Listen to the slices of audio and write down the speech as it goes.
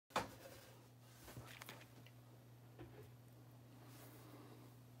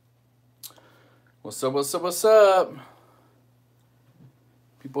What's up, what's up, what's up?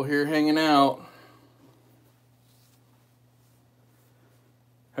 People here hanging out.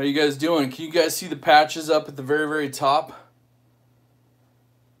 How you guys doing? Can you guys see the patches up at the very, very top?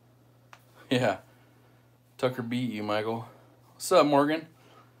 Yeah. Tucker beat you, Michael. What's up, Morgan?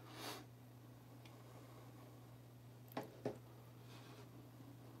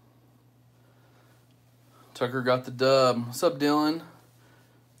 Tucker got the dub. What's up, Dylan?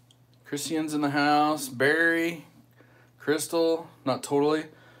 Christian's in the house. Barry. Crystal. Not totally.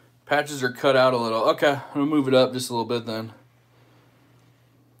 Patches are cut out a little. Okay, I'm going to move it up just a little bit then.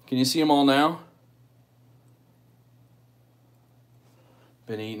 Can you see them all now?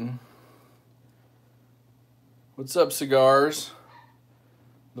 Been eating. What's up, Cigars?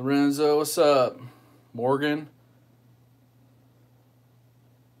 Lorenzo, what's up? Morgan.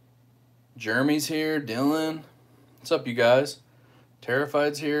 Jeremy's here. Dylan. What's up, you guys?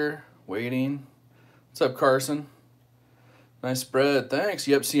 Terrified's here. Waiting. What's up, Carson? Nice spread. Thanks.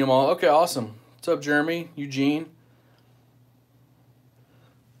 Yep, see them all. Okay, awesome. What's up, Jeremy? Eugene?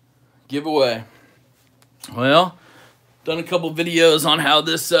 Giveaway. Well, done a couple videos on how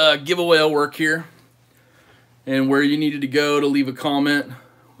this giveaway will work here. And where you needed to go to leave a comment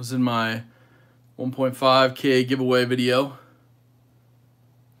was in my 1.5K giveaway video.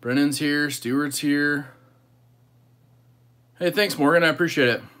 Brennan's here. Stewart's here. Hey, thanks, Morgan. I appreciate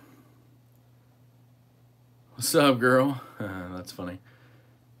it. What's up, girl? That's funny.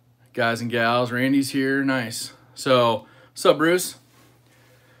 Guys and gals, Randy's here. Nice. So, what's up, Bruce?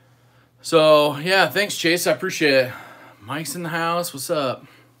 So, yeah, thanks, Chase. I appreciate it. Mike's in the house. What's up?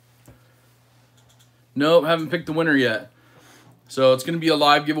 Nope, haven't picked the winner yet. So, it's going to be a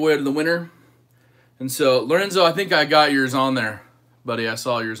live giveaway to the winner. And so, Lorenzo, I think I got yours on there. Buddy, I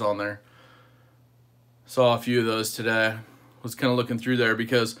saw yours on there. Saw a few of those today. Was kind of looking through there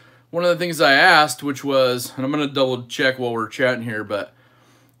because one of the things I asked, which was, and I'm going to double check while we're chatting here, but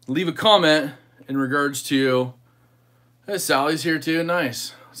leave a comment in regards to, hey, Sally's here too.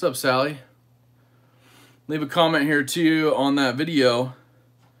 Nice. What's up, Sally? Leave a comment here too on that video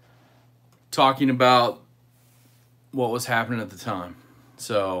talking about what was happening at the time.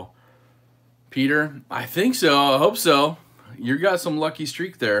 So, Peter, I think so. I hope so. You got some lucky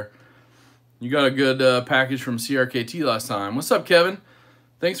streak there. You got a good package from CRKT last time. What's up, Kevin?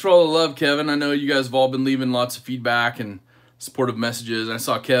 Thanks for all the love, Kevin. I know you guys have all been leaving lots of feedback and supportive messages. I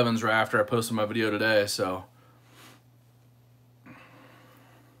saw Kevin's right after I posted my video today, so.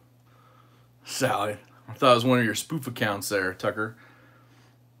 Sally. I thought it was one of your spoof accounts there, Tucker.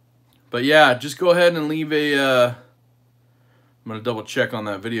 But yeah, just go ahead and leave a, I'm going to double check on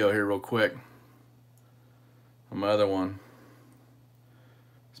that video here real quick. On my other one.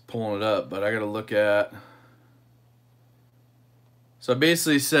 Pulling it up, but I gotta look at. So I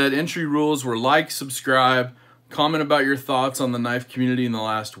basically said entry rules were like, subscribe, comment about your thoughts on the knife community in the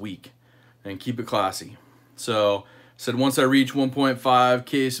last week, and keep it classy. So I said once I reach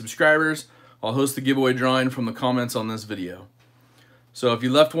 1.5K subscribers, I'll host the giveaway drawing from the comments on this video. So if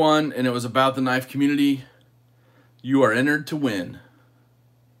you left one and it was about the knife community, you are entered to win.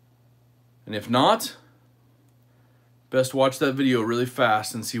 And if not, best watch that video really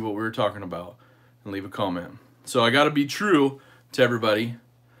fast and see what we were talking about and leave a comment. So I got to be true to everybody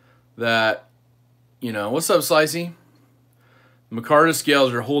that, you know, what's up, Slicey? The Micarta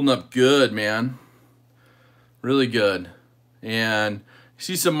scales are holding up good, man. Really good. And you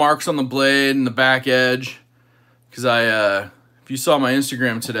see some marks on the blade and the back edge because if you saw my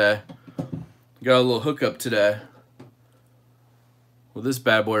Instagram today, I got a little hookup today with this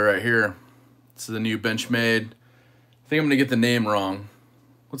bad boy right here. It's the new Benchmade. I think I'm going to get the name wrong.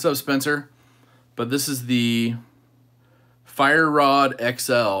 What's up, Spencer? But this is the Fire Rod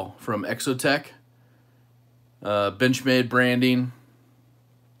XL from Exotech. Benchmade branding.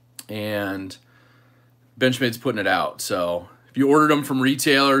 And Benchmade's putting it out. So if you ordered them from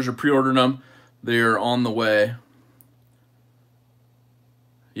retailers or pre-ordered them, they're on the way.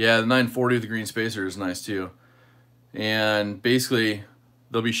 Yeah, the 940 with the green spacer is nice too. And basically,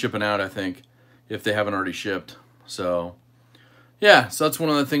 they'll be shipping out, I think, if they haven't already shipped. So, yeah, so that's one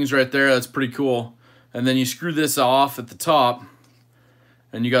of the things right there. That's pretty cool. And then you screw this off at the top,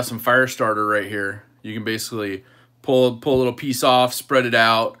 and you got some fire starter right here. You can basically pull a little piece off, spread it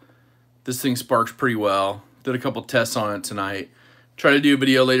out. This thing sparks pretty well. Did a couple tests on it tonight. Try to do a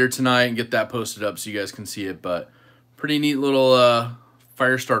video later tonight and get that posted up so you guys can see it. But pretty neat little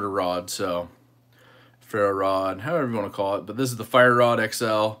fire starter rod. So, ferro rod, however you want to call it. But this is the Fire Rod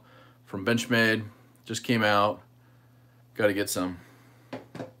XL from Benchmade. Just came out. Got to get some.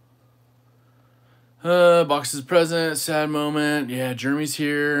 Boxes present, sad moment. Yeah, Jeremy's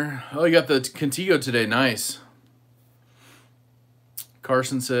here. Oh, you got the Contigo today. Nice.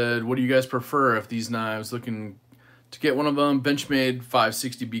 Carson said, what do you guys prefer if these knives? Looking to get one of them. Benchmade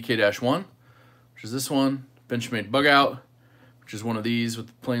 560 BK-1, which is this one. Benchmade Bug Out, which is one of these with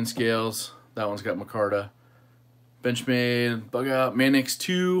the plain scales. That one's got Micarta. Benchmade Bug Out. Manix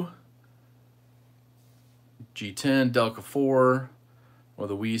 2. G10, Delica 4. Or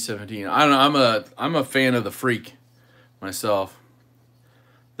the Wii 17. I don't know. I'm a fan of the Freak myself.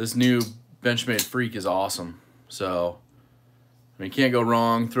 This new Benchmade Freak is awesome. So, I mean, can't go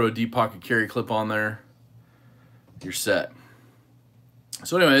wrong. Throw a deep pocket carry clip on there. You're set.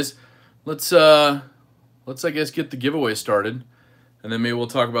 So, anyways, let's I guess get the giveaway started, and then maybe we'll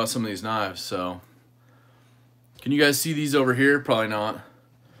talk about some of these knives. So, can you guys see these over here? Probably not.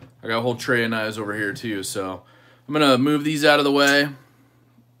 I got a whole tray of knives over here too. So, I'm gonna move these out of the way.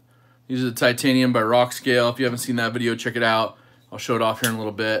 These are the Titanium by Rockscale. If you haven't seen that video, check it out. I'll show it off here in a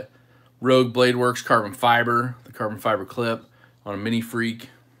little bit. Rogue Blade Works carbon fiber, the carbon fiber clip on a Mini Freak.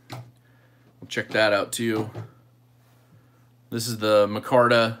 We'll check that out too. This is the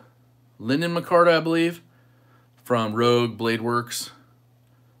Micarta, Linden Micarta, I believe, from Rogue Blade Works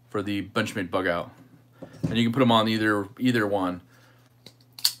for the Benchmade Bug Out. And you can put them on either one.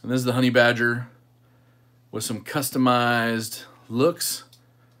 And this is the Honey Badger with some customized looks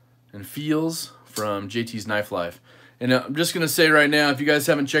and feels from JT's Knife Life. And I'm just going to say right now, if you guys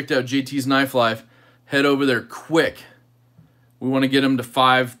haven't checked out JT's Knife Life, head over there quick. We want to get him to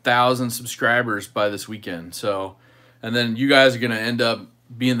 5,000 subscribers by this weekend. So, and then you guys are going to end up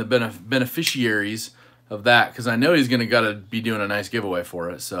being the beneficiaries of that, because I know he's going to gotta be doing a nice giveaway for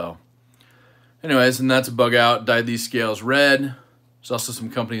it. So, anyways, and that's a Bug Out. Dyed these scales red. There's also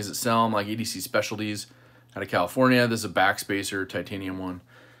some companies that sell them, like EDC Specialties out of California. This is a Backspacer titanium one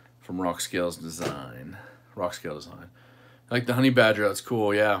from Rockscale Design. I like the Honey Badger. That's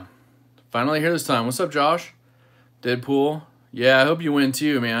cool. Yeah. Finally here this time. What's up, Josh? Deadpool. Yeah, I hope you win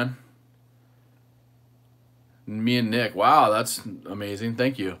too, man. Me and Nick. Wow, that's amazing.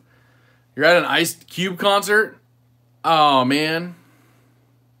 Thank you. You're at an Ice Cube concert? Oh, man.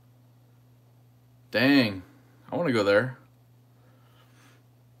 Dang. I want to go there.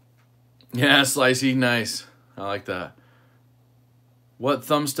 Yeah, Slicey. Nice. I like that. What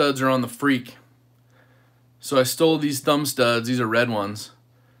thumb studs are on the Freak? So I stole these thumb studs. These are red ones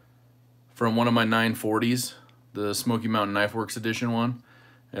from one of my 940s, the Smoky Mountain Knife Works edition one,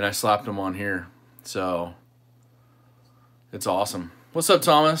 and I slapped them on here. So it's awesome. What's up,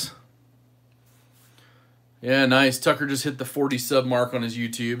 Thomas? Yeah, nice. Tucker just hit the 40 sub mark on his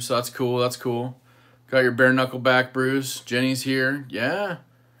YouTube, so that's cool. That's cool. Got your bare knuckle back, Bruce. Jenny's here. Yeah.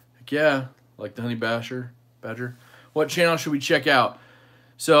 Heck yeah. Like the Honey Badger. What channel should we check out?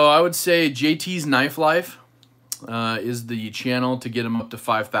 So I would say JT's Knife Life is the channel to get him up to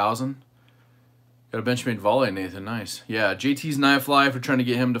 5,000. Got a Benchmade volley, Nathan. Nice. Yeah, JT's Knife Life. We're trying to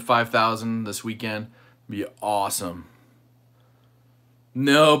get him to 5,000 this weekend. Be awesome.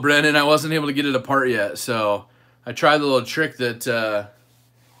 No, Brennan, I wasn't able to get it apart yet. So I tried the little trick that that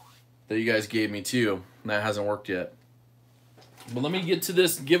you guys gave me too, and that hasn't worked yet. But let me get to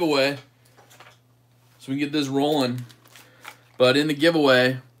this giveaway so we can get this rolling. But in the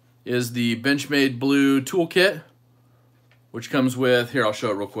giveaway is the Benchmade Blue Toolkit, which comes with, here, I'll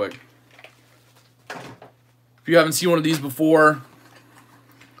show it real quick. If you haven't seen one of these before,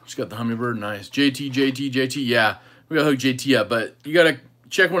 just got the Hummingbird, nice. JT, yeah, we gotta hook JT up, but you gotta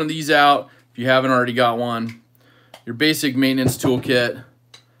check one of these out if you haven't already got one. Your basic maintenance toolkit.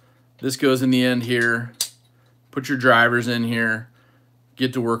 This goes in the end here. Put your drivers in here.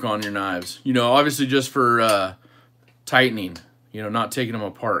 Get to work on your knives. You know, obviously just for tightening, you know, not taking them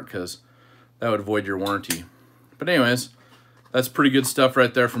apart, because that would void your warranty. But anyways, that's pretty good stuff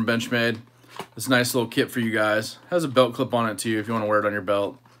right there from Benchmade. This nice little kit for you guys. Has a belt clip on it too if you want to wear it on your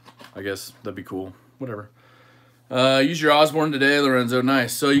belt. I guess that'd be cool. Whatever. Use your Osborne today, Lorenzo.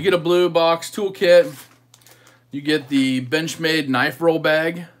 Nice. So you get a blue box toolkit. You get the Benchmade knife roll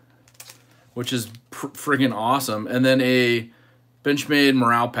bag, which is friggin' awesome, and then a Benchmade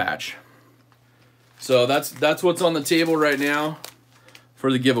morale patch. So that's what's on the table right now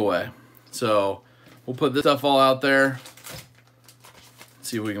for the giveaway. So we'll put this stuff all out there.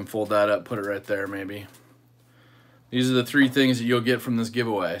 See if we can fold that up, put it right there maybe. These are the 3 things that you'll get from this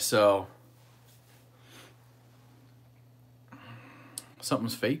giveaway. So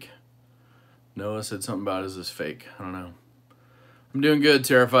something's fake. Noah said something about, is this fake? I don't know. I'm doing good,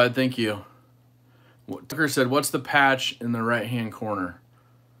 Terrified. Thank you. Tucker said, what's the patch in the right-hand corner?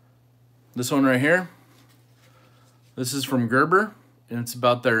 This one right here. This is from Gerber, and it's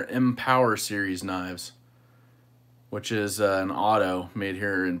about their Empower series knives, which is an auto made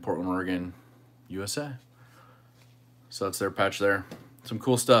here in Portland, Oregon, USA. So that's their patch there. Some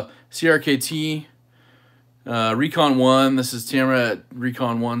cool stuff. CRKT, Recon 1. This is Tamara at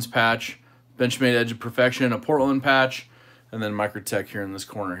Recon 1's patch. Benchmade Edge of Perfection, a Portland patch, and then Microtech here in this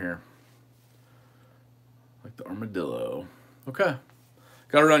corner here. Like the armadillo. Okay.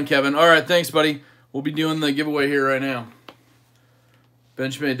 Got to run, Kevin. All right, thanks, buddy. We'll be doing the giveaway here right now.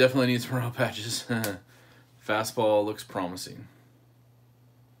 Benchmade definitely needs morale patches. Fastball looks promising.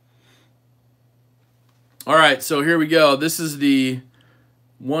 All right, so here we go. This is the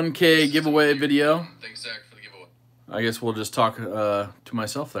 1K giveaway video. Thanks, Zach, for the giveaway. I guess we'll just talk to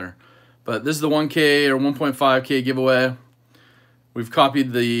myself there. But this is the 1K or 1.5K giveaway. We've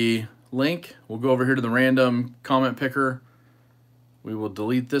copied the link. We'll go over here to the random comment picker. We will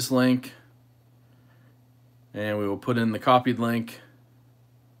delete this link. And we will put in the copied link.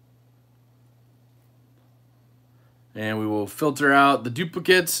 And we will filter out the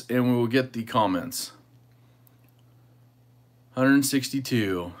duplicates and we will get the comments.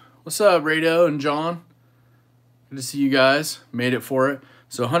 162. What's up, Rado and John? Good to see you guys. Made it for it.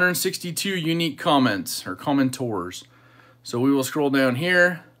 So 162 unique comments or commentors. So we will scroll down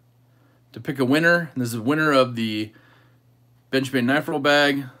here to pick a winner. And this is a winner of the Benchmade knife roll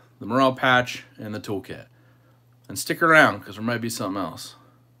bag, the morale patch, and the toolkit. And stick around because there might be something else.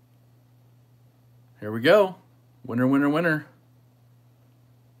 Here we go. Winner, winner, winner.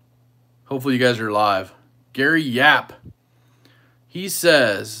 Hopefully you guys are live. Gary Yap. He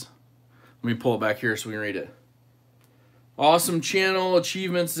says, let me pull it back here so we can read it. Awesome channel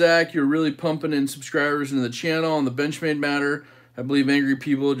achievements, Zach. You're really pumping in subscribers into the channel on the Benchmade matter. I believe angry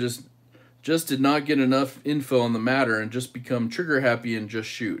people just did not get enough info on the matter and just become trigger happy and just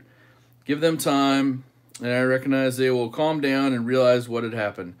shoot. Give them time, and I recognize they will calm down and realize what had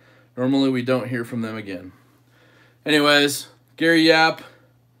happened. Normally we don't hear from them again. Anyways, Gary Yap,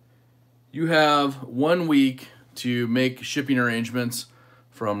 you have 1 week to make shipping arrangements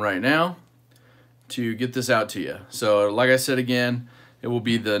from right now to get this out to you. So like I said again, it will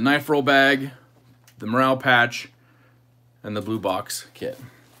be the knife roll bag, the morale patch, and the blue box kit.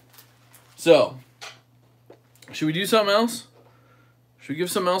 So, should we do something else? Should we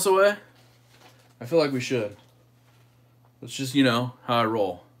give something else away? I feel like we should. It's just, you know, how I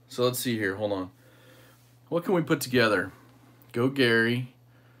roll. So let's see here, hold on. What can we put together? Go Gary.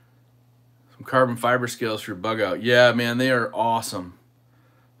 Some carbon fiber scales for your bug out. Yeah, man, they are awesome.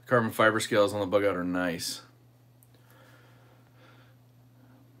 The carbon fiber scales on the bug out are nice.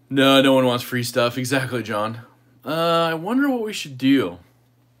 No one wants free stuff. Exactly, John. I wonder what we should do.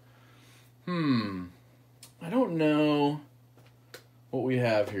 I don't know what we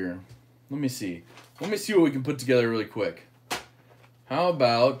have here. Let me see. Let me see what we can put together really quick. How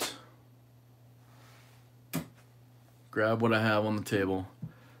about grab what I have on the table.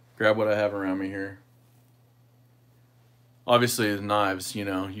 Grab what I have around me here. Obviously, the knives, you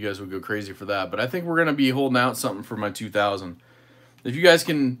know, you guys would go crazy for that. But I think we're going to be holding out something for my 2000. If you guys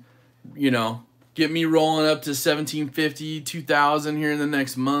can, you know, get me rolling up to 1750, 2000 here in the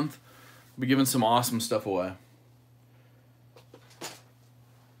next month, I'll be giving some awesome stuff away.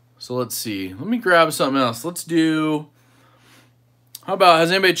 So let's see. Let me grab something else. Let's do... How about, has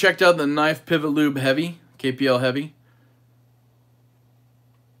anybody checked out the Knife Pivot Lube Heavy? KPL Heavy?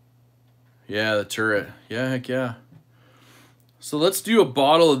 Yeah, the turret. Yeah, heck yeah. So let's do a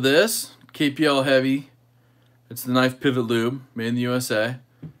bottle of this. KPL Heavy. It's the Knife Pivot Lube, made in the USA.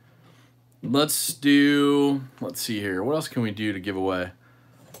 Let's do... Let's see here. What else can we do to give away?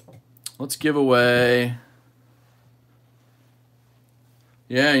 Let's give away...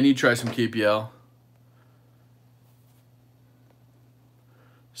 Yeah, you need to try some KPL.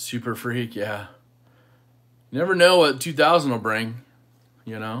 Super Freak, yeah. You never know what 2000 will bring,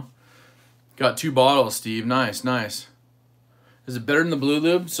 you know. Got 2 bottles, Steve. Nice, nice. Is it better than the Blue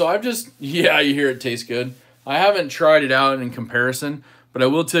Lube? So I've just, yeah, you hear it tastes good. I haven't tried it out in comparison, but I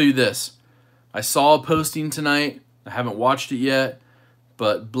will tell you this. I saw a posting tonight. I haven't watched it yet,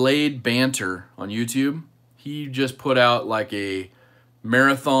 but Blade Banter on YouTube, he just put out like a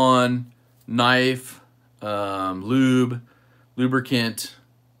marathon knife, lubricant,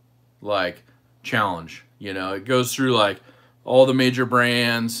 like challenge. You know, it goes through like all the major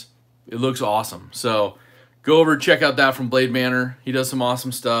brands. It looks awesome. So go over, check out that from Blade Banter. He does some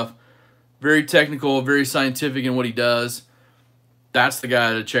awesome stuff. Very technical, very scientific in what he does. That's the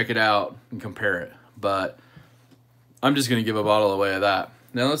guy to check it out and compare it. But I'm just going to give a bottle away of that.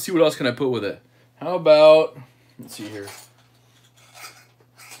 Now let's see what else can I put with it. How about, let's see here.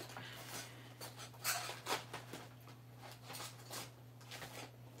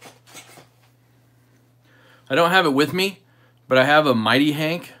 I don't have it with me, but I have a Mighty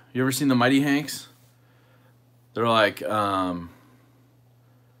Hank. You ever seen the Mighty Hanks? They're like,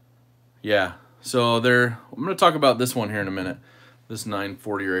 yeah. So I'm going to talk about this one here in a minute. This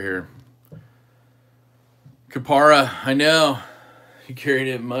 940 right here. Kapara, I know. You carried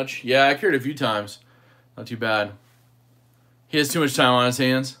it much? Yeah, I carried it a few times. Not too bad. He has too much time on his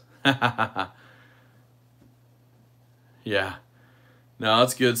hands. Yeah. No,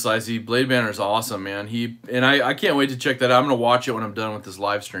 that's good, Slicey. Blade Banner is awesome, man. I can't wait to check that out. I'm going to watch it when I'm done with this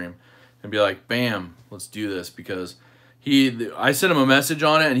live stream and be like, bam, let's do this, because I sent him a message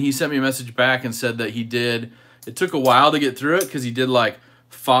on it, and he sent me a message back and said that it took a while to get through it because he did like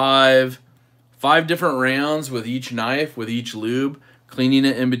five different rounds with each knife, with each lube, cleaning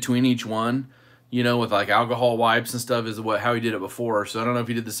it in between each one, with like alcohol wipes and stuff is how he did it before. So I don't know if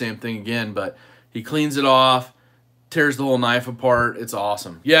he did the same thing again, but he cleans it off, tears the whole knife apart. It's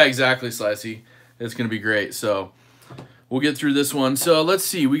awesome. Yeah, exactly, Slicey. It's going to be great. So we'll get through this one. So let's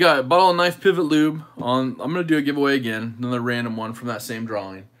see. We got Bottle and Knife Pivot Lube on. I'm going to do a giveaway again. Another random one from that same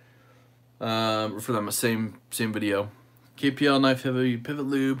drawing. For that same video. KPL Knife Pivot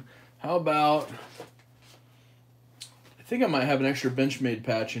Lube. How about, I think I might have an extra Benchmade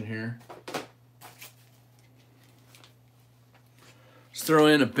patch in here. Let's throw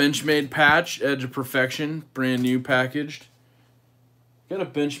in a Benchmade patch, Edge of Perfection, brand new packaged. Got a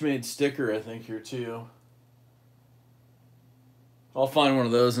Benchmade sticker, I think, here too. I'll find one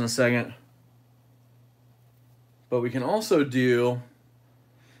of those in a second. But we can also do,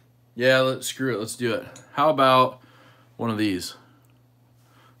 screw it, let's do it. How about one of these?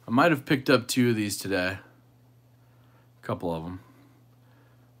 I might have picked up 2 of these today. A couple of them.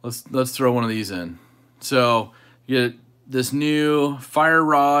 Let's throw one of these in. So you get this new Fire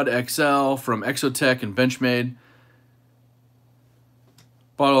Rod XL from Exotech and Benchmade.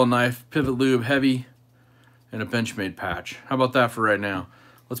 Bottle and Knife Pivot Lube Heavy, and a Benchmade patch. How about that for right now?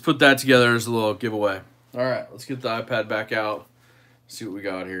 Let's put that together as a little giveaway. All right, let's get the iPad back out. See what we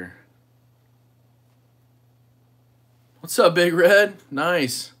got here. What's up, Big Red?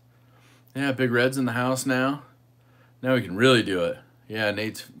 Nice. Yeah, Big Red's in the house now. Now we can really do it. Yeah,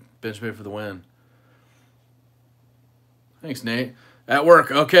 Nate's Benchmade for the win. Thanks, Nate. At work.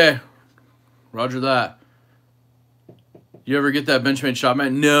 Okay. Roger that. You ever get that Benchmade shop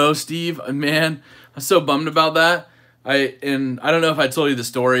mat? No, Steve. Man, I'm so bummed about that. I don't know if I told you the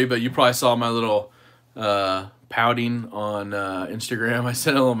story, but you probably saw my little pouting on Instagram. I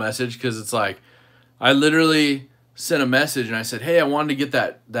sent a little message because it's like, I literally sent a message and I said, hey, I wanted to get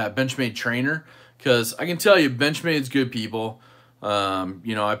that Benchmade trainer because I can tell you Benchmade's good people.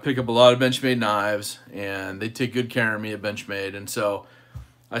 I pick up a lot of Benchmade knives, and they take good care of me at Benchmade. And so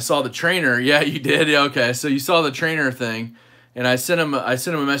I saw the trainer. Yeah, you did. Yeah, okay. So you saw the trainer thing, and I sent him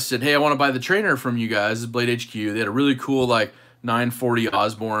a message. Said, hey, I want to buy the trainer from you guys. This is Blade HQ. They had a really cool like 940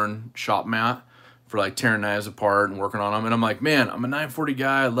 Osborne shop mat for like tearing knives apart and working on them. And I'm like, man, I'm a 940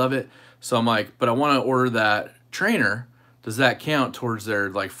 guy. I love it. So I'm like, but I want to order that trainer. Does that count towards their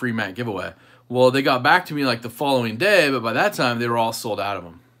like free mat giveaway? Well, they got back to me like the following day, but by that time they were all sold out of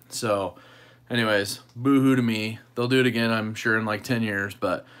them. So anyways, boo-hoo to me. They'll do it again, I'm sure, in like 10 years.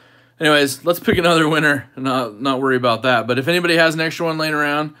 But anyways, let's pick another winner and not worry about that. But if anybody has an extra one laying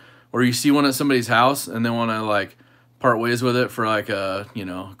around, or you see one at somebody's house and they want to like part ways with it for like a,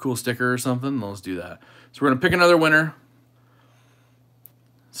 cool sticker or something, let's do that. So we're going to pick another winner.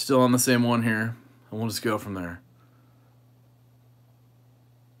 Still on the same one here, and we'll just go from there.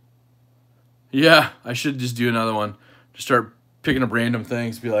 Yeah, I should just do another one. Just start picking up random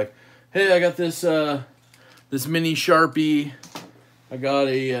things. Be like, hey, I got this this mini Sharpie. I got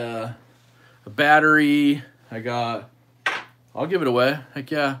a battery. I'll give it away.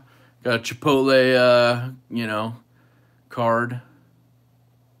 Heck yeah. Got a Chipotle, card.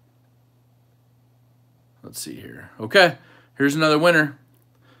 Let's see here. Okay, here's another winner.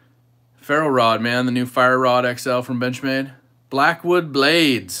 Ferro Rod, man. The new Fire Rod XL from Benchmade. Blackwood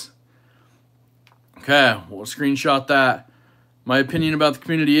Blades. Okay, we'll screenshot that. My opinion about the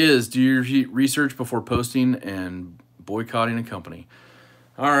community is do your research before posting and boycotting a company.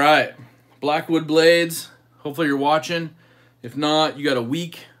 All right, Blackwood Blades. Hopefully you're watching. If not, you got a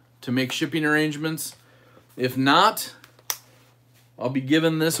week to make shipping arrangements. If not, I'll be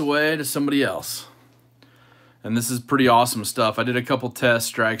giving this away to somebody else. And this is pretty awesome stuff. I did a couple test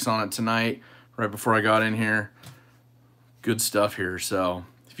strikes on it tonight, right before I got in here. Good stuff here. So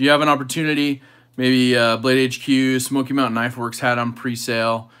if you have an opportunity, maybe Blade HQ, Smoky Mountain Knife Works had on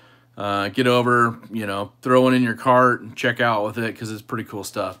pre-sale. Get over, throw one in your cart and check out with it because it's pretty cool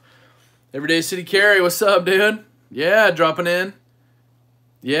stuff. Everyday City Carry, what's up, dude? Yeah, dropping in.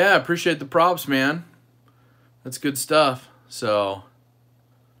 Yeah, appreciate the props, man. That's good stuff. So,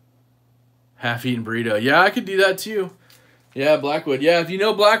 half-eaten burrito. Yeah, I could do that too. Yeah, Blackwood. Yeah, if you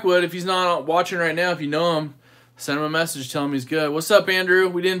know Blackwood, if he's not watching right now, if you know him, send him a message, tell him he's good. What's up, Andrew?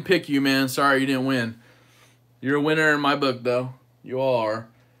 We didn't pick you, man. Sorry you didn't win. You're a winner in my book, though. You all are.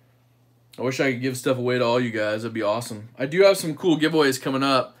 I wish I could give stuff away to all you guys. That'd be awesome. I do have some cool giveaways coming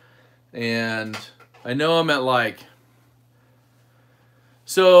up, and I know I'm at like...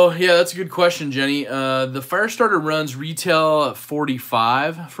 So, yeah, that's a good question, Jenny. The Firestarter runs retail at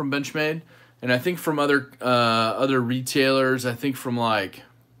 $45 from Benchmade, and I think from other retailers, I think from like...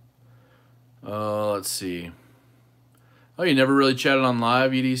 let's see. Oh, you never really chatted on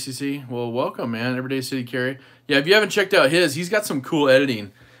live, EDCC? Well, welcome, man. Everyday City Carry. Yeah, if you haven't checked out he's got some cool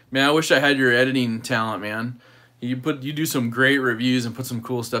editing. Man, I wish I had your editing talent, man. You do some great reviews and put some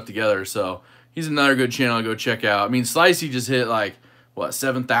cool stuff together. So he's another good channel to go check out. I mean, Slicey just hit like, what,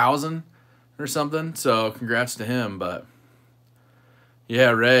 7,000 or something? So congrats to him. But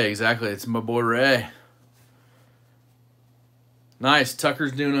yeah, Ray, exactly. It's my boy Ray. Nice.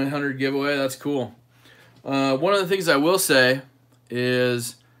 Tucker's doing a 100 giveaway. That's cool. One of the things I will say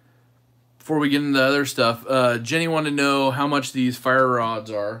is, before we get into the other stuff, Jenny wanted to know how much these fire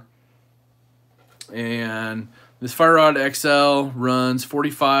rods are. And this Fire Rod XL runs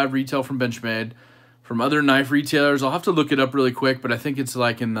 $45 retail from Benchmade. From other knife retailers, I'll have to look it up really quick, but I think it's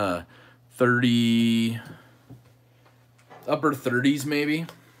like in the upper 30s maybe.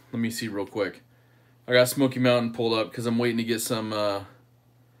 Let me see real quick. I got Smoky Mountain pulled up because I'm waiting to get some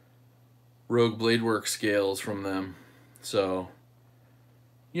Rogue Blade Works scales from them. So,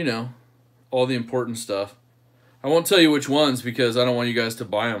 you know, all the important stuff. I won't tell you which ones because I don't want you guys to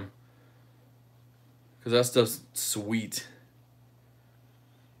buy them. Because that stuff's sweet.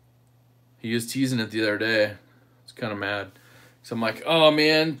 He was teasing it the other day. It's kind of mad. So I'm like, oh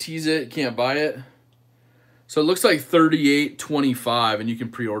man, tease it, can't buy it. So it looks like $38.25 and you can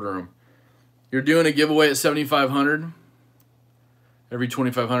pre-order them. You're doing a giveaway at $7,500. Every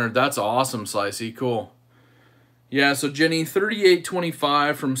 $2,500. That's awesome, Slicey. Cool. Yeah, so Jenny,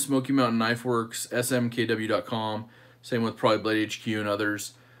 $38.25 from Smoky Mountain Knife Works, smkw.com. Same with probably Blade HQ and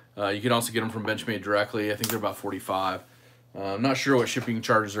others. You can also get them from Benchmade directly. I think they're about $45. I'm not sure what shipping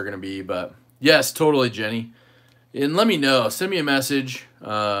charges are going to be, but yes, totally, Jenny. And let me know. Send me a message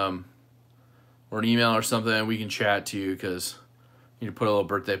or an email or something. We can chat to you because you need to put a little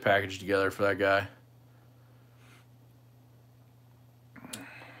birthday package together for that guy.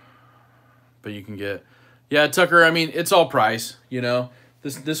 But you can get... Yeah, Tucker, I mean, it's all price, you know.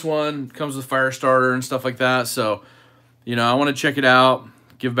 This one comes with Firestarter and stuff like that. So, you know, I want to check it out,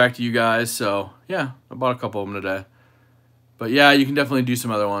 give back to you guys. So, yeah, I bought a couple of them today. But, yeah, you can definitely do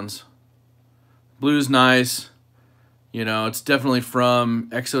some other ones. Blue's nice. You know, it's definitely from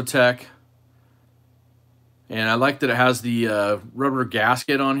Exotech. And I like that it has the rubber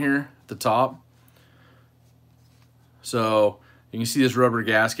gasket on here at the top. So... you can see this rubber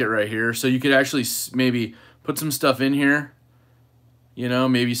gasket right here. So you could actually maybe put some stuff in here. You know,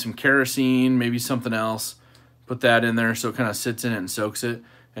 maybe some kerosene, maybe something else. Put that in there so it kind of sits in it and soaks it.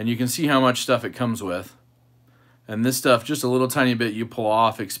 And you can see how much stuff it comes with. And this stuff, just a little tiny bit you pull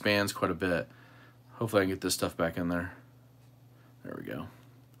off, expands quite a bit. Hopefully I can get this stuff back in there. There we go.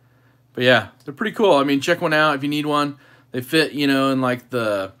 But yeah, they're pretty cool. I mean, check one out if you need one. They fit, you know, in like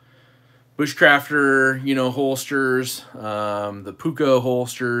the... Bushcrafter, you know, holsters, the Puko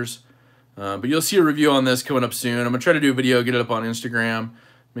holsters. But you'll see a review on this coming up soon. I'm going to try to do a video, get it up on Instagram,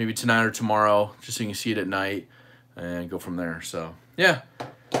 maybe tonight or tomorrow, just so you can see it at night and go from there. So, yeah.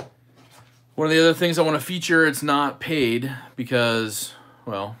 One of the other things I want to feature, it's not paid because,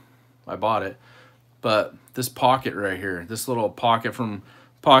 well, I bought it. But this pocket right here, this little pocket from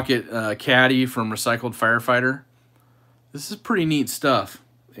Caddy from Recycled Firefighter. This is pretty neat stuff.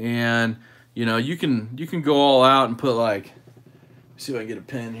 And you know, you can go all out and put like, see if I can get a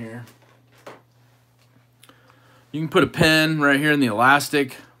pen here. You can put a pen right here in the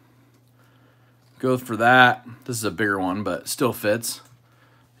elastic. Go for that. This is a bigger one, but still fits.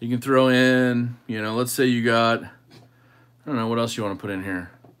 You can throw in, you know, let's say you got, I don't know what else you want to put in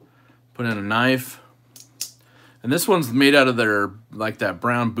here. Put in a knife. And this one's made out of their, like that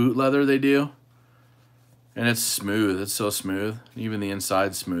brown boot leather they do. And it's smooth. It's so smooth. Even the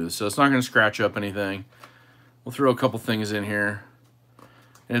inside's smooth. So it's not going to scratch up anything. We'll throw a couple things in here.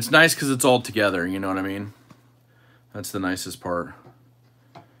 And it's nice because it's all together. You know what I mean? That's the nicest part.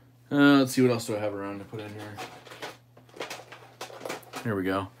 Let's see what else do I have around to put in here. Here we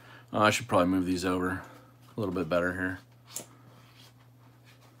go. I should probably move these over a little bit better here.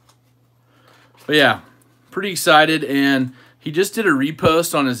 But yeah, pretty excited. And he just did a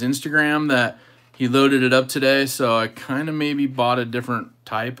repost on his Instagram that He loaded it up today, so I kind of maybe bought a different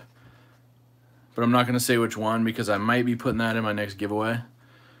type. But I'm not going to say which one because I might be putting that in my next giveaway.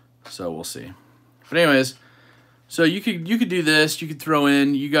 So we'll see. But anyways, so you could do this. You could throw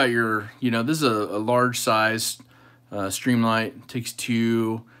in, you got your, this is a large size Streamlight. Takes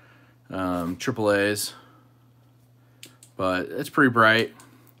two AAAs. But it's pretty bright.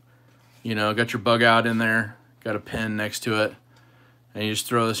 Got your bug out in there. Got a pen next to it. And you just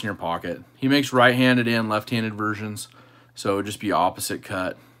throw this in your pocket. He makes right-handed and left-handed versions. So it would just be opposite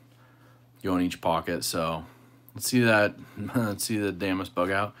cut. Go in each pocket. So let's see that. Let's see the Damas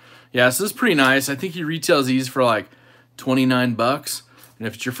bug out. Yeah, so this is pretty nice. I think he retails these for like 29 bucks. And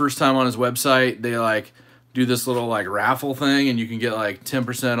if it's your first time on his website, they like do this little like raffle thing, and you can get like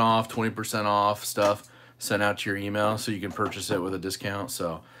 10% off, 20% off stuff sent out to your email, so you can purchase it with a discount.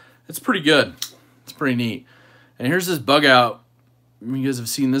 So it's pretty good. It's pretty neat. And here's this bug out. You guys have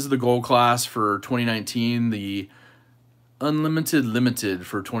seen this is the gold class for 2019, the unlimited limited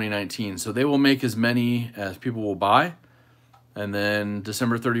for 2019. So they will make as many as people will buy. And then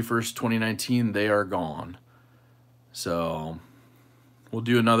December 31st, 2019, they are gone. So we'll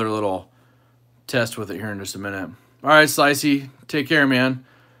do another little test with it here in just a minute. All right, Slicey, take care, man.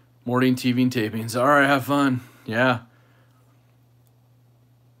 Morning TV and tapings. All right, have fun. Yeah.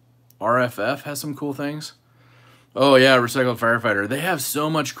 RFF has some cool things. Oh, yeah, Recycled Firefighter. They have so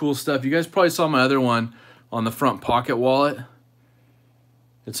much cool stuff. You guys probably saw my other one on the front pocket wallet.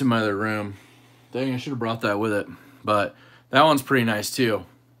 It's in my other room. Dang, I should have brought that with it. But that one's pretty nice, too.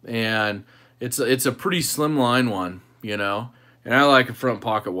 And it's a pretty slimline one, And I like a front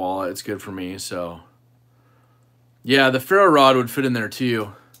pocket wallet. It's good for me, so. Yeah, the ferro rod would fit in there,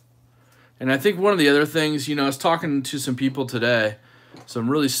 too. And I think one of the other things, I was talking to some people today, some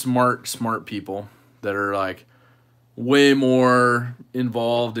really smart people that are, like, way more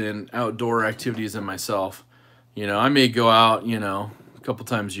involved in outdoor activities than myself. I may go out, a couple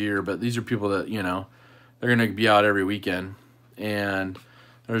times a year, but these are people that, they're going to be out every weekend. And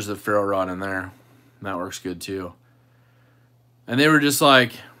there's the ferro rod in there. And that works good too. And they were just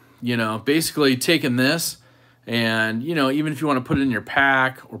like, basically taking this and, even if you want to put it in your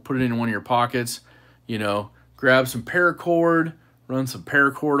pack or put it in one of your pockets, grab some paracord, run some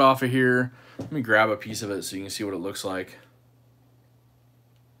paracord off of here. Let me grab a piece of it so you can see what it looks like.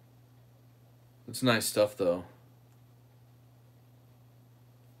 It's nice stuff, though.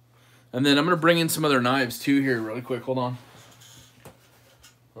 And then I'm going to bring in some other knives, too, here really quick. Hold on.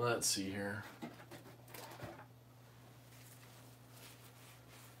 Let's see here.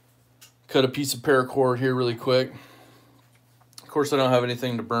 Cut a piece of paracord here really quick. Of course, I don't have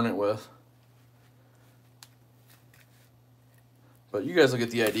anything to burn it with. But you guys will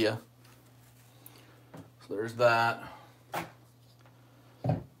get the idea. So there's that.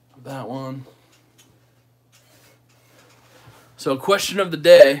 That one. So question of the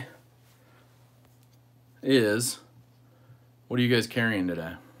day is, what are you guys carrying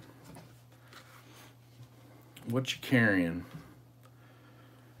today? What you carrying?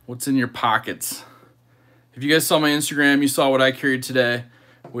 What's in your pockets? If you guys saw my Instagram, you saw what I carried today,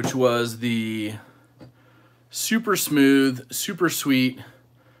 which was the super smooth, super sweet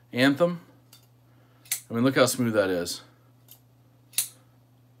Anthem. I mean, look how smooth that is.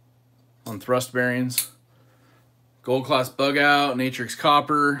 On thrust bearings. Gold class bug out, Natrix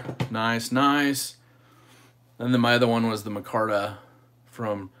copper. Nice, nice. And then my other one was the Micarta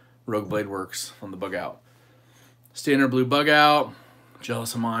from Rogue Blade Works on the bug out. Standard blue bug out.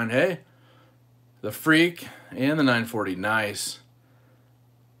 Jealous of mine. Hey. The Freak and the 940. Nice.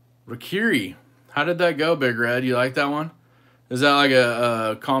 Rakiri. How did that go, Big Red? You like that one? Is that like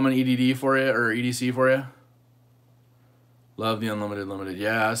a common EDD for you or EDC for you? Love the unlimited limited.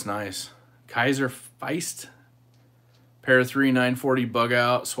 Yeah, that's nice. Kaiser Feist. Pair 3 940 bug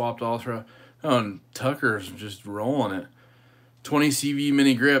out. Swapped all through. Oh, and Tucker's just rolling it. 20 CV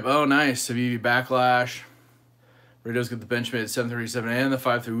mini grip. Oh, nice. CV backlash. Radio's got the Benchmade 737 and the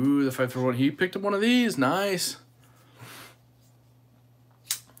 5.3. Ooh, the 5.31. He picked up one of these. Nice.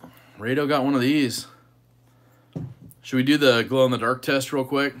 Radio got one of these. Should we do the glow-in-the-dark test real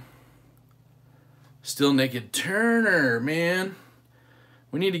quick? Still Naked Turner, man.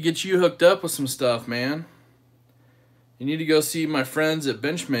 We need to get you hooked up with some stuff, man. You need to go see my friends at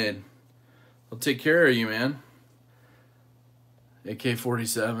Benchmade. They'll take care of you, man.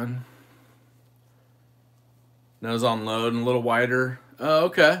 AK-47. Nose on load and a little wider. Oh,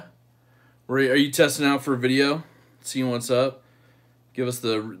 okay. Are you testing out for a video? Seeing what's up? Give us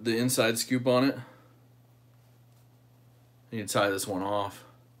the inside scoop on it. I need to tie this one off.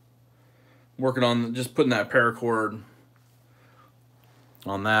 Working on just putting that paracord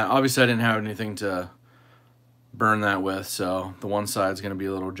on that. Obviously, I didn't have anything to burn that with, so the one side's going to be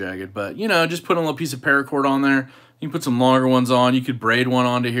a little jagged. But, you know, just put a little piece of paracord on there. You can put some longer ones on. You could braid one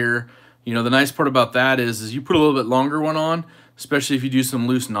onto here. You know, the nice part about that is you put a little bit longer one on, especially if you do some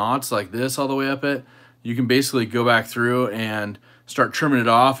loose knots like this all the way up it, you can basically go back through and start trimming it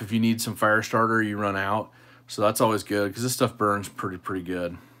off if you need some fire starter, you run out. So that's always good because this stuff burns pretty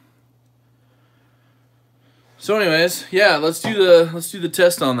good. So anyways, yeah, let's do the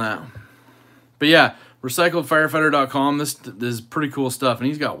test on that. But yeah, recycledfirefighter.com. This is pretty cool stuff, and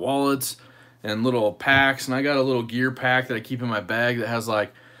he's got wallets and little packs, and I got a little gear pack that I keep in my bag that has,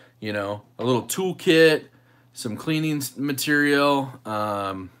 like, you know, a little toolkit, some cleaning material.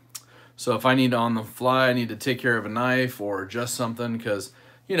 So if I need to, on the fly, I need to take care of a knife or adjust something, because,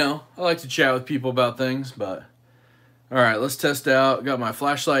 you know, I like to chat with people about things. But all right, let's test out. Got my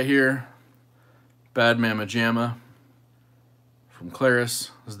flashlight here. Bad Mama Jamma from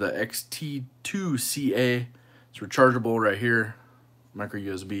Claris. This is the XT2CA. It's rechargeable right here, micro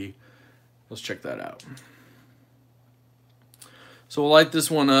USB. Let's check that out. So we'll light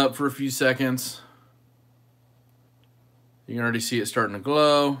this one up for a few seconds. You can already see it starting to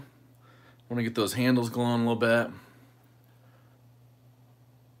glow. I want to get those handles glowing a little bit.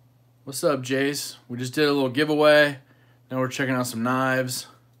 What's up, Jace? We just did a little giveaway. Now we're checking out some knives.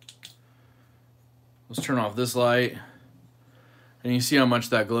 Let's turn off this light. And you see how much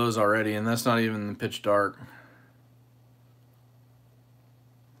that glows already, and that's not even pitch dark.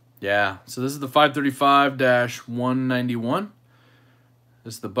 Yeah, so this is the 535-191.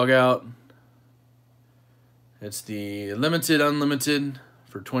 This is the bug out. It's the limited, unlimited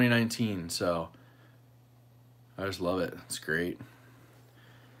for 2019. So I just love it. It's great.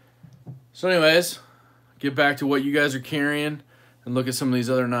 So anyways, get back to what you guys are carrying and look at some of these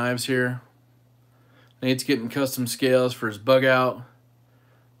other knives here. Nate's getting custom scales for his bug out.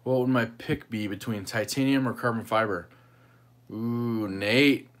 What would my pick be between titanium or carbon fiber? Ooh,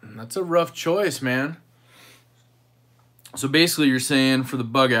 Nate, that's a rough choice, man. So basically you're saying for the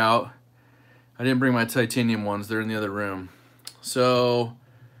bug out, I didn't bring my titanium ones, they're in the other room. So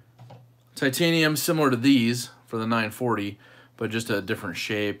titanium similar to these for the 940, but just a different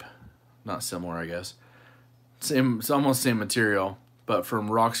shape. Not similar, I guess. Same, it's almost same material, but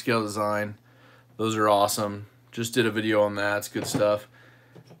from Rock Scale Design. Those are awesome. Just did a video on that, it's good stuff.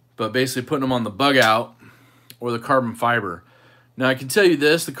 But basically putting them on the bug out or the carbon fiber. Now I can tell you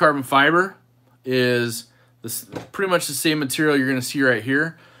this, the carbon fiber is this pretty much the same material you're gonna see right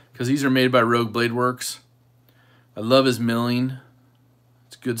here, because these are made by Rogue Blade Works. I love his milling.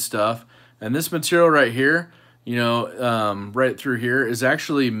 It's good stuff. And this material right here, you know, right through here is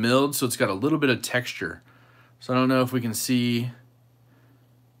actually milled, so it's got a little bit of texture. So I don't know if we can see,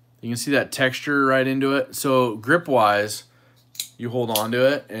 you can see that texture right into it. So grip-wise, you hold on to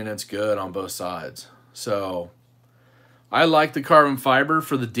it, and it's good on both sides. So I like the carbon fiber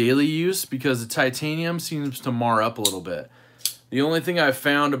for the daily use because the titanium seems to mar up a little bit. The only thing I've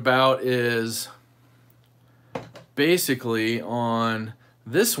found about is basically on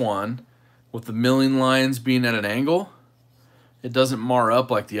this one, with the milling lines being at an angle, it doesn't mar up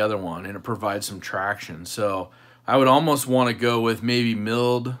like the other one, and it provides some traction. So I would almost want to go with maybe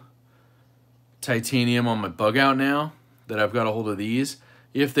milled titanium on my bug out now that I've got a hold of these,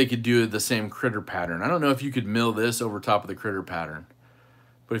 if they could do the same critter pattern. I don't know if you could mill this over top of the critter pattern,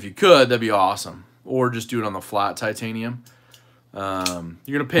 but if you could, that'd be awesome. Or just do it on the flat titanium. You're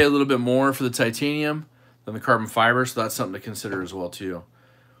gonna pay a little bit more for the titanium than the carbon fiber, so that's something to consider as well too.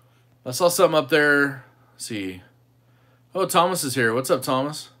 I saw something up there. Let's see. Oh, Thomas is here. What's up,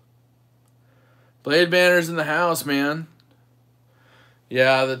 Thomas? Blade Banner's in the house, man.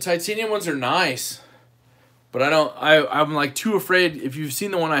 Yeah, the titanium ones are nice. But I'm like too afraid. If you've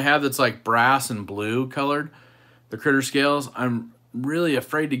seen the one I have that's like brass and blue colored, the critter scales, I'm really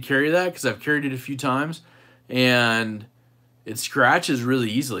afraid to carry that because I've carried it a few times. And it scratches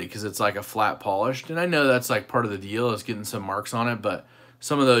really easily because it's like a flat polished. And I know that's like part of the deal is getting some marks on it. But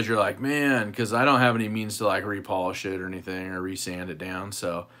some of those you're like, man, because I don't have any means to like repolish it or anything or resand it down.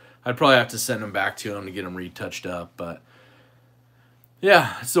 So I'd probably have to send them back to him to get them retouched up. But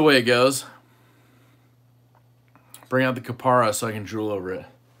yeah, it's the way it goes. Bring out the Kapara so I can drool over it.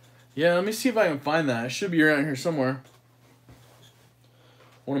 Yeah, let me see if I can find that. It should be around here somewhere.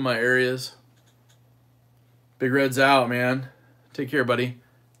 One of my areas. Big Red's out, man. Take care, buddy.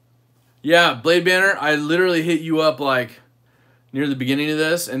 Yeah, Blade Banner, I literally hit you up like near the beginning of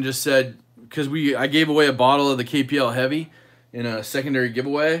this and just said, because I gave away a bottle of the KPL Heavy in a secondary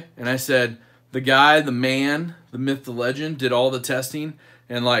giveaway, and I said, the guy, the man, the myth, the legend, did all the testing,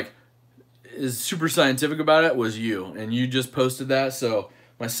 and like, is super scientific about it was you, and you just posted that. So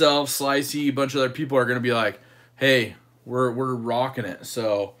myself, Slicey, a bunch of other people are going to be like, hey, we're rocking it.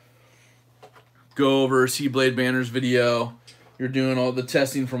 So go over, see Blade Banner's video. You're doing all the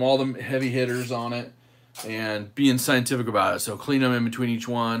testing from all the heavy hitters on it and being scientific about it. So clean them in between each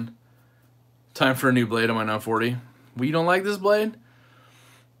one. Time for a new blade on my 940. Well, you don't like this blade?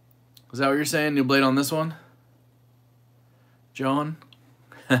 Is that what you're saying? New blade on this one? John?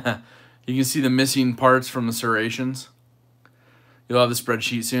 You can see the missing parts from the serrations. You'll have the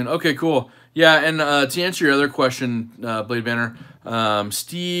spreadsheet soon. Okay, cool. Yeah, and to answer your other question, Blade Banner,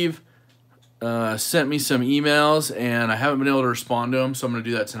 Steve sent me some emails, and I haven't been able to respond to them, so I'm going to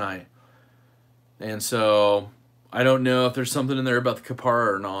do that tonight. And so I don't know if there's something in there about the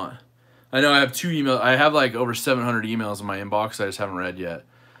Kapara or not. I know I have 2 emails. I have like over 700 emails in my inbox I just haven't read yet.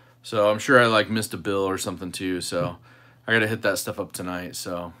 So I'm sure I like missed a bill or something too, so I got to hit that stuff up tonight.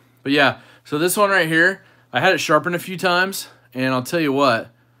 So, but yeah, so this one right here, I had it sharpened a few times, and I'll tell you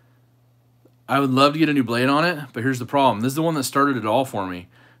what, I would love to get a new blade on it, but here's the problem. This is the one that started it all for me.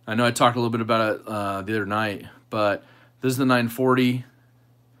 I know I talked a little bit about it the other night, but this is the 940,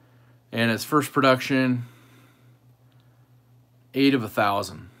 and its first production, 8 of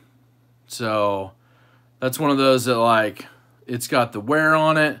 1,000. So that's one of those that, like, it's got the wear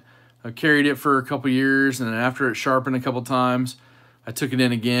on it. I carried it for a couple years, and then after it sharpened a couple times, I took it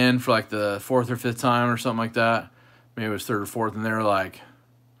in again for like the 4th or 5th time or something like that. Maybe it was 3rd or 4th, and they were like,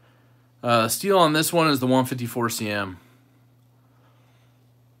 steel on this one is the 154 CM.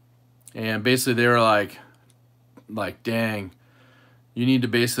 And basically they were like, dang, you need to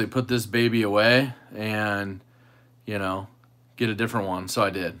basically put this baby away and, you know, get a different one. So I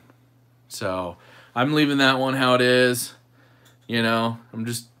did. So I'm leaving that one how it is. You know, I'm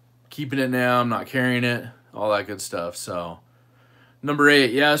just keeping it now. I'm not carrying it, all that good stuff. So number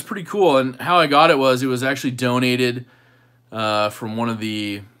 8, yeah, it's pretty cool. And how I got it was actually donated from one of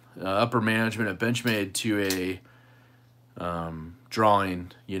the upper management at Benchmade to a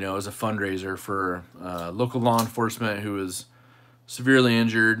drawing, you know, as a fundraiser for local law enforcement who was severely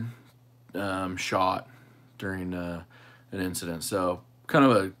injured, shot during an incident. So kind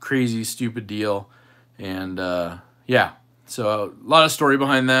of a crazy, stupid deal. And yeah, so a lot of story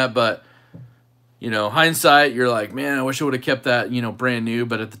behind that, but you know, hindsight, you're like, man, I wish I would have kept that, you know, brand new.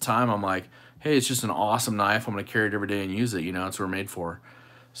 But at the time, I'm like, hey, it's just an awesome knife. I'm going to carry it every day and use it. You know, it's what we're made for.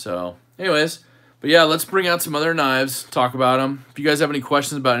 So anyways, but yeah, let's bring out some other knives, talk about them. If you guys have any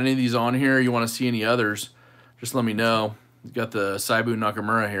questions about any of these on here, you want to see any others, just let me know. We've got the Saibu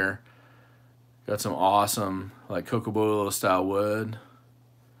Nakamura here. Got some awesome, like, Kokobo style wood.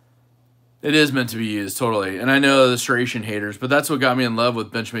 It is meant to be used, totally. And I know the serration haters, but that's what got me in love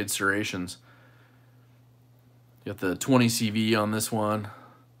with Benchmade serrations. Got the 20 CV on this one.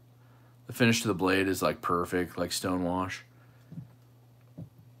 The finish to the blade is like perfect, like stonewash.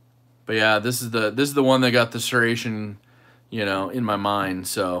 But yeah, this is the one that got the serration, you know, in my mind.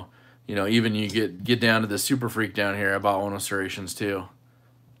 So, you know, even you get down to the Super Freak down here, I bought one with serrations too.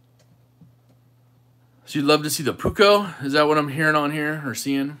 So you'd love to see the Puko? Is that what I'm hearing on here or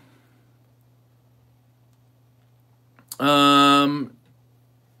seeing?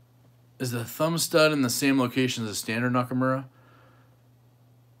 Is the thumb stud in the same location as the standard Nakamura?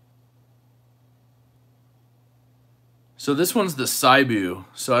 So this one's the Saibu.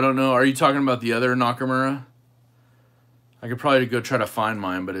 So I don't know. Are you talking about the other Nakamura? I could probably go try to find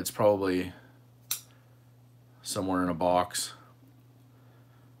mine, but it's probably somewhere in a box.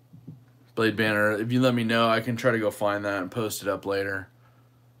 Blade Banner, if you let me know, I can try to go find that and post it up later.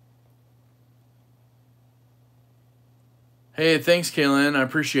 Hey, thanks, Kaylin. I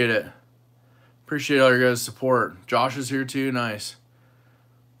appreciate it. Appreciate all your guys' support. Josh is here too. Nice.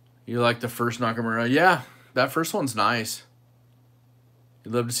 You like the first Nakamura? Yeah, that first one's nice.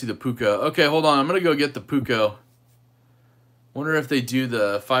 You'd love to see the Puko. Okay, hold on. I'm going to go get the Puko. Wonder if they do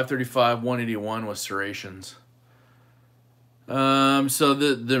the 535 181 with serrations. So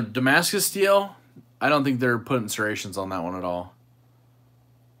the Damascus steel, I don't think they're putting serrations on that one at all.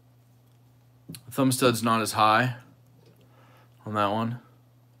 The thumb stud's not as high on that one.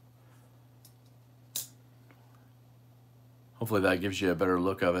 Hopefully that gives you a better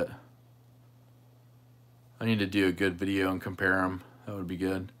look of it. I need to do a good video and compare them. That would be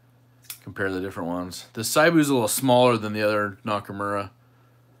good. Compare the different ones. The Saibu's a little smaller than the other Nakamura.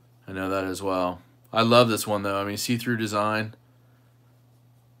 I know that as well. I love this one though. I mean, see-through design.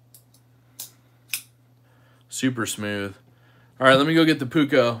 Super smooth. All right, let me go get the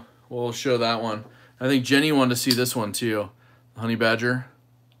Puko. We'll show that one. I think Jenny wanted to see this one too. The Honey Badger.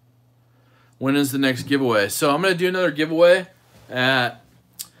 When is the next giveaway? So I'm going to do another giveaway at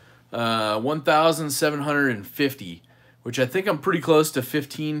 1,750, which I think I'm pretty close to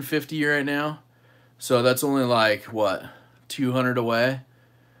 1,550 right now. So that's only like, what, 200 away?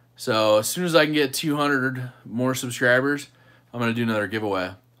 So as soon as I can get 200 more subscribers, I'm going to do another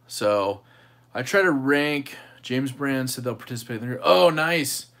giveaway. So I try to rank. James Brand said they'll participate in there. Oh,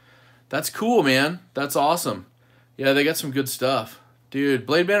 nice. That's cool, man. That's awesome. Yeah, they got some good stuff. Dude,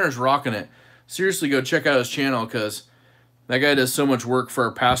 Blade Banner's rocking it. Seriously, go check out his channel because that guy does so much work for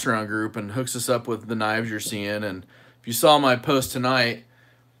our pass-around group and hooks us up with the knives you're seeing. And if you saw my post tonight,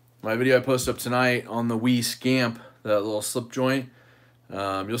 my video I posted up tonight on the Wii Scamp, that little slip joint,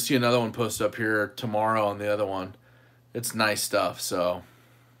 you'll see another one posted up here tomorrow on the other one. It's nice stuff. So,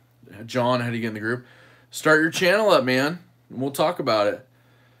 John, how do you get in the group? Start your channel up, man. And we'll talk about it.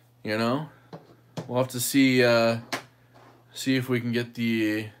 You know, we'll have to see if we can get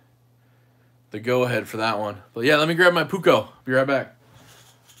the go ahead for that one. But yeah, let me grab my Puko. Be right back.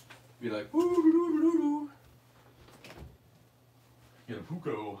 Be like, ooh, get a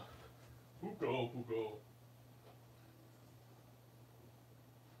Puko. Puko.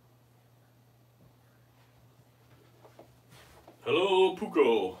 Hello,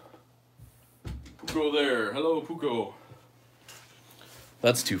 Puko. Puko there. Hello, Puko.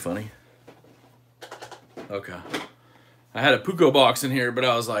 That's too funny. Okay. I had a Puko box in here, but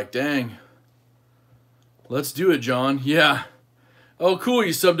I was like, dang. Let's do it, John. Yeah. Oh, cool.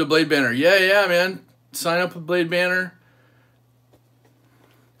 You subbed to Blade Banner. Yeah, man. Sign up with Blade Banner.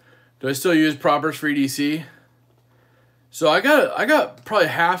 Do I still use proppers for EDC? So I got probably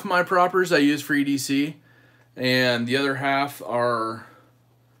half my proppers I use for EDC, and the other half are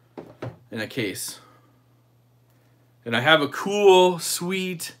in a case. And I have a cool,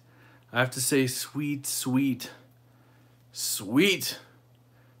 sweet, I have to say sweet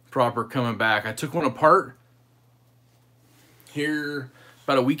propper coming back. I took one apart here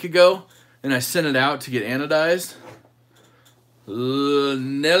about a week ago, and I sent it out to get anodized.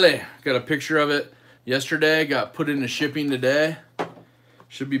 Nelly, got a picture of it yesterday, got put into shipping today.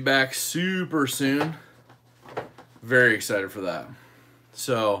 Should be back super soon. Very excited for that.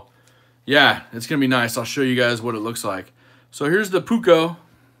 So, yeah, it's going to be nice. I'll show you guys what it looks like. So here's the Puko.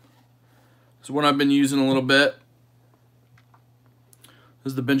 This is one I've been using a little bit.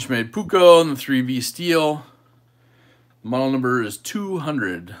 This is the Benchmade Puko and the 3V steel. Model number is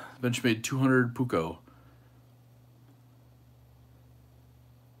 200. Benchmade 200 Puko.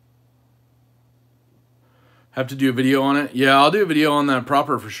 Have to do a video on it? Yeah, I'll do a video on that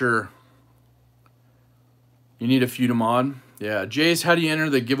propper for sure. You need a few to mod. Yeah, Jace, how do you enter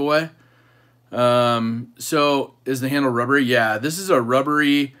the giveaway? So is the handle rubbery? Yeah, this is a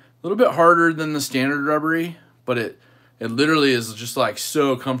rubbery, a little bit harder than the standard rubbery, but it literally is just like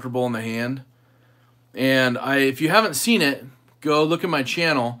so comfortable in the hand. And if you haven't seen it, go look at my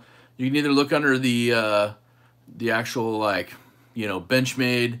channel. You can either look under the actual, like, you know,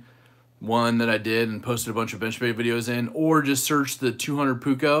 Benchmade one that I did and posted a bunch of Benchmade videos in, or just search the 200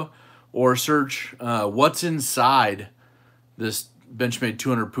 Puko, or search what's inside this Benchmade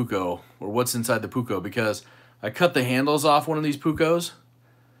 200 Puko, or what's inside the Puko, because I cut the handles off one of these Pukos,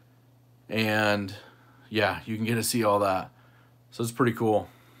 and yeah, you can get to see all that. So it's pretty cool.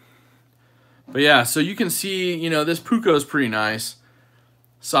 But yeah, so you can see, you know, this Puko is pretty nice.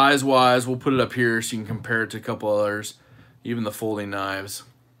 Size-wise, we'll put it up here so you can compare it to a couple others, even the folding knives.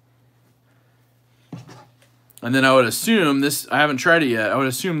 And then I would assume this, I haven't tried it yet, I would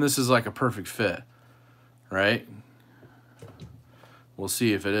assume this is like a perfect fit, right? We'll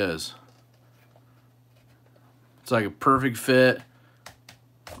see if it is. It's like a perfect fit.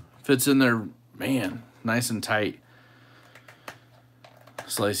 Fits in there, man, nice and tight.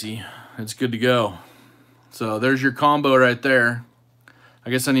 Slicey, it's good to go. So there's your combo right there.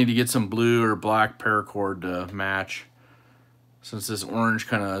 I guess I need to get some blue or black paracord to match, since this orange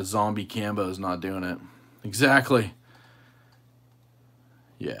kind of zombie Cambo is not doing it. Exactly.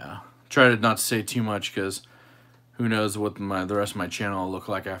 Yeah. Try to not say too much, because who knows what the rest of my channel will look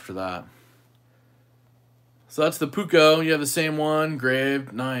like after that. So that's the Puko. You have the same one,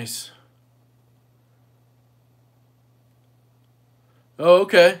 engraved. Nice. Oh,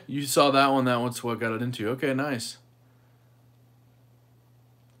 okay. You saw that one. That one's what got it into. Okay, nice.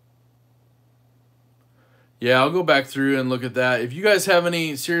 Yeah, I'll go back through and look at that. If you guys have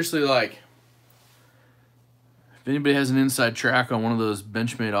any, seriously, like, if anybody has an inside track on one of those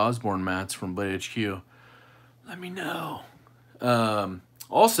Benchmade Osborne mats from Blade HQ, let me know.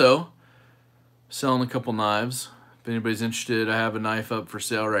 Also, selling a couple knives. If anybody's interested, I have a knife up for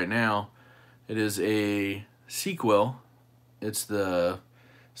sale right now. It is a Sequel. It's the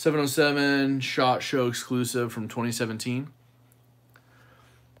 707 SHOT Show exclusive from 2017.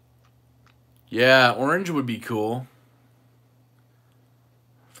 Yeah, orange would be cool.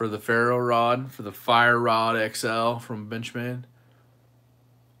 For the ferro rod, for the Fire Rod XL from Benchmade.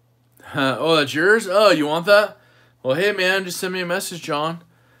 Oh, that's yours? Oh, you want that? Well, hey, man, just send me a message, John.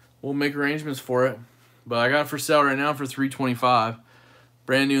 We'll make arrangements for it. But I got it for sale right now for $325.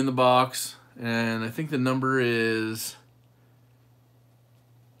 Brand new in the box. And I think the number is...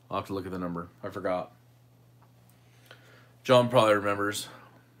 I'll have to look at the number. I forgot. John probably remembers.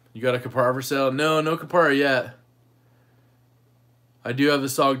 You got a Kapara for sale? No, no Kapara yet. I do have the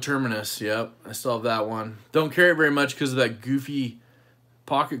SOG Terminus. Yep, I still have that one. Don't carry it very much because of that goofy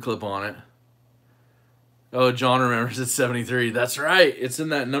pocket clip on it. Oh, John remembers it's 73. That's right. It's in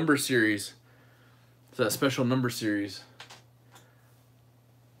that number series. It's that special number series.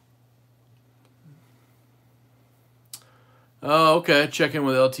 Oh, okay. Check in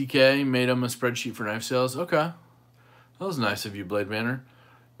with LTK. Made him a spreadsheet for knife sales. Okay. That was nice of you, Blade Banner.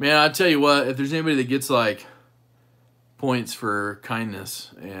 Man, I tell you what, if there's anybody that gets like points for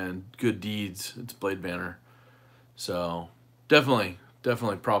kindness and good deeds, it's Blade Banner. So definitely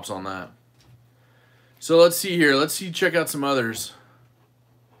props on that. So let's see here. Check out some others.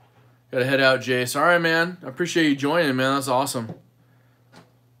 Gotta head out, Jace. All right, man. I appreciate you joining, man. That's awesome.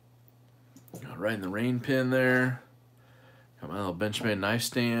 Got right in the rain pin there. Got my little Benchmade knife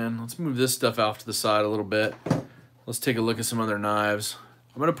stand. Let's move this stuff off to the side a little bit. Let's take a look at some other knives.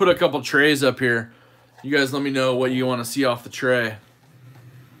 I'm gonna put a couple trays up here. You guys let me know what you want to see off the tray.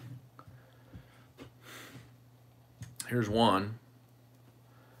 Here's one.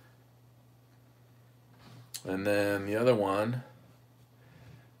 And then the other one, I'm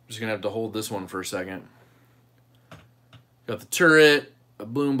just going to have to hold this one for a second. Got the turret, a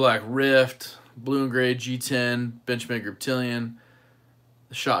blue and black Rift, blue and gray G10, Benchmade Griptilian,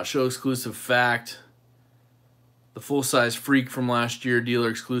 the SHOT Show exclusive Fact, the full-size Freak from last year, dealer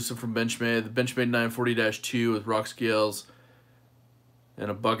exclusive from Benchmade, the Benchmade 940-2 with rock scales, and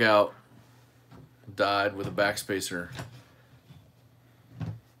a bug out dyed with a backspacer.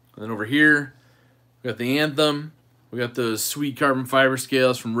 And then over here, we got the Anthem. We got those sweet carbon fiber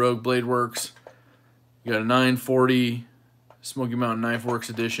scales from Rogue Blade Works. You got a 940 Smoky Mountain Knife Works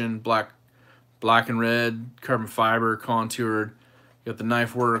edition, black and red, carbon fiber, contoured. You got the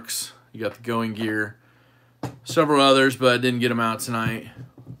Knife Works. You got the Going Gear. Several others, but I didn't get them out tonight.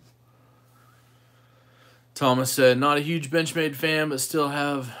 Thomas said, not a huge Benchmade fan, but still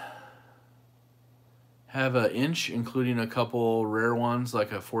have an inch, including a couple rare ones,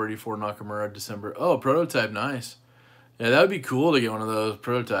 like a 484 Nakamura December. Oh, prototype, nice. Yeah, that would be cool to get one of those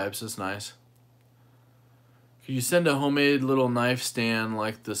prototypes. That's nice. Could you send a homemade little knife stand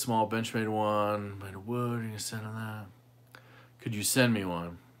like the small Benchmade one made of wood? You can send on that. Could you send me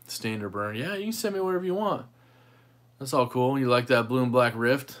one? Stained or burned? Yeah, you can send me whatever you want. That's all cool. You like that blue and black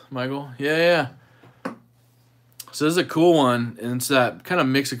Rift, Michael? Yeah. So this is a cool one, and it's that kind of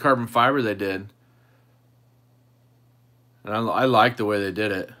mix of carbon fiber they did. And I like the way they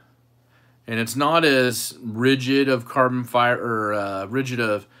did it. And it's not as rigid of carbon fiber, or rigid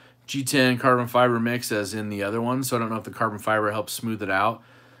of G10 carbon fiber mix as in the other one. So I don't know if the carbon fiber helps smooth it out.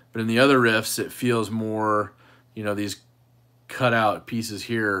 But in the other Rifts, it feels more, you know, these cut out pieces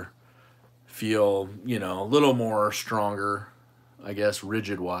here feel, you know, a little more stronger, I guess,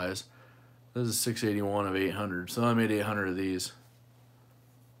 rigid wise. This is 681 of 800. So I made 800 of these.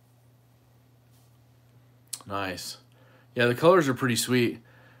 Nice. Yeah, the colors are pretty sweet.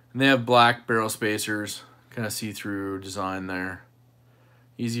 And they have black barrel spacers, kind of see-through design there.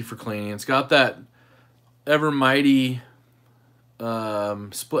 Easy for cleaning. It's got that ever mighty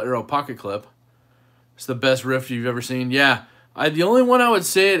split arrow pocket clip. It's the best Rift you've ever seen. Yeah, the only one I would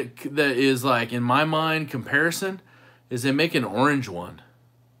say that is like in my mind comparison is they make an orange one.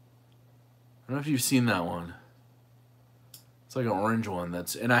 I don't know if you've seen that one. It's like an orange one.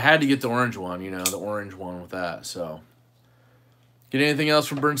 And I had to get the orange one, you know, the orange one with that. So, get anything else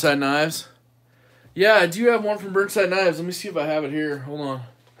from Burnside Knives? Yeah, I do have one from Burnside Knives. Let me see if I have it here. Hold on.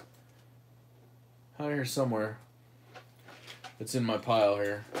 Out here somewhere. It's in my pile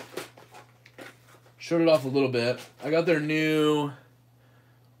here. Showed it off a little bit. I got their new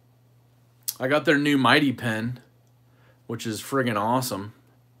Mighty pen, which is friggin' awesome.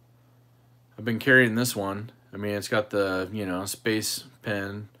 I've been carrying this one. I mean, it's got the, you know, space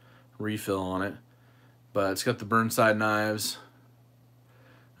pen refill on it. But it's got the Burnside Knives.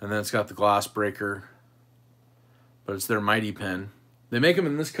 And then it's got the glass breaker. But it's their Mighty pen. They make them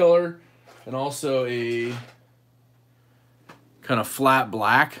in this color and also a kind of flat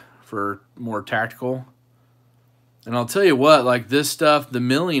black for more tactical. And I'll tell you what, like this stuff, the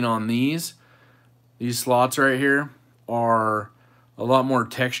milling on these slots right here are a lot more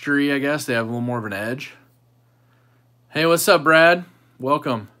textury, I guess. They have a little more of an edge. Hey, what's up, Brad?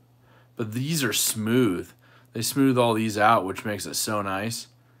 Welcome. But these are smooth. They smooth all these out, which makes it so nice.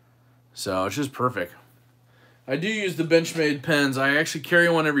 So it's just perfect. I do use the Benchmade pens. I actually carry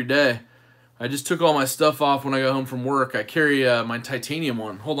one every day. I just took all my stuff off when I got home from work. I carry my titanium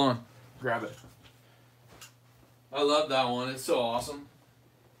one. Hold on. Grab it. I love that one. It's so awesome.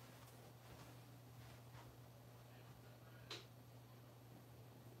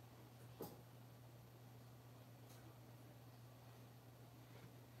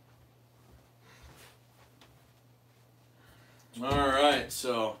 All right,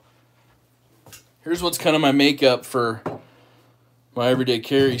 so here's what's kind of my makeup for my everyday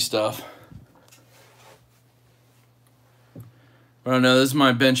carry stuff. I don't know, this is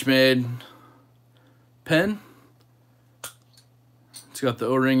my Benchmade pen. It's got the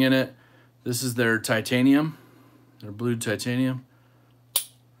O-ring in it. This is their titanium, their blue titanium,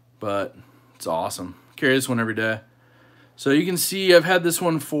 but it's awesome. Carry this one every day. So you can see I've had this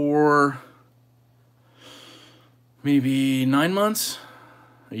one for maybe 9 months,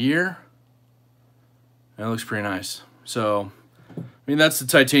 a year. And it looks pretty nice. So, I mean, that's the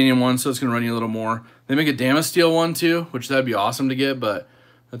titanium one, so it's going to run you a little more. They make a Damasteel one too, which that'd be awesome to get, but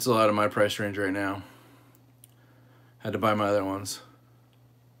that's a lot of my price range right now. Had to buy my other ones.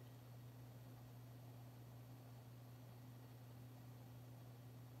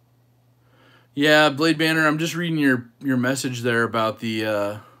 Yeah, Blade Banner, I'm just reading your message there about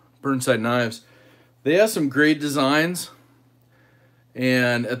the Burnside knives. They have some great designs,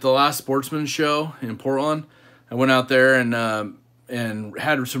 and at the last Sportsman show in Portland, I went out there and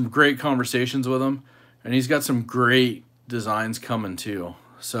had some great conversations with him, and he's got some great designs coming too.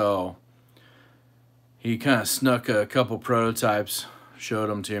 So he kind of snuck a couple prototypes, showed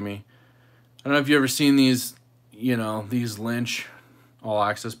them to me. I don't know if you ever seen these, you know, these Lynch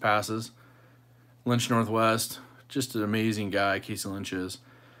all-access passes. Lynch Northwest, just an amazing guy, Casey Lynch is.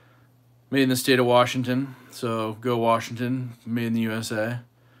 Made in the state of Washington, so go Washington, made in the USA.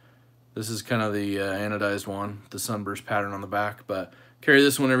 This is kind of the anodized one, the sunburst pattern on the back, but carry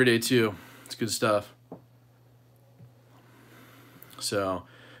this one every day too. It's good stuff. So,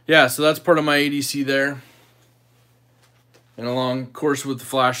 yeah, so that's part of my ADC there. And along course with the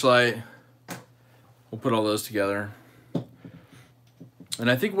flashlight, we'll put all those together.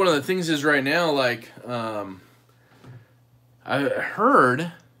 And I think one of the things is right now, like, I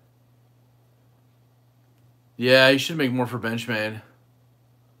heard... Yeah, you should make more for Benchmade.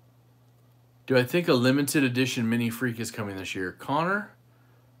 Do I think a limited edition Mini Freak is coming this year? Connor?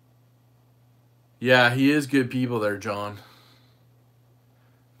 Yeah, he is good people there, John.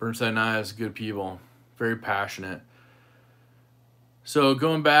 Burnside Knives, good people. Very passionate. So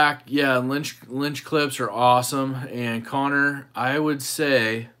going back, yeah, Lynch clips are awesome. And Connor, I would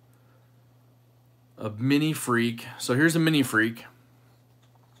say a Mini Freak. So here's a Mini Freak.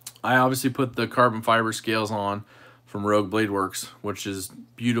 I obviously put the carbon fiber scales on from Rogue Blade Works, which is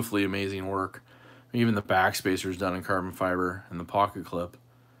beautifully amazing work. Even the backspacer is done in carbon fiber and the pocket clip.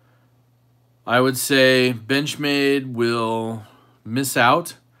 I would say Benchmade will miss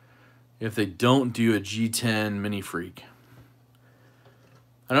out if they don't do a G10 Mini Freak.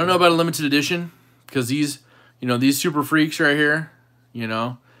 I don't know about a limited edition because these, you know, these Super Freaks right here, you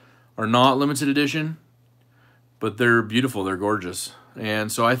know, are not limited edition, but they're beautiful. They're gorgeous.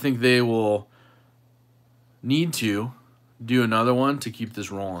 And so I think they will need to do another one to keep this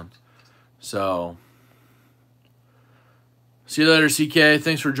rolling. So, see you later, CK.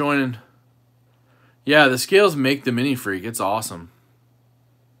 Thanks for joining. Yeah, the scales make the Mini Freak. It's awesome.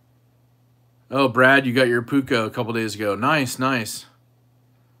 Oh, Brad, you got your Puka a couple days ago. Nice, nice.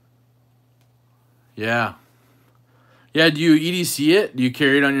 Yeah. Yeah, do you EDC it? Do you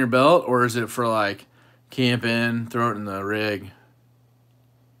carry it on your belt? Or is it for, like, camping, throw it in the rig?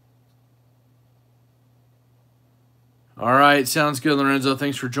 All right, sounds good, Lorenzo.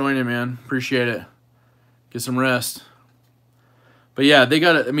 Thanks for joining, man. Appreciate it. Get some rest. But yeah, they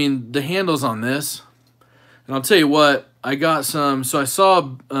got it. I mean, the handles on this, and I'll tell you what, I got some. So I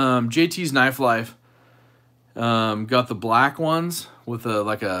saw JT's Knife Life got the black ones with a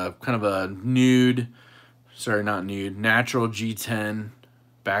like a kind of a nude, sorry, not nude, natural G10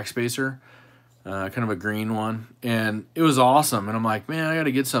 backspacer, kind of a green one, and it was awesome. And I'm like, man, I got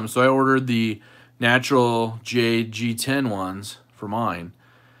to get some. So I ordered the natural Jade G10 ones for mine,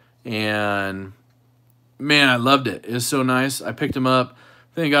 and man, I loved it. It was so nice. I picked them up.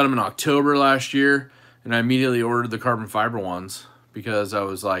 I think I got them in October last year, and I immediately ordered the carbon fiber ones because I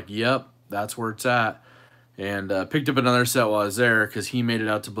was like, yep, that's where it's at. And picked up another set while I was there because he made it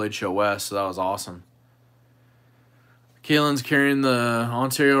out to Blade Show West, so that was awesome. Kaylin's carrying the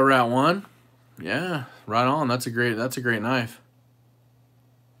Ontario Rat 1. Yeah, right on. That's a great knife.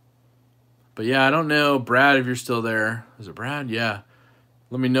 But yeah, I don't know, Brad, if you're still there. Is it Brad? Yeah.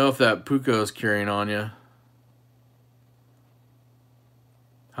 Let me know if that Puko is carrying on you.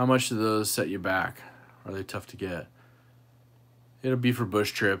 How much do those set you back? Are they tough to get? It'll be for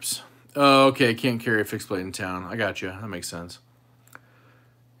bush trips. Oh, okay. Can't carry a fixed blade in town. I got you. That makes sense.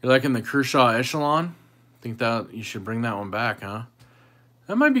 You're liking the Kershaw Echelon? Think that you should bring that one back, huh?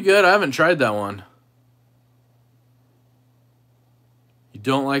 That might be good. I haven't tried that one. You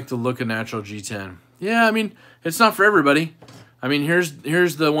don't like the look of natural G10. Yeah, I mean, it's not for everybody. I mean, here's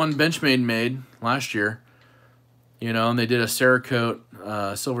the one Benchmade made last year. You know, and they did a Cerakote,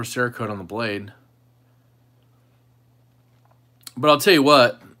 silver Cerakote on the blade. But I'll tell you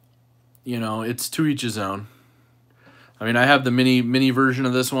what, you know, it's to each his own. I mean, I have the mini version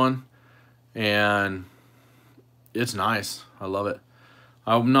of this one, and it's nice. I love it.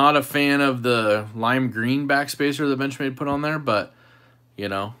 I'm not a fan of the lime green backspacer that Benchmade put on there, but, you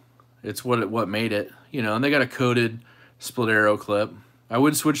know, it's what made it. You know, and they got a coated split arrow clip. I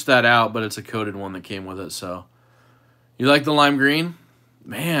would switch that out, but it's a coated one that came with it, so. You like the lime green?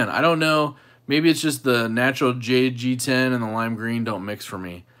 Man, I don't know. Maybe it's just the natural Jade G10 and the lime green don't mix for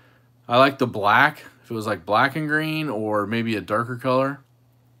me. I like the black. If it was like black and green or maybe a darker color.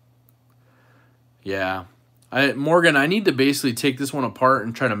 Yeah. Morgan, I need to basically take this one apart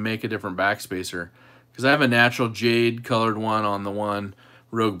and try to make a different backspacer. Because I have a natural jade colored one on the one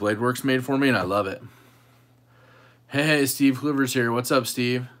Rogue Bladeworks made for me, and I love it. Hey, Steve Clivers here. What's up,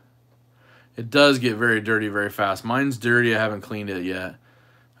 Steve? It does get very dirty very fast. Mine's dirty. I haven't cleaned it yet.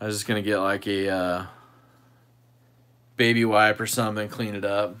 I was just going to get like a baby wipe or something, clean it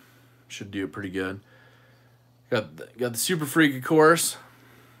up. Should do it pretty good. Got the Super Freak, of course.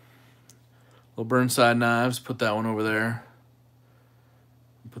 Little Burnside knives. Put that one over there.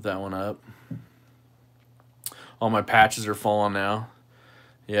 Put that one up. All my patches are falling now.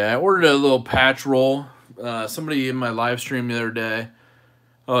 Yeah, I ordered a little patch roll. Somebody in my live stream the other day.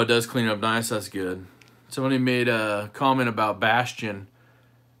 Oh, it does clean up nice. That's good. Somebody made a comment about Bastion.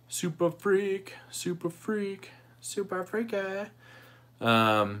 Super freak, super freak, super freaky.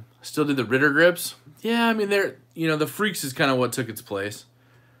 Still did the Ritter grips. Yeah, I mean, the freaks is kind of what took its place.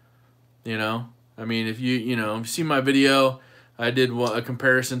 You know, I mean, if you see my video, I did a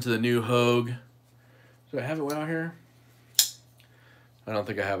comparison to the new Hogue. Do I have it out here? I don't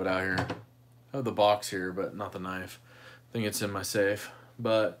think I have it out here. I have the box here, but not the knife. I think it's in my safe.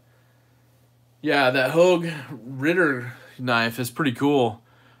 But yeah, that Hogue Ritter knife is pretty cool.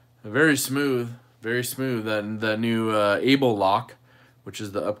 Very smooth, very smooth. That new Able lock, which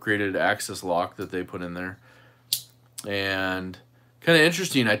is the upgraded Axis lock that they put in there. And kind of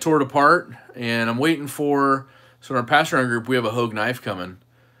interesting. I tore it apart, and I'm waiting for. So in our pass around group, we have a Hogue knife coming.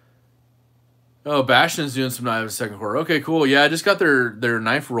 Oh, Bastion's doing some knives second quarter. Okay, cool. Yeah, I just got their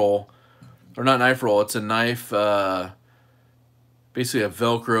knife roll. Or not knife roll. It's a knife, basically a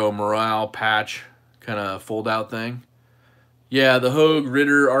Velcro morale patch kind of fold-out thing. Yeah, the Hogue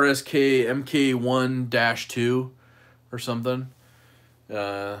Ritter RSK MK1-2 or something.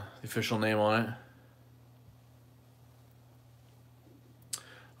 The official name on it.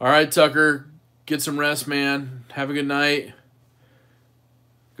 All right, Tucker. Get some rest, man. Have a good night.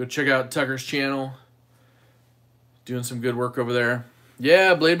 Go check out Tucker's channel. Doing some good work over there.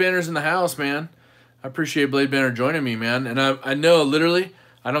 Yeah, Blade Banner's in the house, man. I appreciate Blade Banner joining me, man. And I know, literally,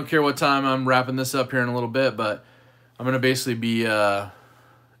 I don't care what time I'm wrapping this up here in a little bit, but I'm going to basically be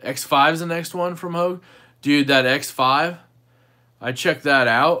X5's the next one from Hogue. Dude, that X5, I checked that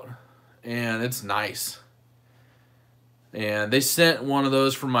out, and it's nice. And they sent one of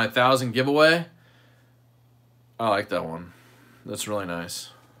those for my 1,000 giveaway. I like that one. That's really nice.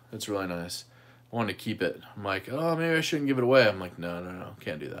 It's really nice. I wanted to keep it. I'm like, oh, maybe I shouldn't give it away. I'm like, no,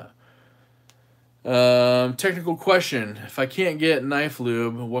 can't do that. Technical question. If I can't get knife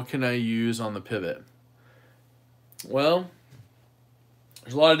lube, what can I use on the pivot? Well,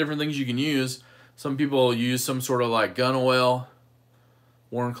 there's a lot of different things you can use. Some people use some sort of like gun oil.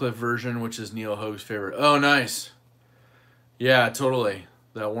 Wharncliffe version, which is Neil Hogue's favorite. Oh, nice. Yeah, totally.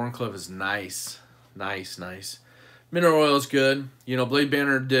 That Wharncliffe is nice. Nice. Mineral oil is good. You know, Blade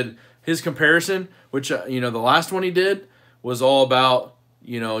Banner did his comparison, which, the last one he did was all about,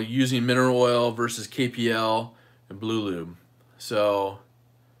 using mineral oil versus KPL and Blue Lube. So,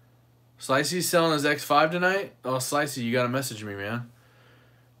 Slicey's selling his X5 tonight? Oh, Slicey, you got to message me, man.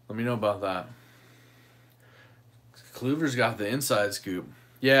 Let me know about that. Kluver's got the inside scoop.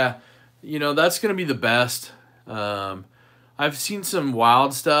 Yeah, that's going to be the best. I've seen some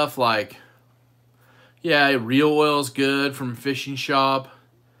wild stuff like, Yeah, reel oil's good from Fishing Shop.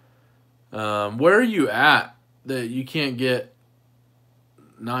 Where are you at that you can't get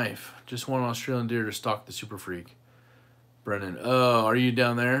knife? Just one Australian deer to stock the Super Freak. Brennan. Oh, are you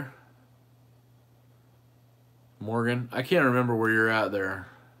down there? Morgan? I can't remember where you're at there.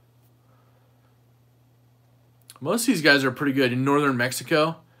 Most of these guys are pretty good. In northern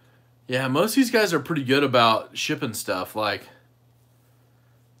Mexico, yeah, most of these guys are pretty good about shipping stuff. Like,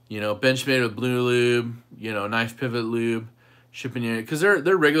 you know, Benchmade with Blue Lube, you know, Knife Pivot Lube, shipping you. Because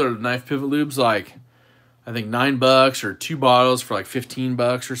their regular Knife Pivot Lube's like, I think $9 or 2 bottles for like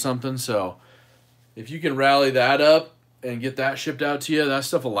 $15 or something. So if you can rally that up and get that shipped out to you, that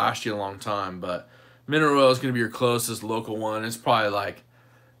stuff will last you a long time. But mineral oil is going to be your closest local one. It's probably like,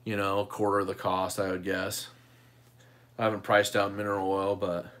 you know, a quarter of the cost, I would guess. I haven't priced out mineral oil,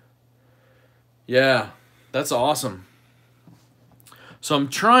 but yeah, that's awesome. So I'm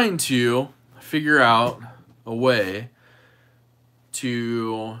trying to figure out a way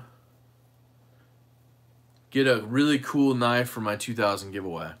to get a really cool knife for my 2000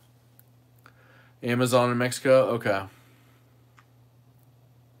 giveaway. Amazon in Mexico? Okay.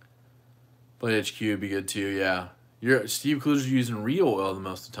 Blade HQ would be good too, yeah. Steve Kluger's using reel oil the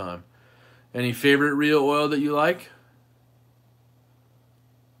most of the time. Any favorite reel oil that you like?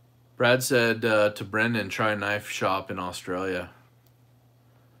 Brad said to Brendan, try a knife shop in Australia.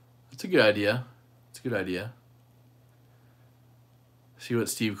 That's a good idea. It's a good idea. See what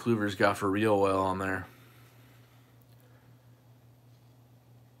Steve Kluver's got for reel oil on there.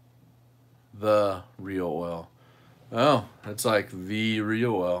 The reel oil. Oh, it's like the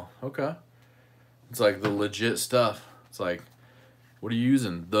reel oil. Okay. It's like the legit stuff. It's like, what are you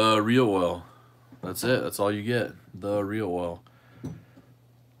using? The reel oil. That's it. That's all you get. The reel oil.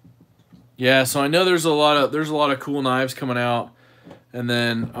 Yeah, so I know there's a lot of cool knives coming out, and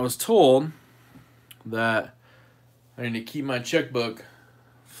then I was told that I need to keep my checkbook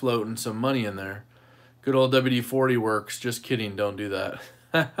floating some money in there. Good old WD-40 works. Just kidding. Don't do that.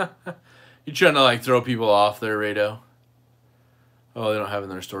 You trying to like throw people off there, Rado? Oh, they don't have it in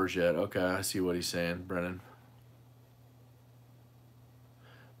their stores yet. Okay, I see what he's saying, Brennan.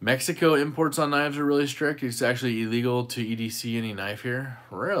 Mexico imports on knives are really strict. It's actually illegal to EDC any knife here.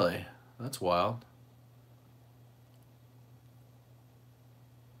 Really? That's wild.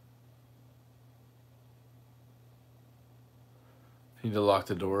 Need to lock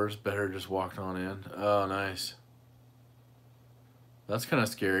the doors. Better just walk on in. Oh, nice. That's kind of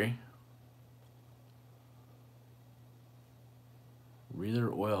scary.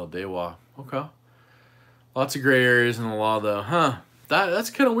 Reeler oil, Dewa. Okay. Lots of gray areas in the law, though. Huh. That's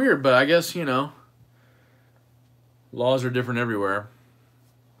kind of weird, but I guess, you know, laws are different everywhere.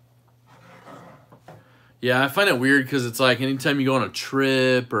 Yeah, I find it weird because it's like anytime you go on a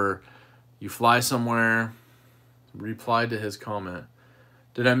trip or you fly somewhere, replied to his comment.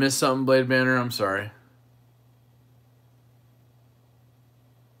 Did I miss something, Blade Banner? I'm sorry.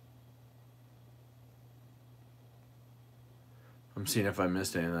 I'm seeing if I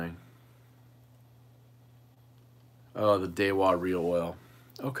missed anything. Oh, the Dewa reel oil.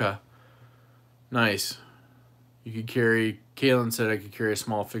 Okay. Nice. You could carry... Kaylin said I could carry a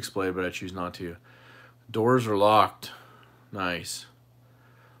small fixed blade, but I choose not to. Doors are locked. Nice.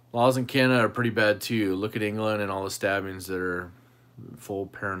 Laws in Canada are pretty bad, too. Look at England and all the stabbings that are full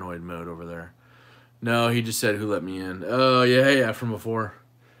paranoid mode over there. No, he just said, who let me in? Oh, yeah, from before.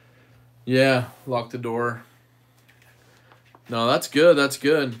 Yeah, lock the door. No, that's good. That's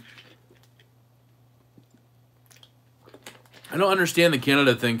good. I don't understand the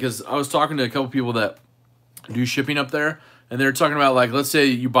Canada thing because I was talking to a couple people that do shipping up there, and they're talking about, like, let's say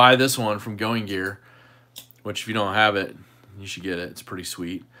you buy this one from Going Gear, which if you don't have it, you should get it. It's pretty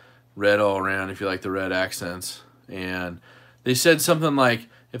sweet. Red all around if you like the red accents. And they said something like,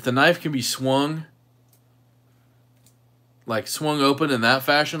 if the knife can be swung, like swung open in that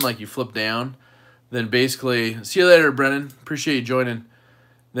fashion, like you flip down, then basically, see you later, Brennan. Appreciate you joining.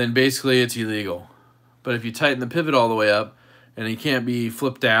 Then basically it's illegal. But if you tighten the pivot all the way up and it can't be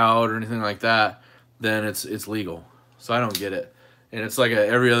flipped out or anything like that, then it's legal. So I don't get it. And it's like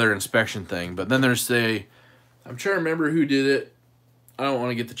every other inspection thing. But then there's I'm trying to remember who did it. I don't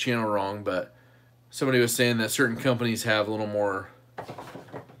want to get the channel wrong, but somebody was saying that certain companies have a little more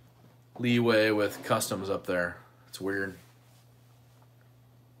leeway with customs up there. It's weird.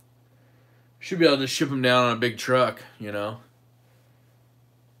 Should be able to ship them down on a big truck, you know.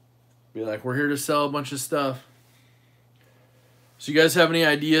 Be like, we're here to sell a bunch of stuff. So you guys have any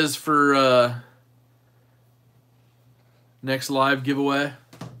ideas for next live giveaway?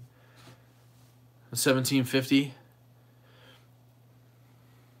 The 1750.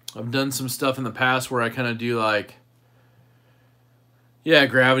 I've done some stuff in the past where I kind of do like, yeah,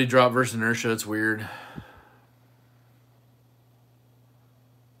 gravity drop versus inertia. It's weird.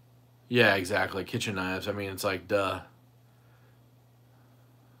 Yeah, exactly. Kitchen knives. I mean, it's like, duh.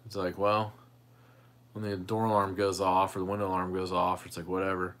 It's like, well, when the door alarm goes off or the window alarm goes off, it's like,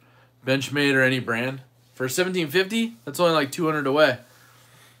 whatever. Benchmade or any brand. For $17.50, that's only like $200 away.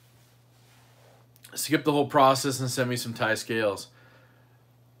 Skip the whole process and send me some tie scales.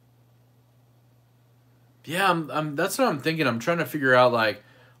 Yeah, that's what I'm thinking. I'm trying to figure out, like,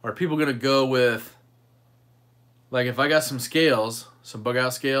 are people going to go with, like, if I got some scales, some bug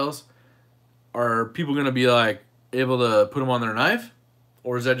out scales, are people going to be, like, able to put them on their knife?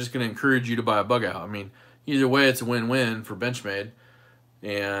 Or is that just going to encourage you to buy a bug out? I mean, either way, it's a win-win for Benchmade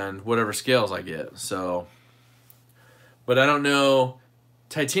and whatever scales I get. So, but I don't know.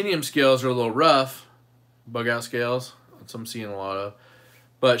 Titanium scales are a little rough. Bug out scales. That's what I'm seeing a lot of.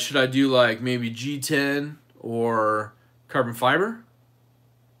 But should I do like maybe G10 or carbon fiber?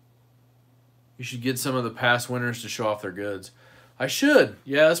 You should get some of the past winners to show off their goods. I should.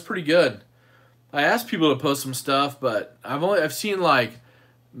 Yeah, that's pretty good. I asked people to post some stuff, but I've seen like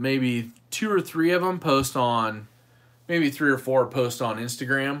maybe 2 or 3 of them post on, maybe 3 or 4 post on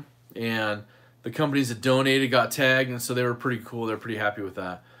Instagram, and the companies that donated got tagged, and so they were pretty cool. They're pretty happy with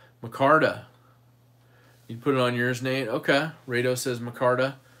that. Micarta. You put it on yours, Nate? Okay. Rado says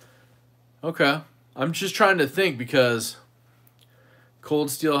Micarta. Okay. I'm just trying to think because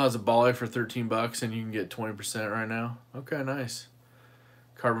Cold Steel has a Bali for $13 and you can get 20% right now. Okay, nice.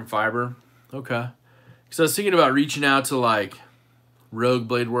 Carbon fiber. Okay. Because I was thinking about reaching out to like Rogue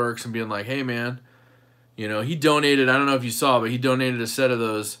Blade Works and being like, hey man, you know, he donated, I don't know if you saw, but he donated a set of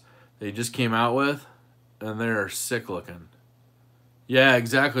those they just came out with, and they're sick looking. Yeah,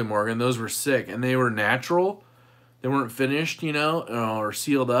 exactly, Morgan. Those were sick, and they were natural. They weren't finished, you know, or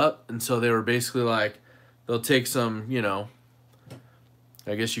sealed up, and so they were basically like, they'll take some, you know,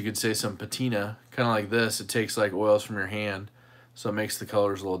 I guess you could say some patina, kind of like this. It takes like oils from your hand, so it makes the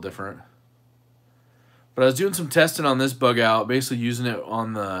colors a little different. But I was doing some testing on this bug out, basically using it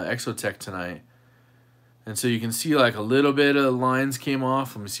on the Exotech tonight. And so you can see like a little bit of lines came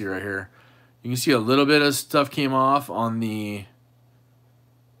off. Let me see right here. You can see a little bit of stuff came off on the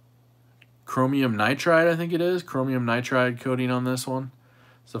chromium nitride, I think it is. Chromium nitride coating on this one.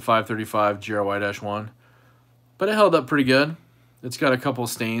 It's the 535 GRY-1. But it held up pretty good. It's got a couple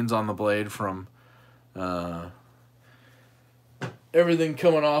stains on the blade from everything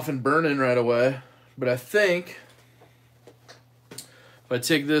coming off and burning right away. But I think if I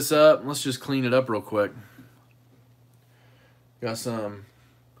take this up, let's just clean it up real quick. Got some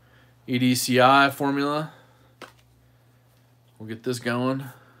EDCI formula. We'll get this going.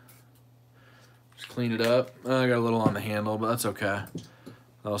 Just clean it up. I got a little on the handle, but that's okay.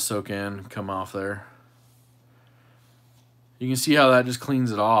 That'll soak in, come off there. You can see how that just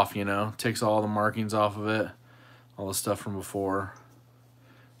cleans it off, you know. Takes all the markings off of it. All the stuff from before.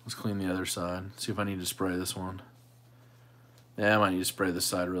 Let's clean the other side. See if I need to spray this one. Yeah, I might need to spray this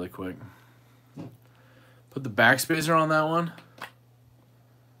side really quick. Put the backspacer on that one.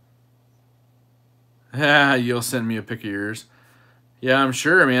 Yeah, you'll send me a pic of yours. Yeah, I'm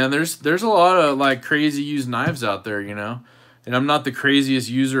sure, man. There's a lot of like crazy used knives out there, you know. And I'm not the craziest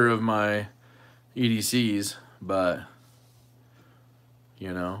user of my EDCs, but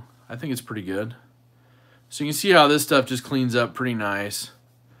you know, I think it's pretty good. So you can see how this stuff just cleans up pretty nice.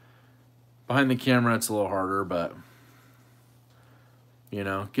 Behind the camera, it's a little harder, but you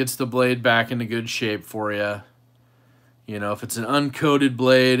know, gets the blade back into good shape for you. You know, if it's an uncoated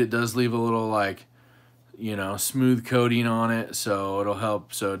blade, it does leave a little like, you know, smooth coating on it, so it'll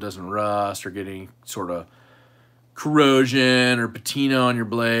help so it doesn't rust or get any sort of corrosion or patina on your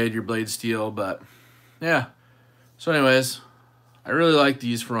blade steel. But yeah, so anyways, I really like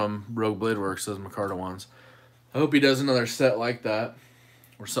these from Rogue Blade Works, those Micarta ones. I hope he does another set like that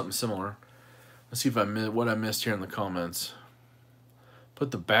or something similar. Let's see if what I missed here in the comments.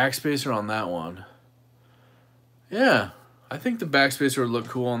 Put the backspacer on that one. Yeah, I think the backspacer would look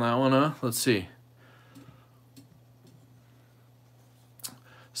cool on that one, huh? Let's see.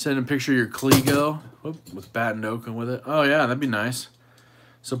 Send a picture of your Kligo. Whoop, with battened oak with it. Oh, yeah, that'd be nice.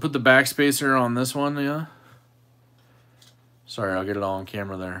 So put the backspacer on this one, yeah? Sorry, I'll get it all on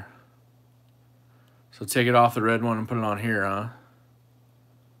camera there. So take it off the red one and put it on here, huh?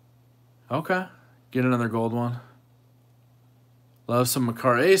 Okay. Get another gold one. Love some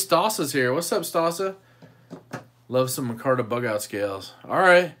Micarta. Hey, Stasa's here. What's up, Stasa? Love some Micarta bug out scales. All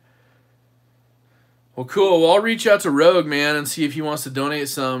right. Well, cool. Well, I'll reach out to Rogue, man, and see if he wants to donate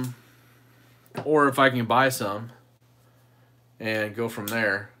some or if I can buy some and go from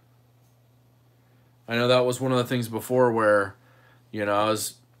there. I know that was one of the things before where,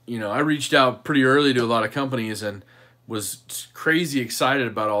 I reached out pretty early to a lot of companies and was crazy excited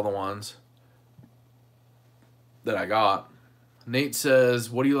about all the ones that I got. Nate says,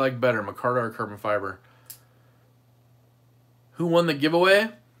 what do you like better, micarta or carbon fiber? Who won the giveaway?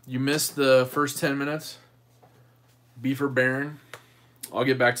 You missed the first 10 minutes. Beef or Baron? I'll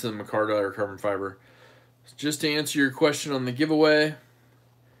get back to the micarta or carbon fiber. Just to answer your question on the giveaway.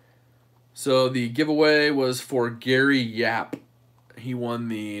 So the giveaway was for Gary Yap. He won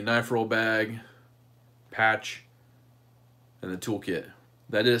the knife roll bag, patch, and the toolkit.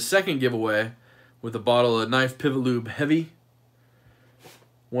 That is a second giveaway with a bottle of Knife Pivot Lube Heavy.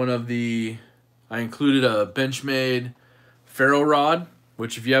 I included a Benchmade ferro rod,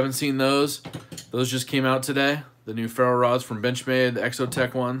 which if you haven't seen those just came out today. The new ferro rods from Benchmade, the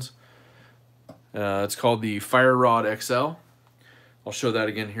Exotech ones. It's called the Fire Rod XL. I'll show that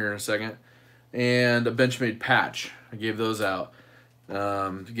again here in a second. And a Benchmade patch. I gave those out.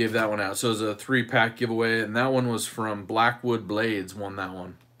 Gave that one out. So it was a 3-pack giveaway, and that one was from Blackwood Blades, won that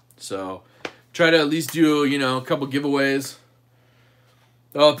one. So try to at least do, a couple giveaways.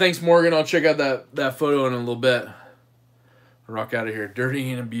 Oh, thanks, Morgan. I'll check out that photo in a little bit. Rock out of here. Dirty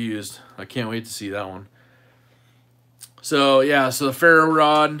and Abused. I can't wait to see that one. So, yeah, so the ferro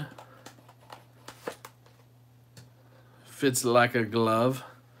rod fits like a glove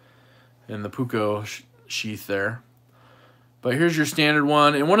in the Puko sheath there. But here's your standard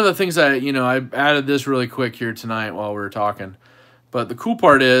one. And one of the things I added this really quick here tonight while we were talking. But the cool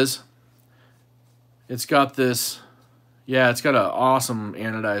part is it's got this, it's got an awesome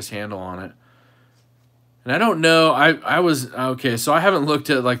anodized handle on it. And I don't know, okay, so I haven't looked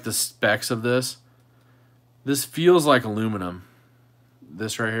at like the specs of this. This feels like aluminum.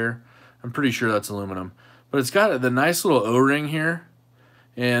 This right here. I'm pretty sure that's aluminum. But it's got the nice little O-ring here.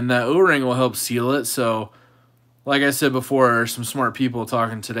 And that O-ring will help seal it. So, like I said before, some smart people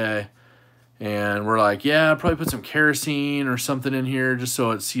talking today. And we're like, yeah, probably put some kerosene or something in here just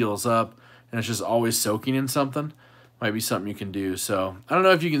so it seals up. And it's just always soaking in something. Might be something you can do. So, I don't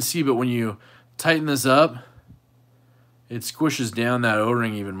know if you can see, but when you tighten this up, it squishes down that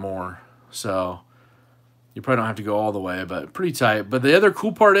O-ring even more. So, you probably don't have to go all the way, but pretty tight. But the other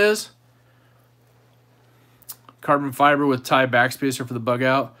cool part is carbon fiber with tie backspacer for the bug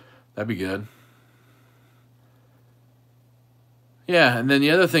out. That'd be good. Yeah, and then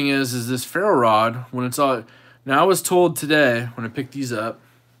the other thing is this ferro rod, when it's all... Now, I was told today, when I picked these up,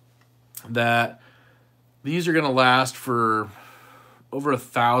 that these are going to last for over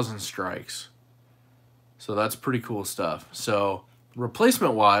 1,000 strikes. So that's pretty cool stuff. So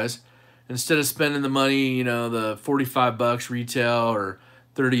replacement-wise, instead of spending the money, the $45 retail or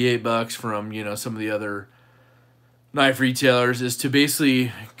 $38 from, some of the other knife retailers, is to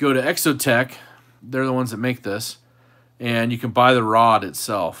basically go to Exotech. They're the ones that make this. And you can buy the rod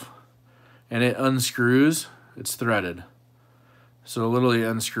itself. And it unscrews. It's threaded. So literally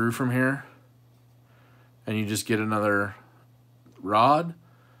unscrew from here. And you just get another rod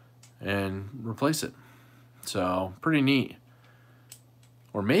and replace it. So pretty neat.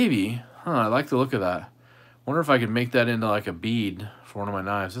 Or maybe... I like the look of that. Wonder if I could make that into like a bead for one of my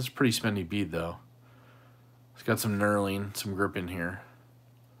knives. That's a pretty spendy bead though. It's got some knurling, some grip in here.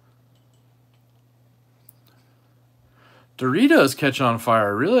 Doritos catch on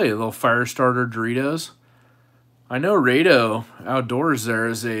fire. Really? A little fire starter Doritos. I know Rado Outdoors there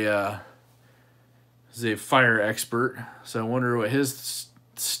is a fire expert. So I wonder what his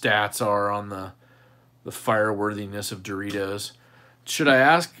stats are on the fire worthiness of Doritos. Should I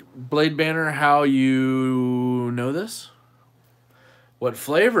ask Blade Banner how you know this? What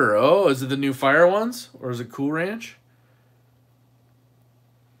flavor? Oh, is it the new fire ones? Or is it Cool Ranch?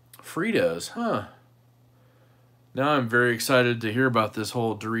 Fritos, huh. Now I'm very excited to hear about this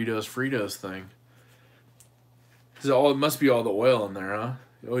whole Doritos Fritos thing. It must be all the oil in there, huh?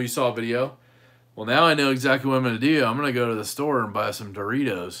 Oh, you saw a video? Well, now I know exactly what I'm going to do. I'm going to go to the store and buy some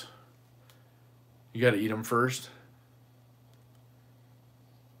Doritos. You got to eat them first.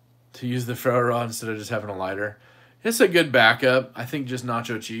 To use the ferro rod instead of just having a lighter. It's a good backup. I think just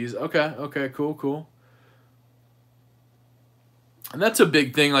nacho cheese. Okay, cool. And that's a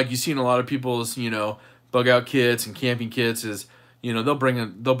big thing. Like you see in a lot of people's, bug out kits and camping kits is, they'll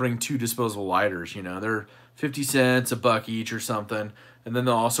bring 2 disposable lighters. They're 50 cents, $1 each or something, and then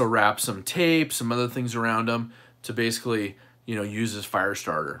they'll also wrap some tape, some other things around them to basically, use as fire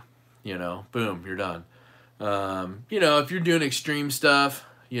starter. Boom, you're done. If you're doing extreme stuff.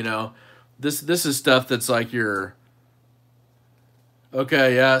 This is stuff that's like your...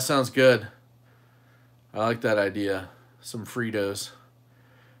 Okay, yeah, sounds good. I like that idea. Some Fritos.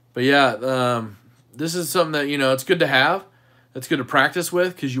 But yeah, this is something that, you know, it's good to have. It's good to practice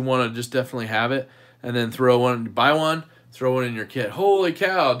with because you want to just definitely have it. And then buy one, throw one in your kit. Holy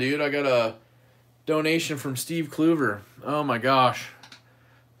cow, dude. I got a donation from Steve Kluver. Oh, my gosh.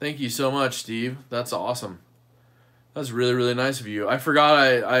 Thank you so much, Steve. That's awesome. That's really, really nice of you. I forgot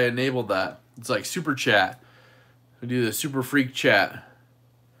I enabled that. It's like super chat. We do the super freak chat.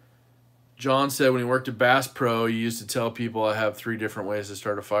 John said when he worked at Bass Pro, he used to tell people I have 3 different ways to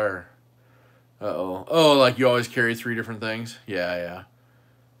start a fire. Uh-oh. Oh, like you always carry 3 different things? Yeah, yeah.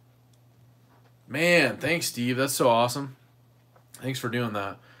 Man, thanks, Steve. That's so awesome. Thanks for doing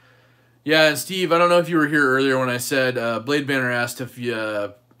that. Yeah, and Steve, I don't know if you were here earlier when I said Blade Banner asked if you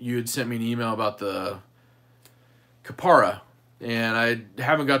had sent me an email about the Kapara, and I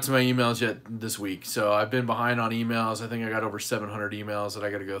haven't got to my emails yet this week, so I've been behind on emails. I think I got over 700 emails that I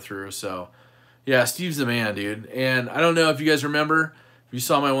got to go through, so yeah, Steve's the man, dude. And I don't know if you guys remember, if you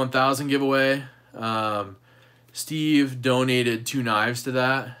saw my 1000 giveaway, Steve donated 2 knives to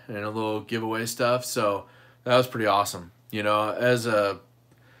that and a little giveaway stuff, so that was pretty awesome. You know, as a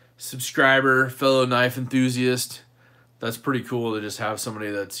subscriber, fellow knife enthusiast, that's pretty cool to just have somebody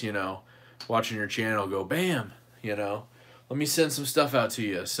that's, you know, watching your channel go, bam, you know, let me send some stuff out to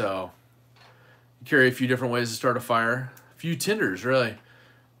you. So you carry a few different ways to start a fire. A few tinders, really.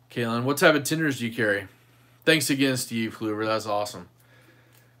 Kaylin, what type of tinders do you carry? Thanks again, Steve Kluver. That's awesome.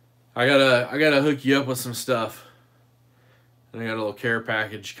 I gotta hook you up with some stuff. And I got a little care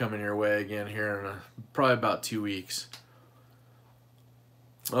package coming your way again here in probably about 2 weeks.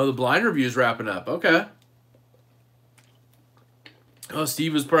 Oh, the blind review is wrapping up. Okay. Oh,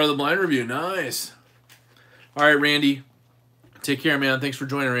 Steve was part of the blind review. Nice. All right, Randy. Take care, man. Thanks for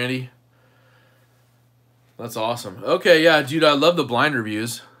joining, Randy. That's awesome. Okay, yeah, dude, I love the blind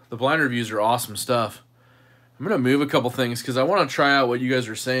reviews. The blind reviews are awesome stuff. I'm going to move a couple things because I want to try out what you guys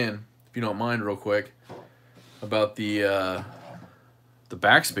are saying, if you don't mind, real quick, about the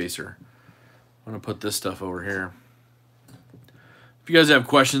backspacer. I'm going to put this stuff over here. If you guys have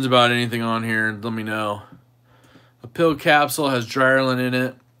questions about anything on here, let me know. A pill capsule has Dryerlin in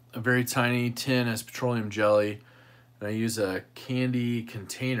it. A very tiny tin has petroleum jelly. And I use a candy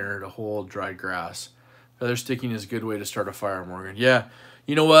container to hold dried grass. Feather sticking is a good way to start a fire, Morgan. Yeah,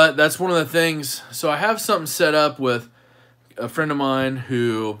 you know what? That's one of the things. So I have something set up with a friend of mine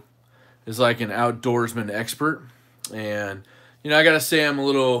who is like an outdoorsman expert. And, you know, I got to say I'm a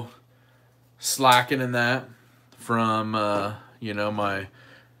little slacking in that from, you know, my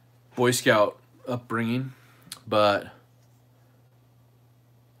Boy Scout upbringing. But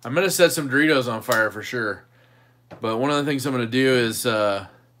I'm going to set some Doritos on fire for sure. But one of the things I'm going to do is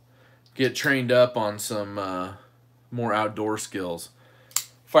get trained up on some more outdoor skills.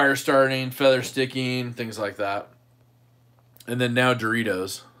 Fire starting, feather sticking, things like that. And then now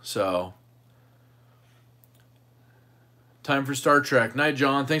Doritos. So, time for Star Trek. Night,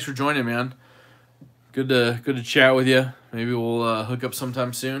 John. Thanks for joining, man. Good to chat with you. Maybe we'll hook up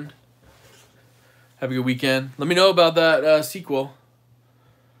sometime soon. Have a good weekend. Let me know about that sequel.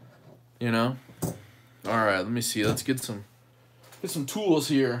 You know? All right, let me see. Let's get some tools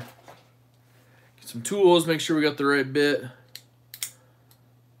here. Get some tools, make sure we got the right bit.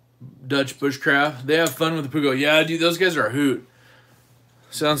 Dutch Bushcraft. They have fun with the Pugo. Yeah, dude, those guys are a hoot.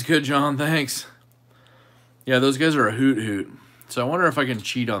 Sounds good, John. Thanks. Yeah, those guys are a hoot. So I wonder if I can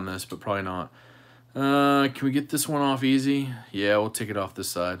cheat on this, but probably not. Can we get this one off easy? Yeah, we'll take it off this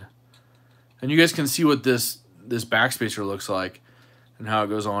side. And you guys can see what this backspacer looks like and how it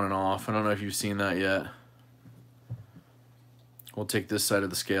goes on and off. I don't know if you've seen that yet. We'll take this side of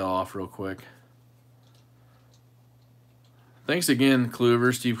the scale off real quick. Thanks again,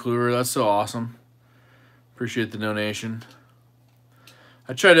 Kluver, Steve Kluver. That's so awesome. Appreciate the donation.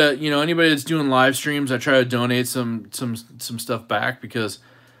 I try to, you know, anybody that's doing live streams, I try to donate some stuff back because,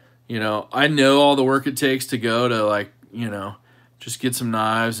 you know, I know all the work it takes to go to, like, you know, just get some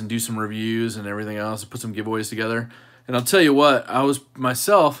knives and do some reviews and everything else and put some giveaways together. And I'll tell you what, I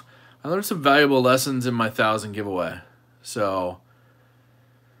learned some valuable lessons in my 1000 giveaway. So,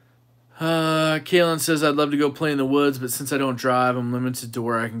 Kaylin says, I'd love to go play in the woods, but since I don't drive, I'm limited to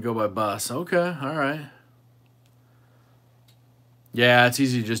where I can go by bus. Okay, all right. Yeah, it's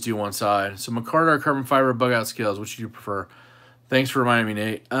easy to just do one side. So, McCarter, carbon fiber, bug out scales, which do you prefer? Thanks for reminding me,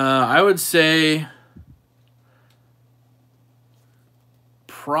 Nate. I would say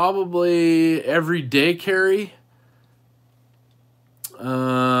probably everyday carry.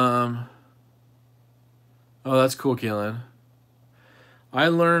 Oh, that's cool, Kaylin. I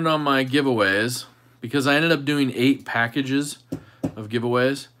learned on my giveaways, because I ended up doing 8 packages of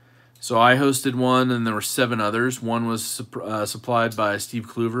giveaways. So I hosted one, and there were 7 others. One was supplied by Steve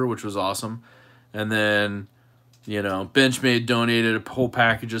Kluver, which was awesome. And then, you know, Benchmade donated a whole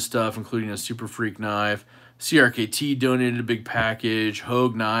package of stuff, including a Super Freak knife. CRKT donated a big package.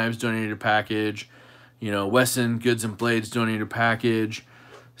 Hogue Knives donated a package. You know, Wesson Goods and Blades donated a package.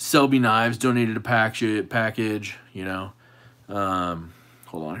 Selby Knives donated a package, you know.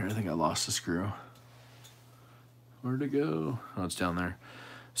 Hold on here. I think I lost the screw. Where'd it go? Oh, it's down there.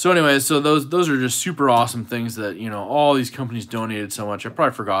 So anyway, so those are just super awesome things that, you know, all these companies donated so much. I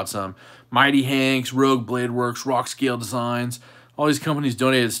probably forgot some. Mighty Hanks, Rogue Blade Works, Rock Scale Designs, all these companies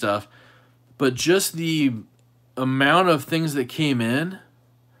donated stuff. But just the amount of things that came in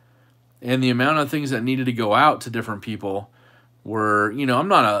and the amount of things that needed to go out to different people were, you know,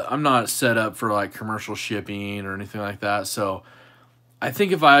 I'm not set up for like commercial shipping or anything like that. So I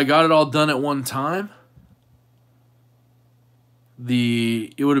think if I got it all done at one time,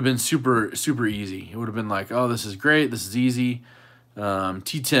 it would have been super easy. It would have been like, oh, this is great, this is easy.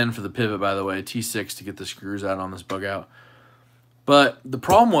 T10 for the pivot, by the way, T6 to get the screws out on this bug out. But the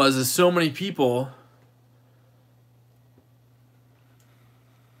problem is so many people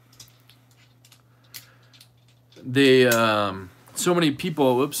so many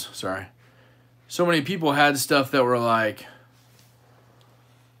people had stuff that were like,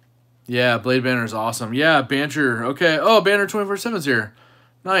 yeah, Blade Banner is awesome. Yeah, Banter. Okay. Oh, Banner 24/7's here.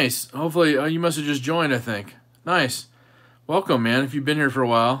 Nice. Hopefully, you must have just joined, I think. Nice. Welcome, man. If you've been here for a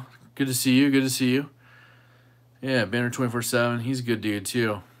while. Good to see you. Good to see you. Yeah, Banner 24/7. He's a good dude,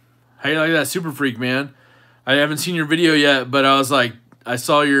 too. How you like that Super Freak, man? I haven't seen your video yet, but I was like, I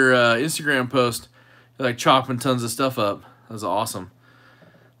saw your Instagram post. You're like chopping tons of stuff up. That was awesome.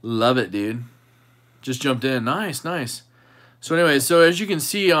 Love it, dude. Just jumped in. Nice, nice. So anyway, so as you can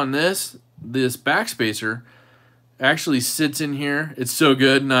see on this backspacer actually sits in here. It's so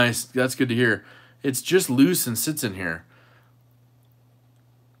good. Nice. That's good to hear. It's just loose and sits in here.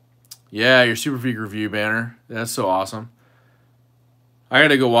 Yeah, your Super Freak review, Banner. That's so awesome. I got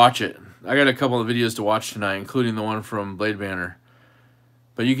to go watch it. I got a couple of videos to watch tonight, including the one from Blade Banner.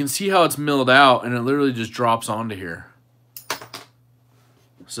 But you can see how it's milled out, and it literally just drops onto here.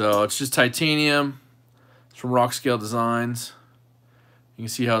 So it's just titanium. From Rock Scale Designs. You can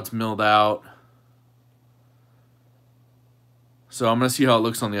see how it's milled out. So I'm going to see how it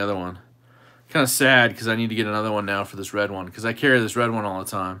looks on the other one. Kind of sad because I need to get another one now for this red one, because I carry this red one all the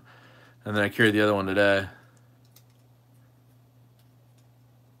time. And then I carry the other one today.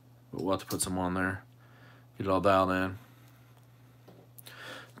 But we'll have to put some on there. Get it all dialed in.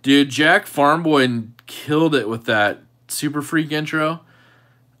 Dude, Jack Farmboy killed it with that Super Freak intro.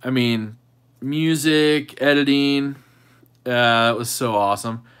 I mean, music, editing, it was so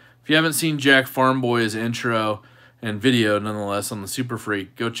awesome. If you haven't seen Jack Farmboy's intro and video, nonetheless, on the Super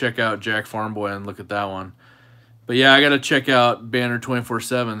Freak, go check out Jack Farmboy and look at that one. But yeah, I got to check out Banner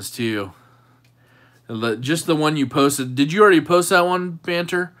 24/7's too. Just the one you posted. Did you already post that one,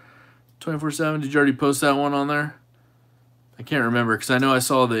 Banter 24/7? Did you already post that one on there? I can't remember because I know I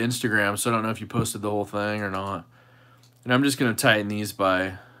saw the Instagram, so I don't know if you posted the whole thing or not. And I'm just going to tighten these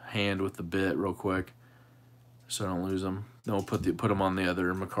by hand with the bit real quick so I don't lose them. Then we'll put them on the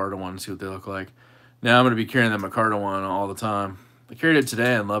other Micarta one and see what they look like. Now I'm going to be carrying the Micarta one all the time. I carried it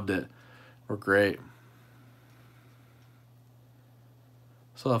today and loved it. Worked great.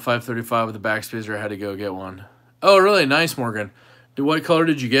 Saw a 535 with the backspacer. I had to go get one. Oh, really? Nice, Morgan. What color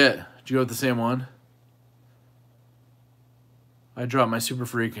did you get? Did you go with the same one? I dropped my Super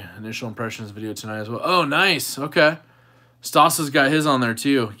Freak initial impressions video tonight as well. Oh, nice. Okay. Stassa's got his on there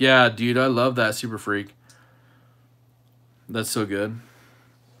too. Yeah, dude, I love that Super Freak. That's so good.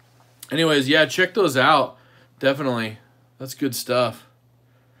 Anyways, yeah, check those out. Definitely. That's good stuff.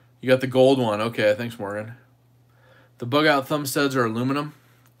 You got the gold one. Okay, thanks, Morgan. The bug out thumb studs are aluminum.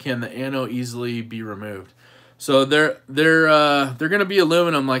 Can the ano easily be removed? So they're gonna be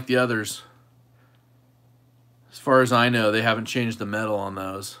aluminum like the others. As far as I know, they haven't changed the metal on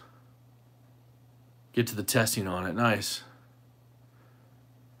those. Get to the testing on it. Nice.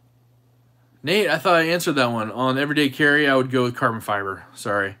 Nate, I thought I answered that one. On everyday carry, I would go with carbon fiber.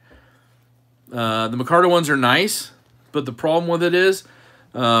 Sorry. The Micarta ones are nice, but the problem with it is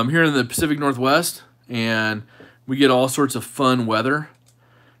here in the Pacific Northwest, and we get all sorts of fun weather.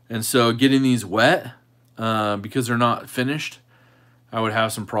 And so getting these wet, because they're not finished, I would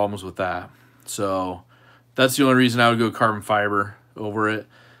have some problems with that. So that's the only reason I would go carbon fiber over it.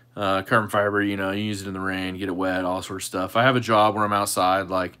 Carbon fiber, you know, you use it in the rain, get it wet, all sorts of stuff. I have a job where I'm outside,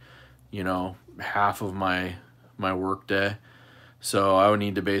 like, you know, half of my work day. So I would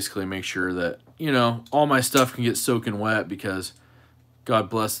need to basically make sure that, you know, all my stuff can get soaking wet because God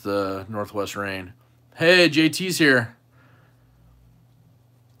bless the Northwest rain. Hey, JT's here.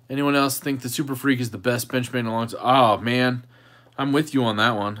 Anyone else think the Super Freak is the best benchmade in a long time? Oh, man. I'm with you on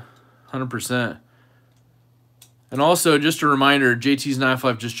that one. 100%. And also, just a reminder, JT's Knife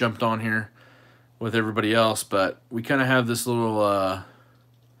Life just jumped on here with everybody else, but we kind of have this little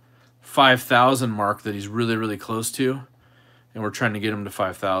 5,000 mark that he's really, really close to, and we're trying to get him to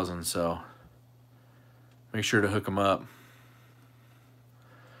 5,000, so make sure to hook him up.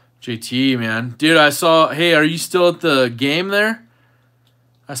 JT, man. Dude, I saw, hey, are you still at the game there?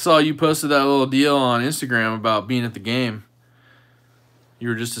 I saw you posted that little deal on Instagram about being at the game. You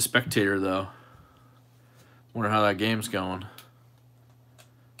were just a spectator, though. Wonder how that game's going.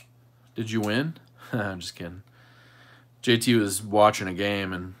 Did you win? I'm just kidding. JT was watching a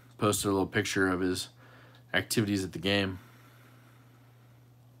game and posted a little picture of his activities at the game.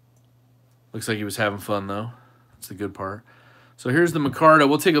 Looks like he was having fun, though. That's the good part. So here's the Micarta.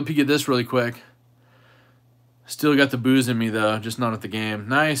 We'll take a peek at this really quick. Still got the booze in me, though, just not at the game.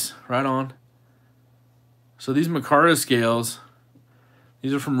 Nice. Right on. So these Micarta scales,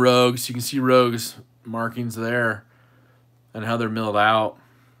 these are from Rogue. So you can see Rogue's markings there and how they're milled out.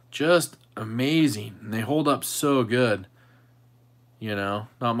 Just amazing. And they hold up so good. You know,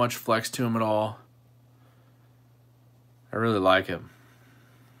 not much flex to them at all. I really like him.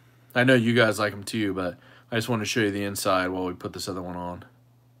 I know you guys like him too, but I just wanted to show you the inside while we put this other one on.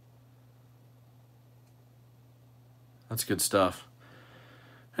 That's good stuff.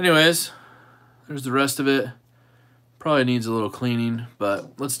 Anyways, there's the rest of it. Probably needs a little cleaning,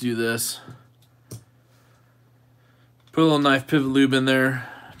 but let's do this. Put a little knife pivot lube in there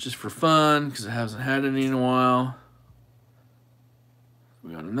just for fun because it hasn't had any in a while.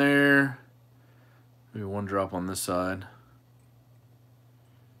 We got in there. Maybe one drop on this side.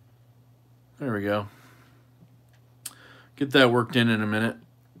 There we go. Get that worked in a minute.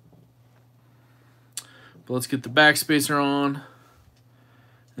 But let's get the backspacer on.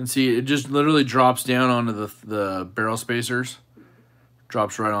 And see, it just literally drops down onto the barrel spacers.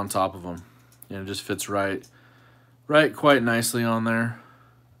 Drops right on top of them. And it just fits right quite nicely on there.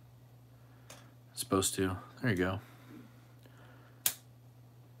 It's supposed to. There you go.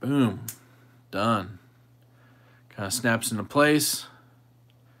 Boom. Done. Kind of snaps into place.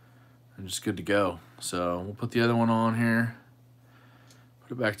 And just good to go. So we'll put the other one on here.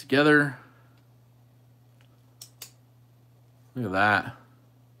 Put it back together. Look at that.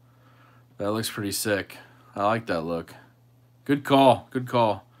 That looks pretty sick. I like that look. Good call. Good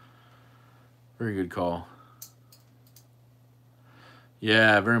call. Very good call.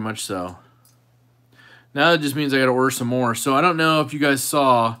 Yeah, very much so. Now that just means I got to order some more. So I don't know if you guys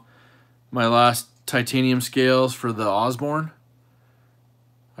saw my last titanium scales for the Osborne.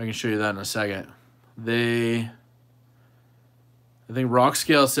 I can show you that in a second. I think Rock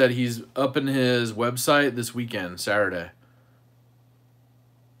Scale said he's up in his website this weekend, Saturday.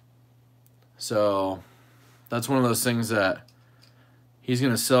 So that's one of those things that he's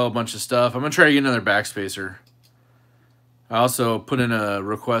going to sell a bunch of stuff. I'm going to try to get another backspacer. I also put in a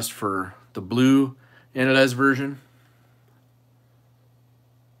request for the blue anodized version.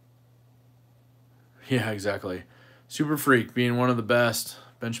 Yeah, exactly. Super Freak being one of the best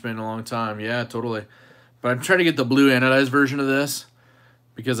benchmade in a long time. Yeah, totally. But I'm trying to get the blue anodized version of this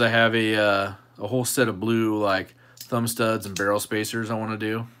because I have a whole set of blue like thumb studs and barrel spacers I want to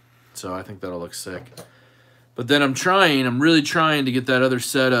do. So I think that'll look sick. But then I'm really trying to get that other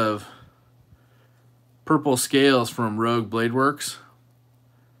set of purple scales from Rogue Blade Works.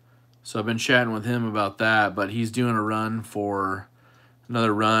 So I've been chatting with him about that, but he's doing a run for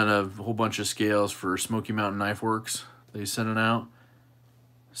another run of a whole bunch of scales for Smoky Mountain Knife Works that he's sending out.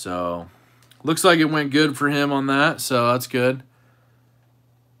 So looks like it went good for him on that, so that's good.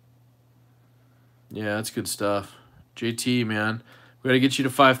 Yeah, that's good stuff. JT, man. We got to get you to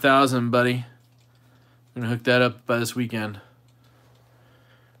 5,000, buddy. I'm going to hook that up by this weekend.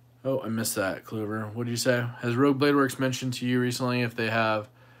 Oh, I missed that, Clover. What did you say? Has Rogue Blade Works mentioned to you recently if they have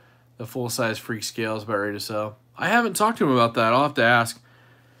the full-size Freak scales about ready to sell? I haven't talked to him about that. I'll have to ask.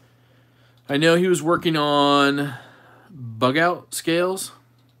 I know he was working on bug-out scales,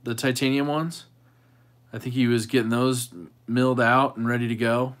 the titanium ones. I think he was getting those milled out and ready to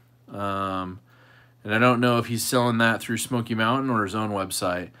go. And I don't know if he's selling that through Smoky Mountain or his own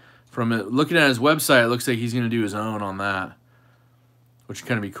website. From it, looking at his website, it looks like he's going to do his own on that, which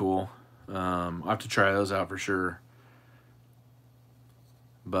kind of be cool. I'll have to try those out for sure.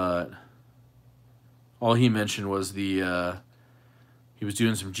 But all he mentioned was he was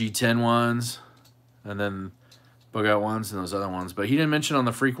doing some G10 ones and then bug out ones and those other ones. But he didn't mention on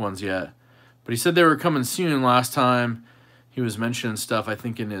the Freak ones yet. But he said they were coming soon. Last time he was mentioning stuff, I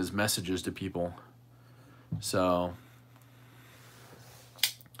think, in his messages to people. So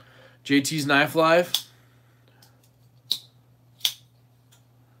JT's Knife Life.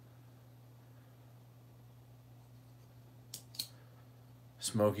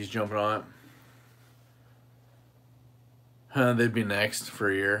 Smokey's jumping on it. They'd be next for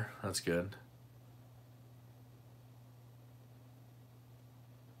a year. That's good.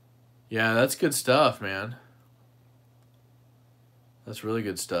 Yeah, that's good stuff, man. That's really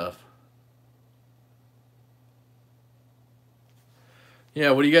good stuff.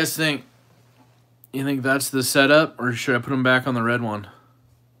 Yeah, what do you guys think? You think that's the setup, or should I put them back on the red one?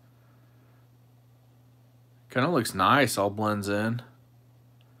 Kind of looks nice, all blends in.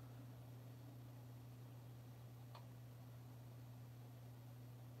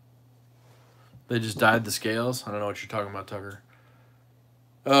 They just dyed the scales? I don't know what you're talking about, Tucker.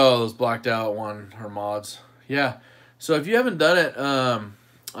 Oh, those blacked out one, or mods. Yeah, so if you haven't done it,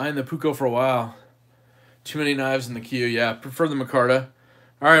 I in the Puko for a while. Too many knives in the queue. Yeah, prefer the Micarta.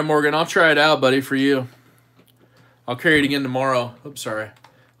 All right, Morgan, I'll try it out, buddy, for you. I'll carry it again tomorrow. Oops, sorry.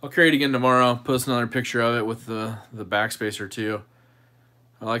 I'll carry it again tomorrow. Post another picture of it with the backspacer, too.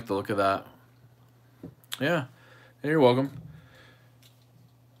 I like the look of that. Yeah, hey, you're welcome.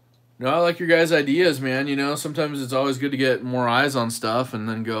 No, I like your guys' ideas, man. You know, sometimes it's always good to get more eyes on stuff and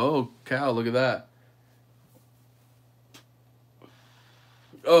then go, oh, cow, look at that.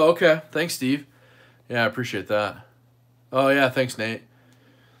 Oh, okay. Thanks, Steve. Yeah, I appreciate that. Oh, yeah, thanks, Nate.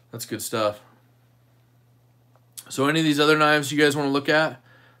 That's good stuff. So any of these other knives you guys want to look at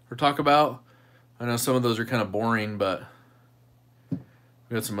or talk about? I know some of those are kind of boring, but we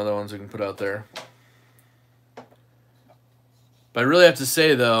got some other ones we can put out there. But I really have to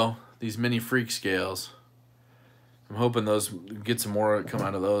say, though, these mini freak scales, I'm hoping those get some more come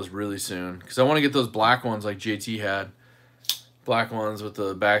out of those really soon, because I want to get those black ones like JT had. Black ones with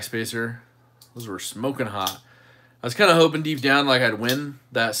the backspacer. Those were smoking hot. I was kind of hoping deep down like I'd win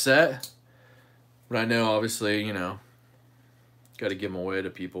that set. But I know, obviously, you know, got to give them away to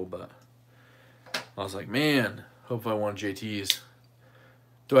people. But I was like, man, hope I won JT's.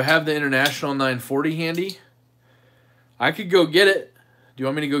 Do I have the International 940 handy? I could go get it. Do you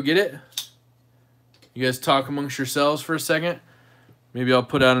want me to go get it? You guys talk amongst yourselves for a second. Maybe I'll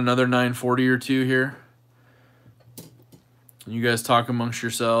put out another 940 or two here. You guys talk amongst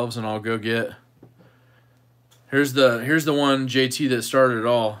yourselves, and I'll go get. Here's the one JT that started it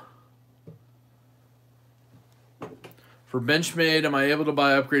all. For Benchmade, am I able to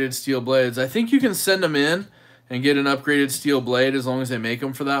buy upgraded steel blades? I think you can send them in and get an upgraded steel blade as long as they make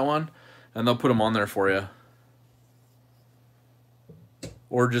them for that one, and they'll put them on there for you.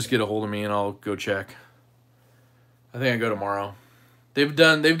 Or just get a hold of me and I'll go check. I think I go tomorrow. They've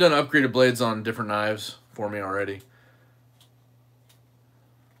done upgraded blades on different knives for me already.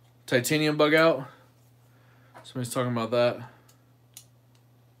 Titanium bug out. Somebody's talking about that.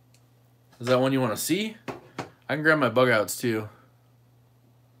 Is that one you want to see? I can grab my bug outs too.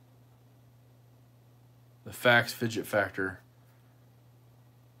 The Fax fidget factor.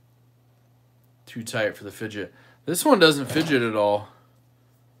 Too tight for the fidget. This one doesn't fidget at all.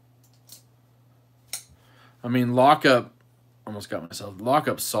 I mean, lockup, almost got myself.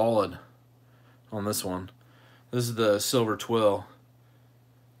 Lockup solid on this one. This is the silver twill.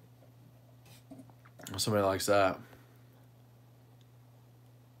 Somebody likes that.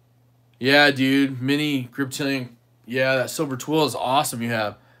 Yeah, dude. Mini Griptilian. Yeah, that silver twill is awesome you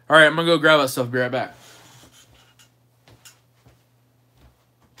have. All right, I'm going to go grab that stuff. Be right back.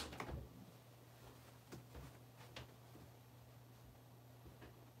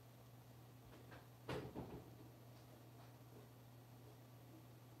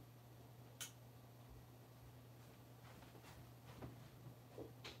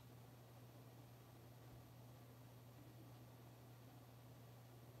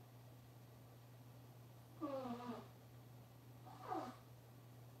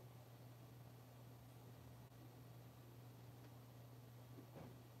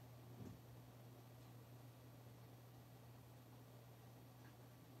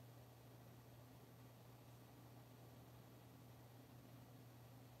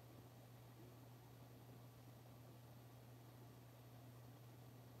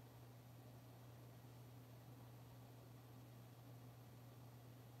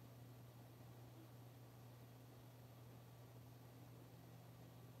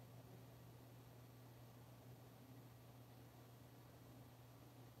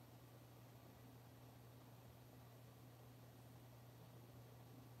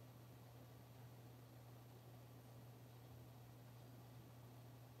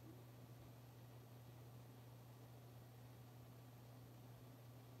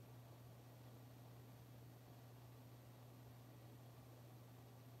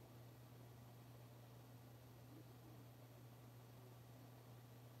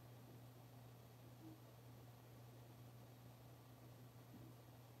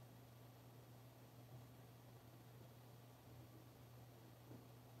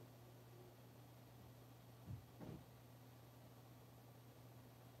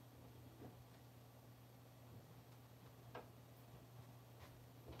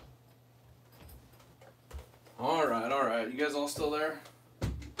 Alright, you guys all still there?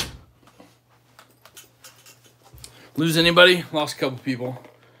 Lose anybody? Lost a couple people.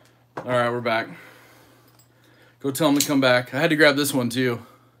 Alright, we're back. Go tell them to come back. I had to grab this one too.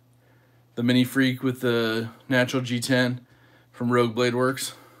 The Mini Freak with the natural G10 from Rogue Blade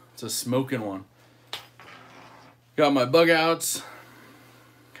Works. It's a smoking one. Got my bug outs.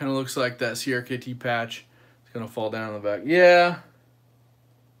 Kind of looks like that CRKT patch. It's going to fall down in the back. Yeah.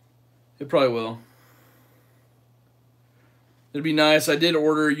 It probably will. It'd be nice. I did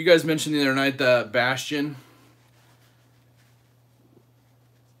order, you guys mentioned the other night that Bastion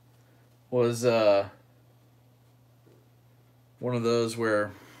was one of those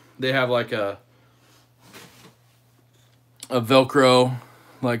where they have like a Velcro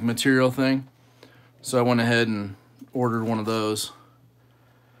like material thing. So I went ahead and ordered one of those.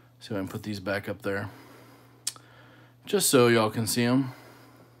 See if I can put these back up there. Just so y'all can see them.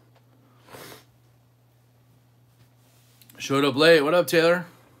 Showed up late. What up, Taylor?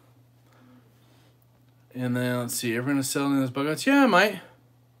 And then, let's see. Everyone is selling those bug outs? Yeah, I might.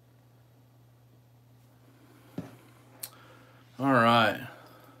 All right.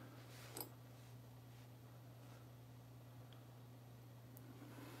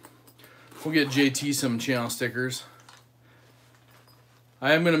 We'll get JT some channel stickers.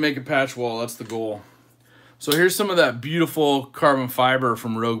 I am going to make a patch wall. That's the goal. So here's some of that beautiful carbon fiber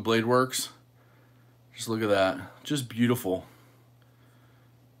from Rogue Blade Works. Just look at that. Just beautiful.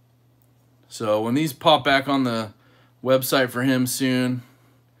 So when these pop back on the website for him soon,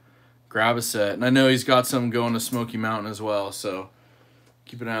 grab a set. And I know he's got some going to Smoky Mountain as well, so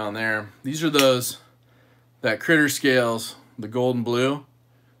keep an eye on there. These are those, that critter scales, the gold and blue.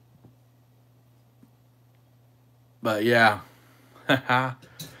 But yeah,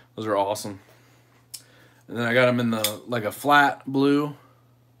 those are awesome. And then I got them in the, like a flat blue,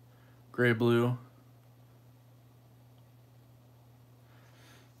 gray blue.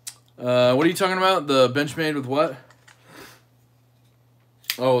 What are you talking about? The Benchmade with what?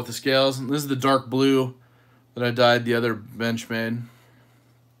 Oh, with the scales. This is the dark blue that I dyed the other Benchmade.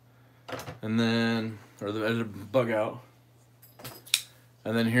 And then, or the bug out.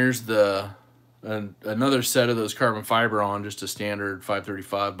 And then here's the another set of those carbon fiber on, just a standard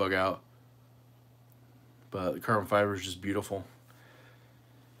 535 bug out. But the carbon fiber is just beautiful.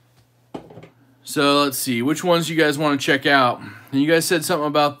 So let's see, which ones you guys want to check out? And you guys said something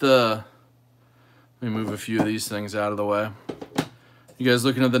about the, let me move a few of these things out of the way. You guys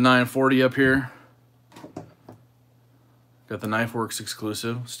looking at the 940 up here? Got the KnifeWorks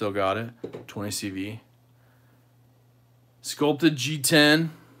exclusive, still got it, 20 CV. Sculpted G10,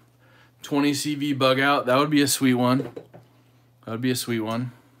 20 CV bug out, that would be a sweet one. That would be a sweet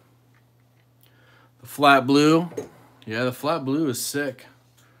one. The flat blue, yeah, the flat blue is sick.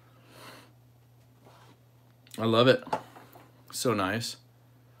 I love it. So nice.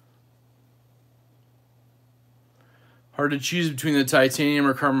 Hard to choose between the titanium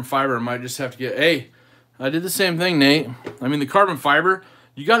or carbon fiber. I might just have to get, hey, I did the same thing, Nate. I mean, the carbon fiber,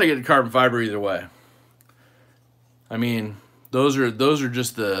 you got to get the carbon fiber either way. I mean, those are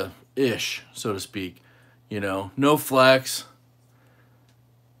just the ish, so to speak. You know, no flex.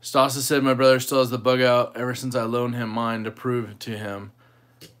 Stasa said my brother still has the bug out ever since I loaned him mine to prove to him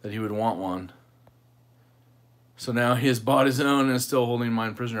that he would want one. So now he has bought his own and is still holding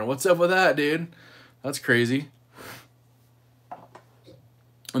mine prisoner. What's up with that, dude? That's crazy.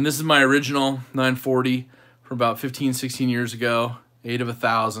 And this is my original 940 from about 15, 16 years ago. 8 of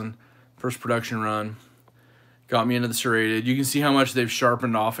 1,000. First production run. Got me into the serrated. You can see how much they've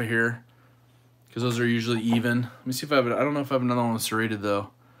sharpened off of here, because those are usually even. Let me see if I have, I don't know if I have another one with serrated though,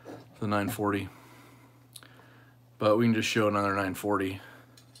 for the 940. But we can just show another 940.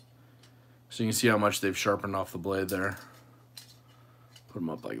 So you can see how much they've sharpened off the blade there. Put them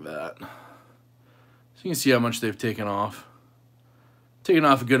up like that. So you can see how much they've taken off. Taken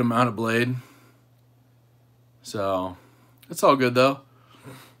off a good amount of blade. So, it's all good though.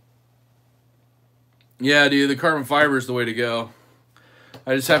 Yeah, dude, the carbon fiber is the way to go.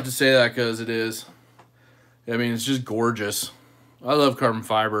 I just have to say that because it is. I mean, it's just gorgeous. I love carbon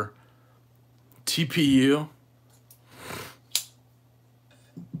fiber. TPU.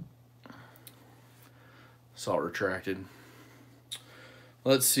 It's all retracted.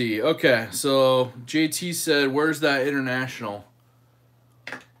 Let's see. Okay, so JT said, where's that international?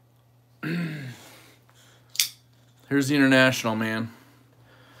 Here's the international, man.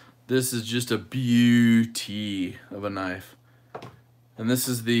 This is just a beauty of a knife. And this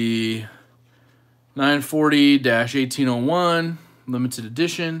is the 940-1801 limited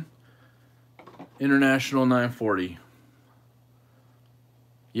edition international 940.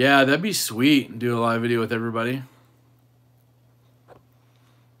 Yeah, that'd be sweet. Do a live video with everybody.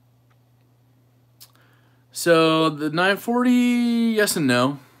 So the 940, yes and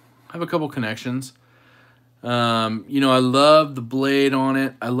no. I have a couple connections. You know, I love the blade on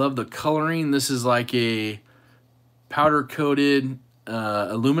it. I love the coloring. This is like a powder coated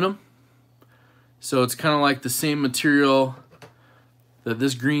aluminum. So it's kind of like the same material that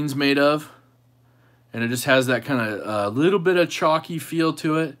this green's made of. And it just has that kind of little bit of chalky feel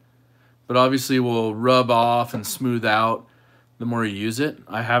to it. But obviously will rub off and smooth out the more you use it.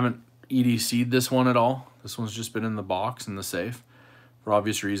 I haven't EDC'd this one at all. This one's just been in the box in the safe for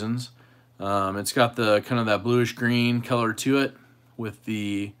obvious reasons. It's got the kind of that bluish green color to it with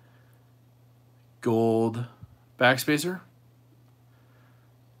the gold backspacer.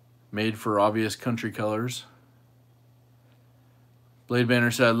 Made for obvious country colors. Blade Banner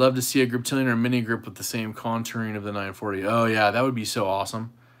said, I'd love to see a Griptilian or a mini grip with the same contouring of the 940. Oh yeah, that would be so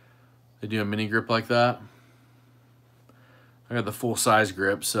awesome. They do a mini grip like that. I got the full size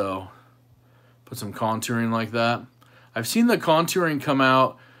grip, so put some contouring like that. I've seen the contouring come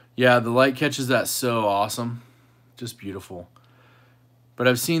out. Yeah, the light catches that so awesome. Just beautiful. But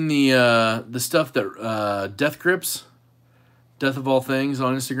I've seen the stuff that Death Grips, Death of All Things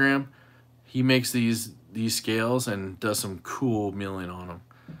on Instagram. He makes these scales and does some cool milling on them.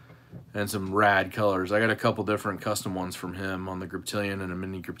 And some rad colors. I got a couple different custom ones from him on the Griptilian and a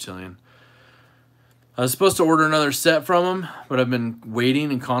mini Griptilian. I was supposed to order another set from him, but I've been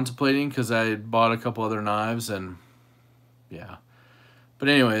waiting and contemplating because I bought a couple other knives and yeah. But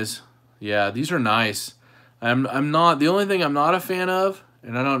anyways, yeah, these are nice. I'm not, the only thing I'm not a fan of,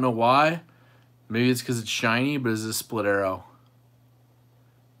 and I don't know why, maybe it's because it's shiny, but is this split arrow.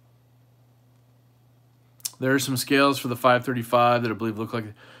 There are some scales for the 535 that I believe look like,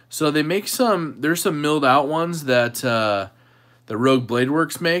 so they make some, there's some milled out ones that the Rogue Blade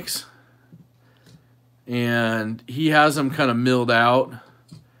Works makes. And he has them kind of milled out.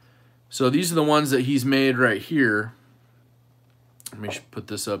 So these are the ones that he's made right here. Let me put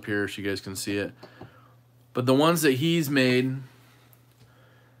this up here so you guys can see it. But the ones that he's made,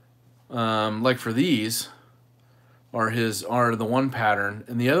 like for these, are the one pattern,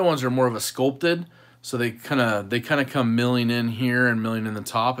 and the other ones are more of a sculpted. So they kind of come milling in here and milling in the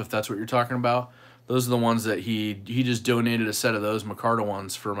top, if that's what you're talking about. Those are the ones that he just donated a set of those Micarta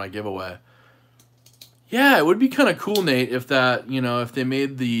ones for my giveaway. Yeah, it would be kind of cool, Nate, if that, you know, if they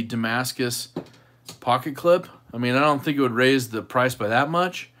made the Damascus pocket clip. I mean, I don't think it would raise the price by that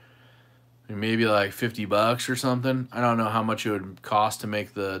much. I mean, maybe like $50 or something. I don't know how much it would cost to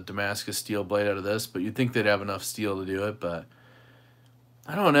make the Damascus steel blade out of this, but you'd think they'd have enough steel to do it, but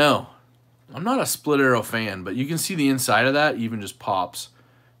I don't know. I'm not a split arrow fan, but you can see the inside of that even just pops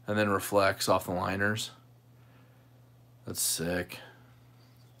and then reflects off the liners. That's sick.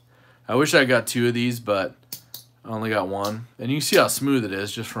 I wish I got two of these, but I only got one. And you can see how smooth it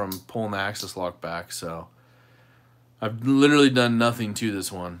is just from pulling the axis lock back. So I've literally done nothing to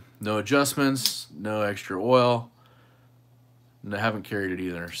this one. No adjustments, no extra oil. And I haven't carried it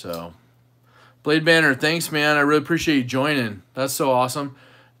either. So Blade Banner, thanks, man. I really appreciate you joining. That's so awesome.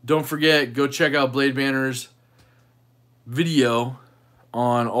 Don't forget, go check out Blade Banner's video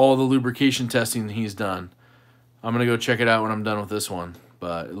on all the lubrication testing that he's done. I'm going to go check it out when I'm done with this one.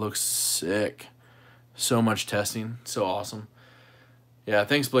 But it looks sick. So much testing. So awesome. Yeah,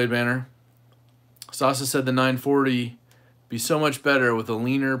 thanks, Blade Banner. Sasa said the 940 be so much better with a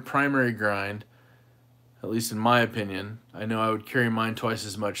leaner primary grind, at least in my opinion. I know I would carry mine twice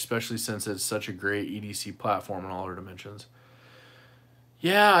as much, especially since it's such a great EDC platform in all our dimensions.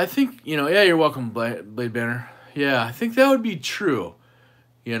 Yeah, I think, you know, yeah, you're welcome, Blade Banner. Yeah, I think that would be true,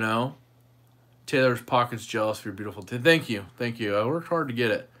 you know. Taylor's Pockets jealous of your beautiful thank you. Thank you. I worked hard to get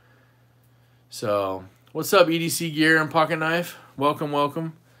it. So, what's up, EDC Gear and Pocket Knife? Welcome,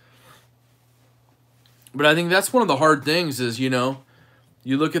 welcome. But I think that's one of the hard things is, you know,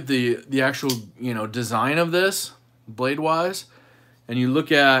 you look at the actual, you know, design of this, blade-wise, and you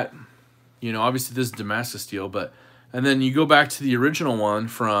look at, you know, obviously this is Damascus steel, but, and then you go back to the original one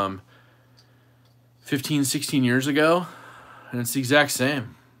from 15, 16 years ago, and it's the exact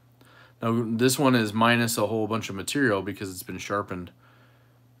same. Now, this one is minus a whole bunch of material because it's been sharpened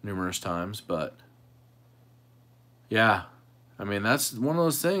numerous times, but yeah, I mean, that's one of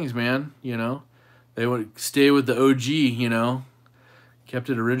those things, man, you know. They would stay with the OG, you know, kept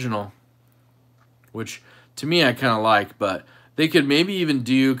it original, which to me I kind of like, but they could maybe even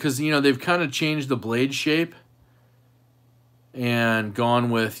do, because, you know, they've kind of changed the blade shape and gone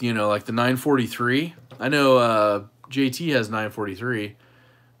with, you know, like the 943. I know JT has 943.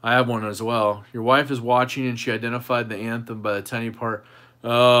 I have one as well. Your wife is watching and she identified the anthem by the tiny part.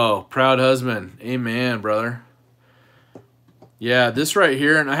 Oh, proud husband. Amen, brother. Yeah, this right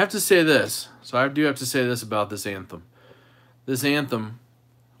here, and I have to say this. So I do have to say this about this Anthem. This Anthem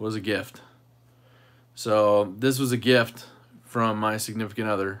was a gift. So this was a gift from my significant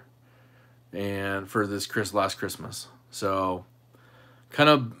other, and for this last Christmas. So kind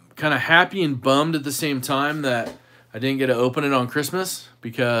of happy and bummed at the same time that I didn't get to open it on Christmas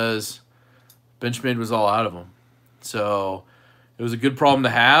because Benchmade was all out of them. So it was a good problem to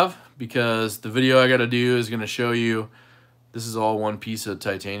have because the video I got to do is going to show you this is all one piece of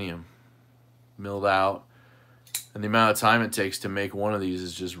titanium milled out. And the amount of time it takes to make one of these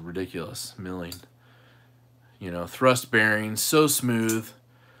is just ridiculous. Milling. You know, thrust bearings, so smooth.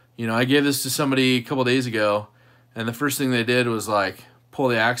 You know, I gave this to somebody a couple days ago, and the first thing they did was like pull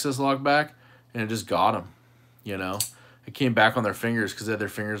the access lock back, and it just got them. You know, it came back on their fingers because they had their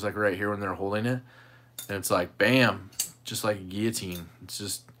fingers like right here when they're holding it, and it's like bam, just like a guillotine. It's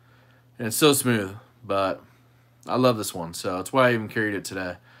just, and it's so smooth. But I love this one, so that's why I even carried it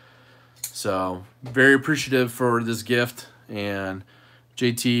today. So very appreciative for this gift. And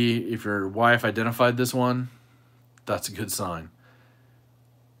JT, if your wife identified this one, that's a good sign.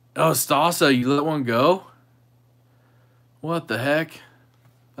 Oh, Stasa, you let one go? What the heck?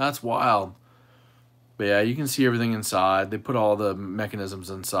 That's wild. But yeah, you can see everything inside. They put all the mechanisms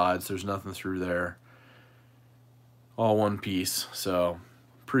inside, so there's nothing through there. All one piece, so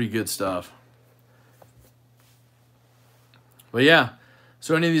pretty good stuff. But yeah,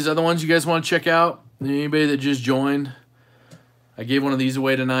 so any of these other ones you guys want to check out? Anybody that just joined, I gave one of these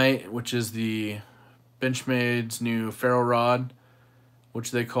away tonight, which is the Benchmade's new ferro rod,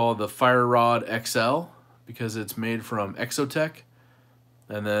 which they call the Fire Rod XL because it's made from Exotech.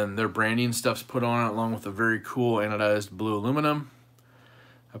 And then their branding stuff's put on it along with a very cool anodized blue aluminum.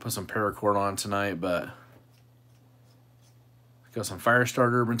 I put some paracord on tonight, but got some fire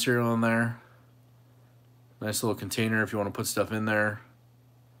starter material in there. Nice little container if you want to put stuff in there.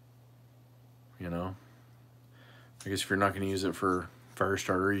 You know, I guess if you're not going to use it for fire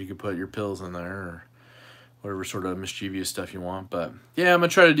starter, you could put your pills in there or whatever sort of mischievous stuff you want. But yeah, I'm going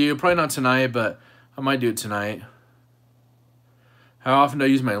to try to do, probably not tonight, but I might do it tonight. How often do I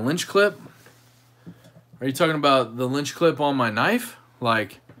use my lynch clip? Are you talking about the lynch clip on my knife?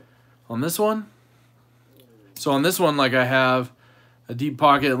 Like on this one? So on this one, like I have a deep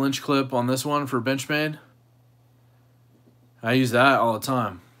pocket lynch clip on this one for Benchmade. I use that all the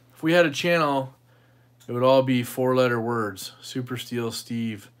time. If we had a channel, it would all be 4-letter words. Super Steel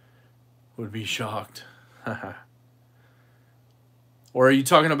Steve would be shocked. Or are you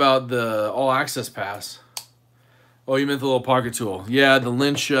talking about the All Access Pass? Oh, you meant the little pocket tool. Yeah, the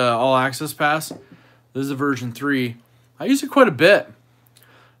Lynch All Access Pass. This is a version 3. I use it quite a bit.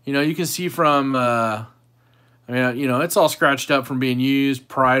 You know, you can see from, I mean, you know, it's all scratched up from being used,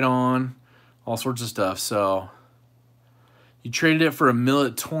 pried on, all sorts of stuff. So you traded it for a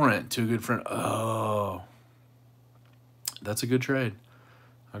Millet Torrent to a good friend. Oh, that's a good trade.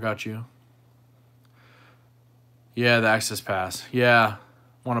 I got you. Yeah, the Access Pass. Yeah,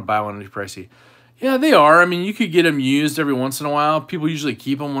 want to buy one, it'd be pricey. Yeah, they are. I mean, you could get them used every once in a while. People usually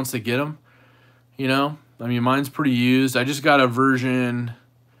keep them once they get them. You know, I mean, mine's pretty used. I just got a version,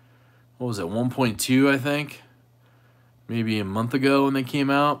 what was it, 1.2, I think. Maybe a month ago when they came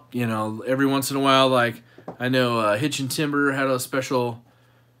out. You know, every once in a while, like, I know Hitch and Timber had a special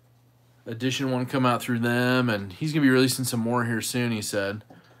edition one come out through them, and he's going to be releasing some more here soon, he said.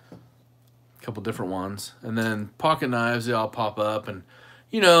 A couple different ones. And then Pocket Knives, they all pop up, and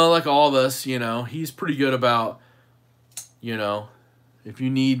you know, like all of us, you know, he's pretty good about, you know, if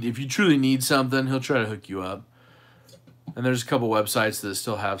you truly need something, he'll try to hook you up. And there's a couple websites that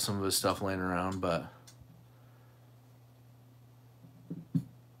still have some of his stuff laying around, but.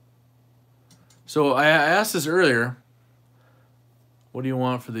 So I asked this earlier, what do you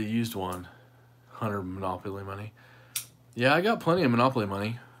want for the used one? 100 Monopoly money. Yeah, I got plenty of Monopoly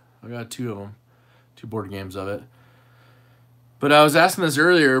money. I got 2 of them, 2 board games of it. But I was asking this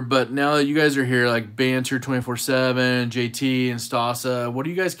earlier, but now that you guys are here, like Banter 24/7, JT, and Stasa, what are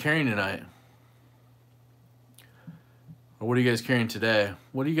you guys carrying tonight? Or what are you guys carrying today?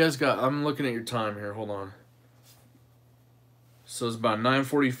 What do you guys got? I'm looking at your time here. Hold on. So it's about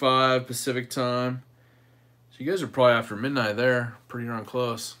 9:45 Pacific time. So you guys are probably after midnight there. Pretty darn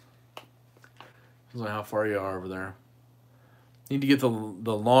close. Depends on how far you are over there. Need to get the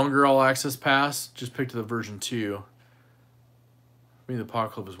longer All Access Pass. Just picked the version 2. The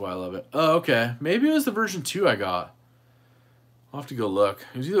Pocket Clip is why I love it. Oh, okay. Maybe it was the version 2 I got. I'll have to go look.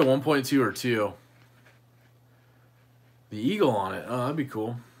 It was either 1.2 or 2. The eagle on it. Oh, that'd be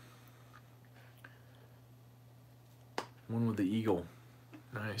cool. One with the eagle.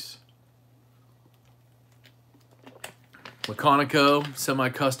 Nice. Laconico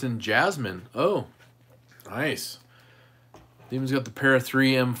semi-custom Jasmine. Oh, nice. Demon's got the Para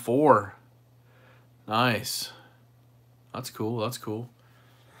 3 M4. Nice. That's cool. That's cool.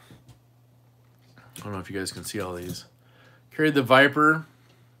 I don't know if you guys can see all these. Carried the Viper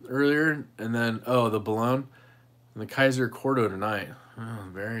earlier, and then, oh, the Balloon. And the Kaiser Cordo tonight. Oh,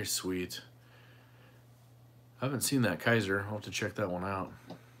 very sweet. I haven't seen that Kaiser. I'll have to check that one out.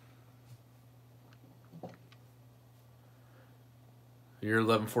 You're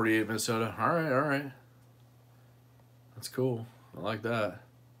 1148 Minnesota. All right, all right. That's cool. I like that.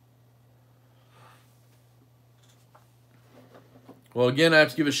 Well, again, I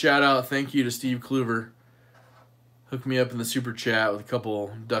have to give a shout out. Thank you to Steve Kluver. Hooked me up in the super chat with a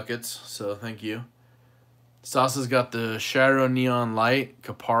couple ducats, so thank you. Sasa's got the Shadow Neon Light,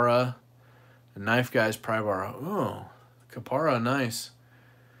 Capara, and Knife Guys Pry Bar. Oh, Capara, nice.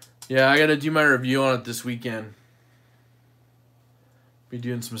 Yeah, I got to do my review on it this weekend. Be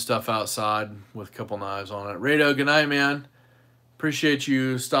doing some stuff outside with a couple knives on it. Rado, good night, man. Appreciate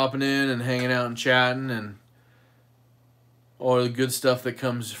you stopping in and hanging out and chatting and all the good stuff that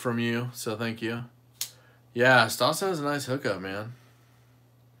comes from you, so thank you. Yeah, Stasa has a nice hookup, man.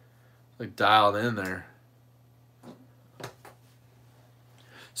 Like dialed in there.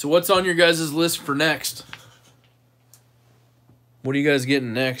 So what's on your guys' list for next? What are you guys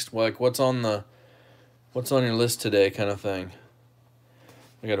getting next? Like what's on your list today kind of thing?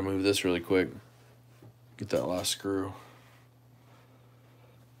 I gotta move this really quick. Get that last screw.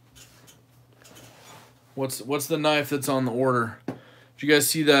 What's the knife that's on the order? Did you guys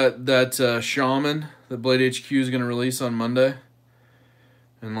see that Shaman that Blade HQ is gonna release on Monday?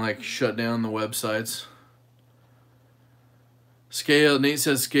 And like shut down the websites. Scale. Nate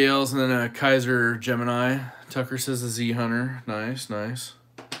says Scales, and then a Kaiser Gemini. Tucker says a Z Hunter. Nice, nice.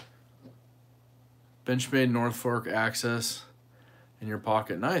 Benchmade North Fork Access in your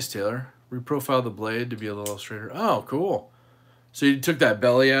pocket. Nice, Taylor. Reprofile the blade to be a little straighter. Oh, cool. So you took that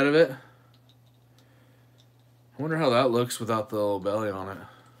belly out of it? I wonder how that looks without the little belly on it.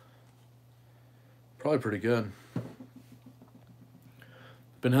 Probably pretty good.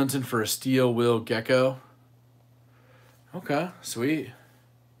 Been hunting for a steel wheel gecko. Okay, sweet.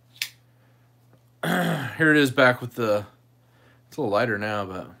 Here it is back with the... It's a little lighter now,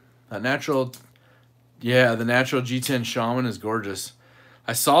 but... That natural... Yeah, the natural G10 Shaman is gorgeous.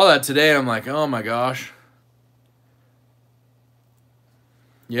 I saw that today, and I'm like, oh my gosh.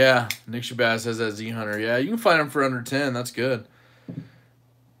 Yeah, Nick Shabazz has that Z Hunter. Yeah, you can find them for under 10. That's good.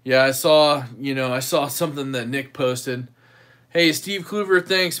 Yeah, I saw something that Nick posted. Hey, Steve Kluver,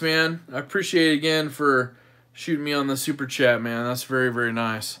 thanks, man. I appreciate it again for shooting me on the super chat, man. That's very, very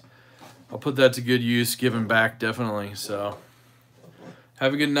nice. I'll put that to good use, giving back, definitely. So,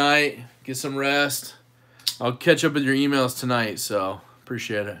 have a good night. Get some rest. I'll catch up with your emails tonight, so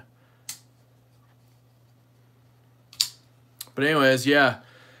appreciate it. But anyways, yeah.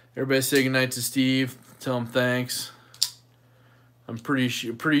 Everybody say goodnight to Steve. Tell him thanks. I'm pretty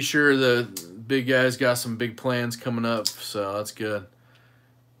sure the big guy's got some big plans coming up, so that's good.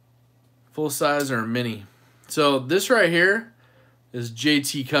 Full size or a mini. So this right here is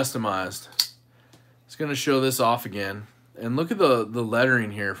JT customized. It's gonna show this off again. And look at the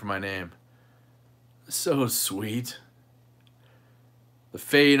lettering here for my name. So sweet. The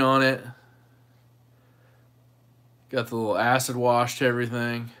fade on it. Got the little acid wash to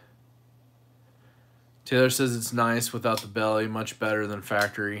everything. Taylor says it's nice without the belly, much better than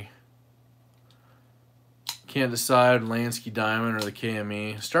factory. Can't decide Lansky Diamond or the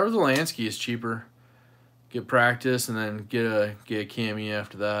KME. Start with the Lansky, it's cheaper. Get practice and then get a KME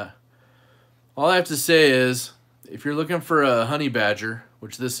after that. All I have to say is, if you're looking for a Honey Badger,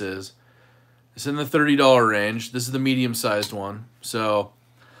 which this is, it's in the $30 range. This is the medium-sized one. So,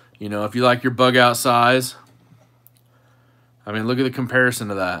 you know, if you like your bug out size, I mean, look at the comparison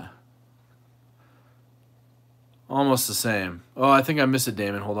to that. Almost the same. Oh, I think I missed it,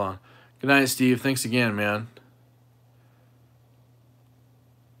 Damon. Hold on. Good night, Steve. Thanks again, man.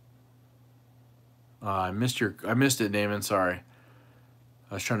 I missed it, Damon. Sorry.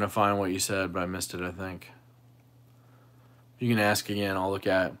 I was trying to find what you said, but I missed it, I think. You can ask again. I'll look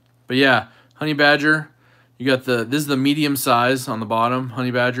at it. But yeah, Honey Badger. You got this is the medium size on the bottom,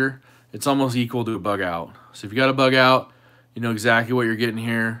 Honey Badger. It's almost equal to a bug out. So if you got a bug out, you know exactly what you're getting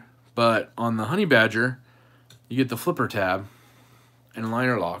here. But on the Honey Badger, you get the flipper tab and a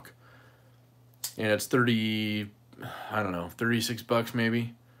liner lock. And it's 36 bucks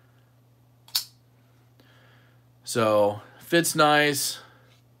maybe. So, fits nice.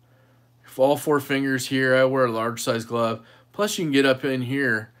 All 4 fingers here. I wear a large size glove. Plus you can get up in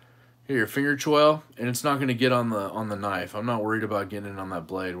here. get your finger choil, and it's not going to get on the knife. I'm not worried about getting it on that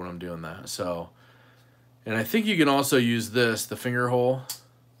blade when I'm doing that. So, and I think you can also use this, the finger hole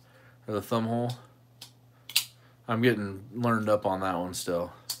or the thumb hole. I'm getting learned up on that one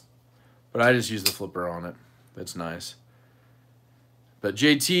still, but I just use the flipper on it. It's nice. But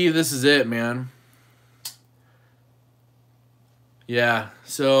JT, this is it, man. Yeah,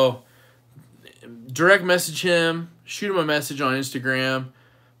 so direct message him, shoot him a message on Instagram,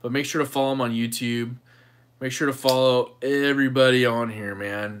 but make sure to follow him on YouTube. Make sure to follow everybody on here,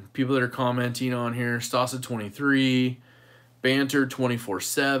 man. People that are commenting on here, Stasa23, Banter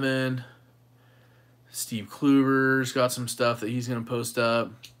 24/7, Steve Kluver's got some stuff that he's going to post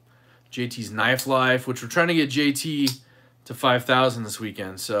up. JT's Knife Life, which we're trying to get JT to 5,000 this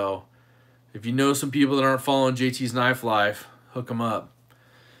weekend. So if you know some people that aren't following JT's Knife Life, hook them up.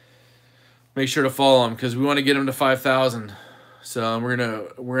 Make sure to follow him because we want to get him to 5,000. So we're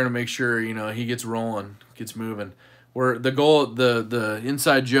gonna make sure, you know, he gets rolling, gets moving. The goal, the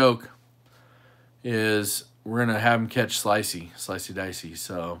inside joke is we're gonna have him catch slicey dicey.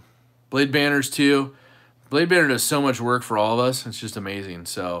 So Blade Banners too. Blade Banner does so much work for all of us. It's just amazing.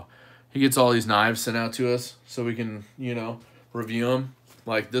 So he gets all these knives sent out to us so we can, you know, review them.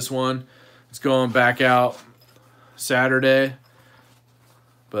 Like this one, it's going back out Saturday.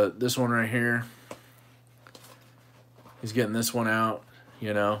 But this one right here, he's getting this one out,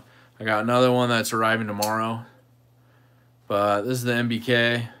 you know. I got another one that's arriving tomorrow. But this is the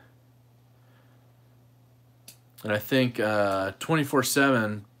MBK. And I think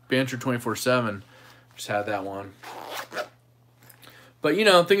 24/7, Banter 24/7 just had that one. But, you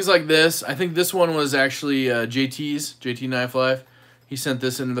know, things like this. I think this one was actually JT's, JT Knife Life. He sent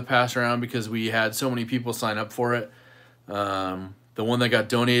this into the pass around because we had so many people sign up for it. The one that got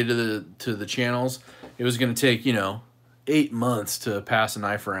donated to the channels, it was going to take, you know, 8 months to pass a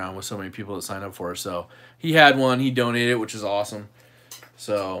knife around with so many people that signed up for it. So he had one, he donated it, which is awesome.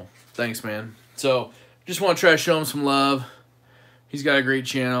 So thanks, man. So just want to try to show him some love. He's got a great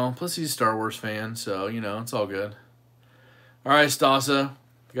channel. Plus he's a Star Wars fan, so, you know, it's all good. All right, Stasa,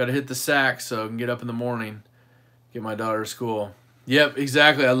 got to hit the sack so I can get up in the morning, get my daughter to school. Yep,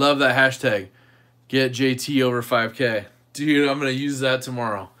 exactly. I love that hashtag. Get JT over 5K. Dude, I'm going to use that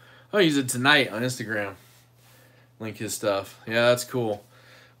tomorrow. I'll use it tonight on Instagram. Link his stuff. Yeah, that's cool.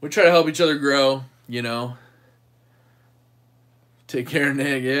 We try to help each other grow, you know. Take care,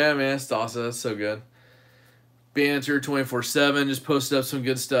 Nick. Yeah, man, Stasa, that's so good. Banter 24/7 just posted up some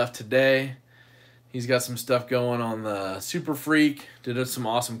good stuff today. He's got some stuff going on the Super Freak. Did some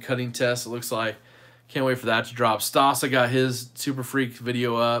awesome cutting tests, it looks like. Can't wait for that to drop. Stasa got his Super Freak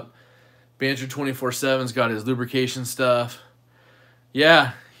video up. Banter 24/7's got his lubrication stuff.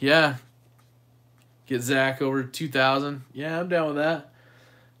 Yeah. Get Zach over 2,000. Yeah, I'm down with that.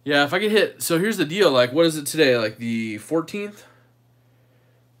 Yeah, if I could hit... So here's the deal. Like, what is it today? Like the 14th?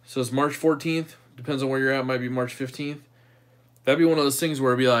 So it's March 14th. Depends on where you're at. Might be March 15th. That'd be one of those things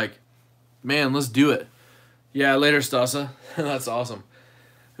where it'd be like, man, let's do it. Yeah, later, Stasa. That's awesome.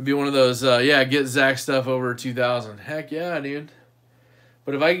 It'd be one of those, yeah, get Zach stuff over 2,000. Heck yeah, dude.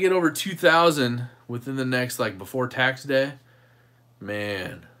 But if I could get over 2,000 within the next, like, before tax day,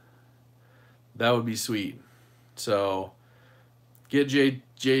 man, that would be sweet. So, get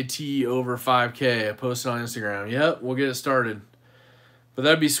JT over 5K. I posted on Instagram. Yep, we'll get it started. But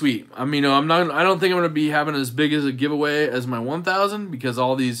that'd be sweet. I mean, I don't think I'm going to be having as big as a giveaway as my 1,000 because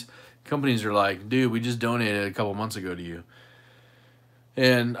all these companies are like, dude, we just donated a couple months ago to you.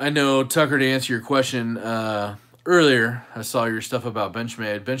 And I know, Tucker, to answer your question, earlier, I saw your stuff about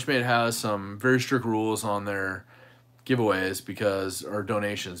Benchmade. Benchmade has some very strict rules on their giveaways or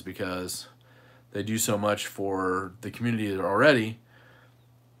donations because they do so much for the community already.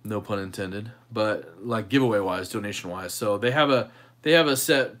 No pun intended, but like giveaway-wise, donation-wise. So they have a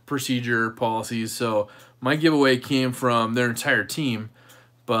set procedure policies. So my giveaway came from their entire team,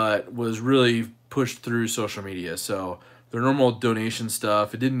 but was really pushed through social media. So their normal donation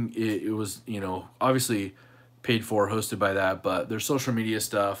stuff, it was, you know, obviously paid for, hosted by that, but their social media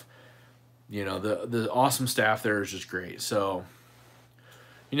stuff, you know, the awesome staff there is just great. So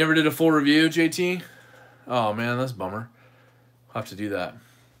you never did a full review, JT? Oh man, that's a bummer. I'll have to do that.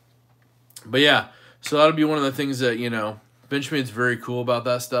 But yeah, so that'll be one of the things that, you know, Benchmade's very cool about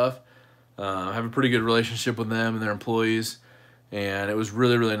that stuff. I have a pretty good relationship with them and their employees, and it was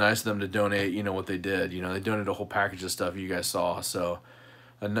really, really nice of them to donate, you know, what they did. You know, they donated a whole package of stuff you guys saw. So,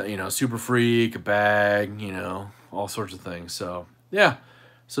 you know, Super Freak, a bag, you know, all sorts of things. So, yeah.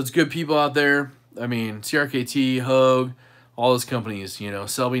 So it's good people out there. I mean, CRKT, Hogue, all those companies, you know,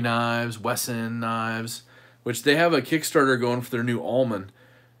 Selby Knives, Wesson Knives, which they have a Kickstarter going for their new Allman.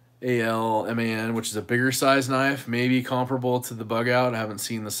 ALMAN, which is a bigger size knife, maybe comparable to the Bug Out. I haven't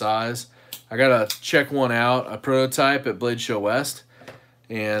seen the size. I got to check one out, a prototype at Blade Show West,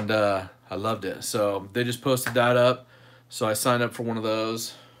 and I loved it. So they just posted that up, so I signed up for one of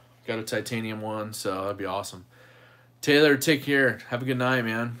those. Got a titanium one, so that'd be awesome. Taylor, take care. Have a good night,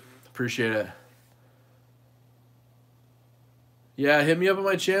 man. Appreciate it. Yeah, hit me up on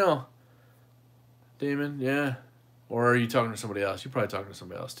my channel, Damon. Yeah. Or are you talking to somebody else? You're probably talking to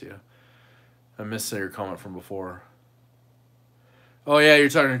somebody else, too. I missed your comment from before. Oh, yeah, you're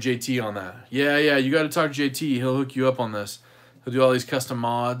talking to JT on that. Yeah, you got to talk to JT. He'll hook you up on this. He'll do all these custom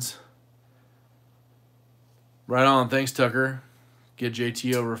mods. Right on. Thanks, Tucker. Get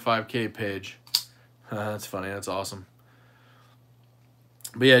JT over 5K page. That's funny. That's awesome.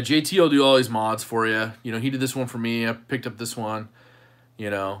 But, yeah, JT will do all these mods for you. You know, he did this one for me. I picked up this one. You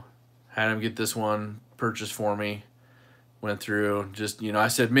know, had him get this one purchased for me. Went through, just, you know, I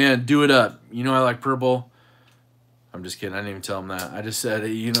said, man, do it up. You know I like purple. I'm just kidding. I didn't even tell him that. I just said,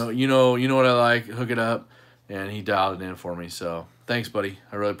 you know what I like. Hook it up, and he dialed it in for me. So thanks, buddy.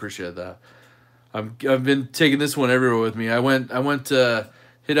 I really appreciate that. I've been taking this one everywhere with me. I went to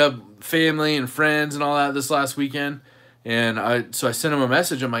hit up family and friends and all that this last weekend, and I sent him a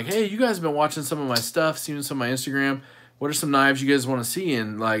message. I'm like, hey, you guys have been watching some of my stuff, seeing some of my Instagram. What are some knives you guys want to see?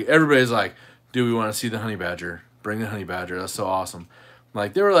 And like everybody's like, dude, we want to see the Honey Badger. Bring the Honey Badger. That's so awesome.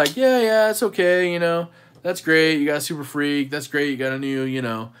 Like, they were like, yeah, it's okay, you know. That's great. You got a Super Freak. That's great. You got a new, you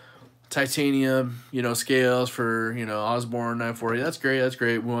know, titanium, you know, scales for, you know, Osborne 940. That's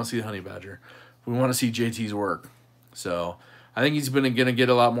great. We want to see the Honey Badger. We want to see JT's work. So, I think he's going to get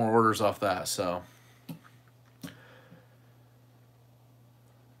a lot more orders off that. So,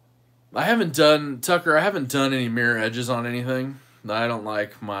 I haven't done any mirror edges on anything. I don't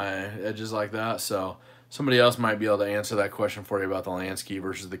like my edges like that, so somebody else might be able to answer that question for you about the Lansky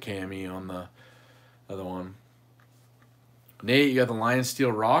versus the KME on the other one. Nate, you got the Lion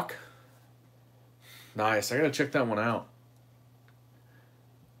Steel Rock? Nice. I got to check that one out.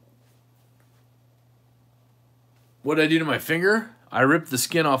 What did I do to my finger? I ripped the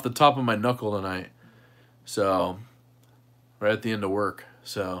skin off the top of my knuckle tonight. So, right at the end of work.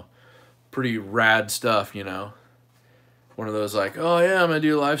 So, pretty rad stuff, you know. One of those like, oh yeah, I'm going to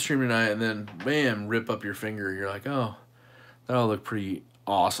do a live stream tonight, and then, bam, rip up your finger. You're like, oh, that'll look pretty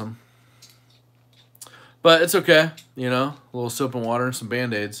awesome. But it's okay, you know. A little soap and water and some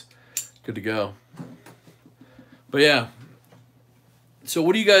Band-Aids. Good to go. But yeah. So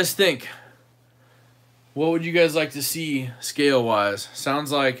what do you guys think? What would you guys like to see scale-wise?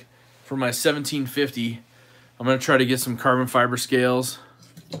 Sounds like for my 1750, I'm going to try to get some carbon fiber scales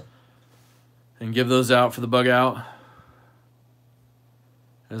and give those out for the Bug Out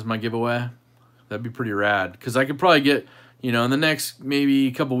as my giveaway. That'd be pretty rad. Because I could probably get, you know, in the next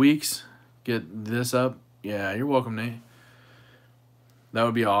maybe couple weeks, get this up. Yeah, you're welcome, Nate. That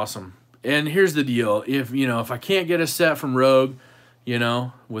would be awesome. And here's the deal. If I can't get a set from Rogue, you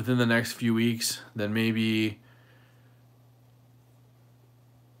know, within the next few weeks, then maybe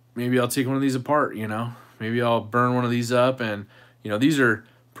I'll take one of these apart, you know. Maybe I'll burn one of these up, and, you know, these are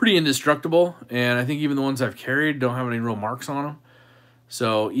pretty indestructible, and I think even the ones I've carried don't have any real marks on them.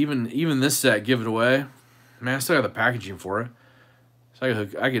 So even this set, give it away. Man, I still got the packaging for it. So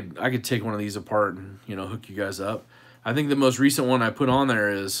I could take one of these apart and, you know, hook you guys up. I think the most recent one I put on there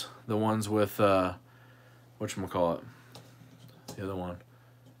is the ones with whatchamacallit? The other one.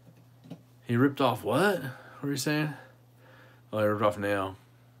 He ripped off what? What were you saying? Oh, he ripped off a nail.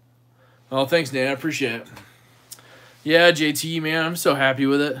 Oh, thanks, Nate. I appreciate it. Yeah, JT, man, I'm so happy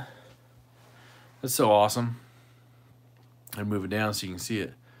with it. That's so awesome. I move it down so you can see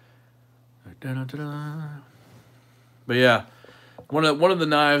it. But yeah, one of the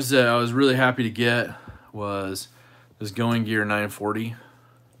knives that I was really happy to get was this Going Gear 940.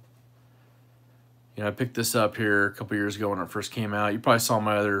 You know, I picked this up here a couple years ago when it first came out. You probably saw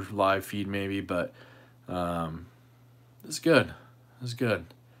my other live feed maybe, but it's good. It's good.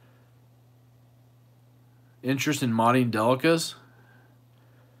 Interest in modding Delicas?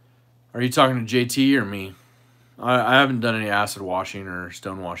 Are you talking to JT or me? I haven't done any acid washing or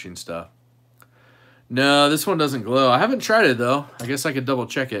stone washing stuff. No, this one doesn't glow. I haven't tried it, though. I guess I could double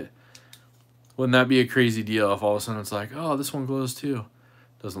check it. Wouldn't that be a crazy deal if all of a sudden it's like, oh, this one glows too?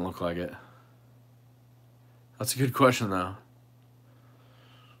 Doesn't look like it. That's a good question, though.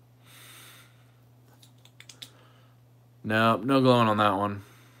 No glowing on that one.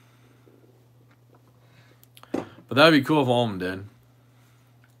 But that would be cool if all of them did.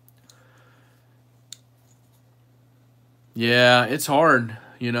 Yeah, it's hard.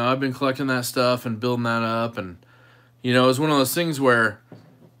 You know, I've been collecting that stuff and building that up. And, you know, it's one of those things where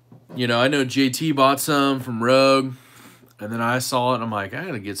you know, I know JT bought some from Rogue, and then I saw it, and I'm like, I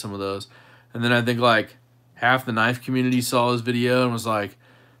gotta get some of those. And then I think like half the knife community saw his video and was like,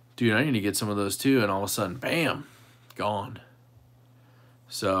 dude, I need to get some of those too. And all of a sudden, bam, gone.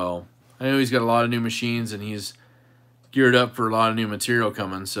 So I know he's got a lot of new machines, and he's geared up for a lot of new material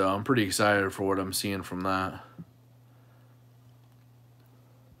coming. So I'm pretty excited for what I'm seeing from that.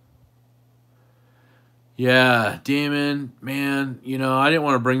 Yeah, Damon, man, you know, I didn't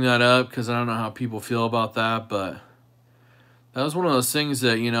want to bring that up because I don't know how people feel about that, but that was one of those things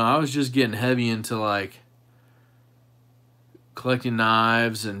that, you know, I was just getting heavy into, like, collecting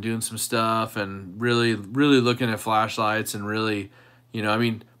knives and doing some stuff and really looking at flashlights and really, you know, I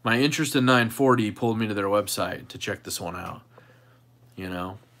mean, my interest in 940 pulled me to their website to check this one out, you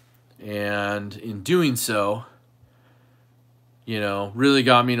know, and in doing so, you know, really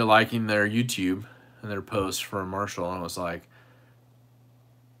got me to liking their YouTube and their posts for Marshall, and I was like,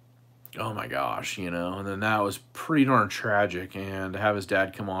 oh my gosh, you know. And then that was pretty darn tragic, and to have his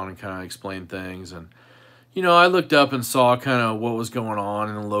dad come on and kind of explain things. And, you know, I looked up and saw kind of what was going on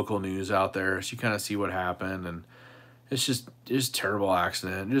in the local news out there, so you kind of see what happened. And it's just a terrible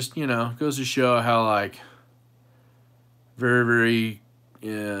accident. Just, you know, goes to show how, like, very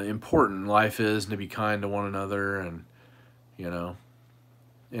important life is, and to be kind to one another. And, you know,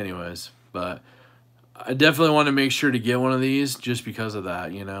 anyways, but I definitely want to make sure to get one of these just because of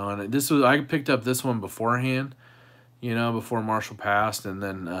that, you know. And this was, I picked up this one beforehand, you know, before Marshall passed, and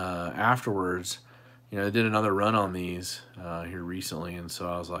then afterwards, you know, I did another run on these here recently, and so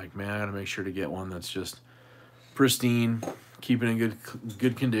I was like, man, I gotta make sure to get one that's just pristine, keep it in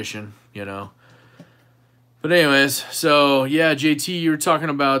good condition, you know. But anyways, so yeah, JT, you were talking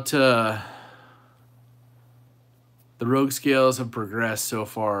about the Rogue scales have progressed so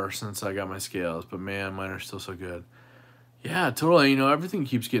far since I got my scales, but man, mine are still so good. Yeah, totally. You know, everything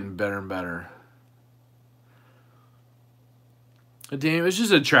keeps getting better and better. Damn, it was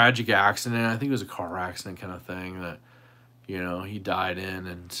just a tragic accident. I think it was a car accident kind of thing that, you know, he died in.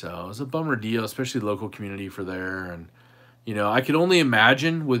 And so it was a bummer deal, especially local community for there. And, you know, I could only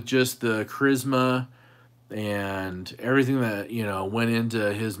imagine with just the charisma and everything that, you know, went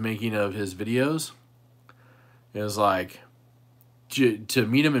into his making of his videos. It was like, to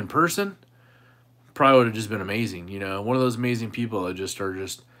meet him in person, probably would have just been amazing. You know, one of those amazing people that just are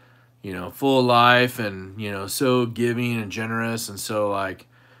just, you know, full of life and, you know, so giving and generous and so, like,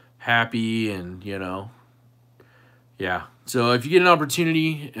 happy and, you know, yeah. So if you get an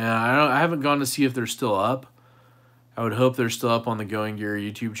opportunity, I haven't gone to see if they're still up. I would hope they're still up on the Going Gear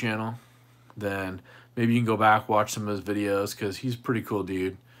YouTube channel. Then maybe you can go back, watch some of his videos, because he's a pretty cool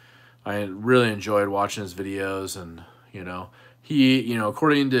dude. I really enjoyed watching his videos, and, you know, he, you know,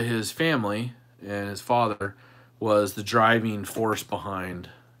 according to his family and his father, was the driving force behind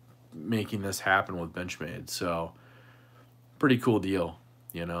making this happen with Benchmade. So, pretty cool deal,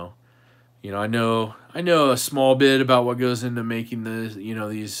 you know. You know, I know a small bit about what goes into making the, you know,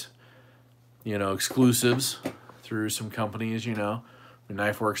 these, you know, exclusives through some companies, you know.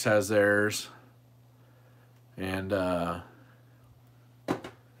 KnifeWorks has theirs, and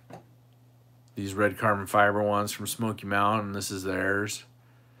these red carbon fiber ones from Smoky Mountain, this is theirs.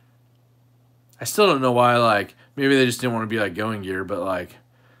 I still don't know why, like, maybe they just didn't want to be like Going Gear, but, like,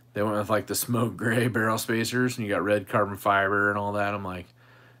 they went with, like, the smoke gray barrel spacers, and you got red carbon fiber and all that. I'm like,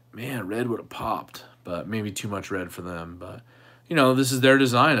 man, red would have popped, but maybe too much red for them. But, you know, this is their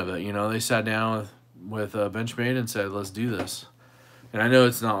design of it. You know, they sat down with Benchmade and said, let's do this. And I know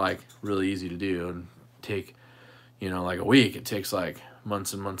it's not, like, really easy to do and take, you know, like a week. It takes, like,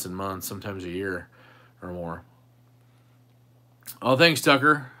 months and months and months, sometimes a year or more. Oh, thanks,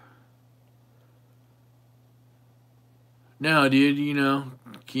 Tucker. No, dude, you know,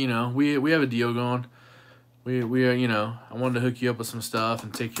 we have a deal going. We you know, I wanted to hook you up with some stuff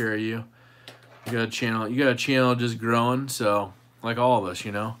and take care of you. You got a channel just growing, so like all of us,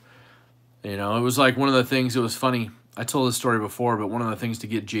 you know. You know, it was like one of the things, it was funny. I told this story before, but one of the things to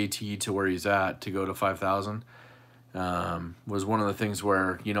get JT to where he's at, to go to 5,000, was one of the things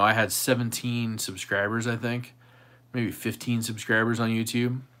where, you know, I had 17 subscribers, I think, maybe 15 subscribers on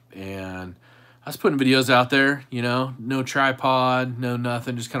YouTube, and I was putting videos out there, you know, no tripod, no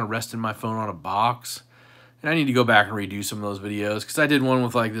nothing, just kind of resting my phone on a box. And I need to go back and redo some of those videos, because I did one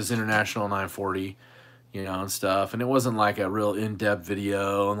with, like, this International 940, you know, and stuff, and it wasn't like a real in-depth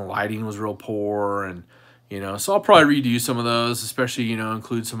video, and the lighting was real poor, and, you know, so I'll probably redo some of those, especially, you know,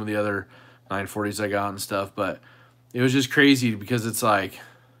 include some of the other 940s I got and stuff. But it was just crazy because it's like,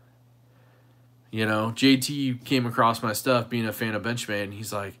 you know, JT came across my stuff being a fan of Benchmade, and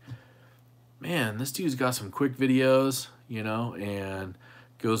he's like, man, this dude's got some quick videos, you know, and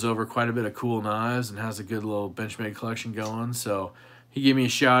goes over quite a bit of cool knives and has a good little Benchmade collection going. So he gave me a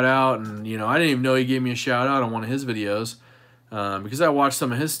shout out, and you know, I didn't even know he gave me a shout out on one of his videos because I watched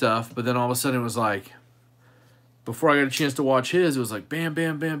some of his stuff, but then all of a sudden it was like, before I got a chance to watch his, it was like bam,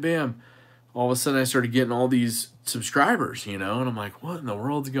 bam, bam, bam. All of a sudden I started getting all these subscribers, you know, and I'm like, what in the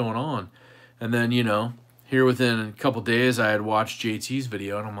world's going on? And then, you know, here within a couple days I had watched JT's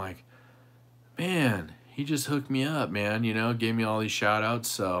video, and I'm like, man, he just hooked me up, man, you know, gave me all these shout outs.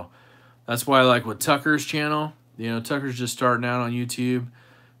 So that's why I like with Tucker's channel. You know, Tucker's just starting out on YouTube.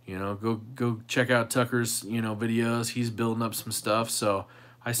 You know, go check out Tucker's, you know, videos. He's building up some stuff. So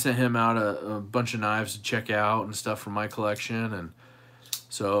I sent him out a bunch of knives to check out and stuff from my collection. And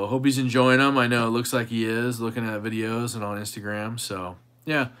so hope he's enjoying them. I know it looks like he is, looking at videos and on Instagram. So,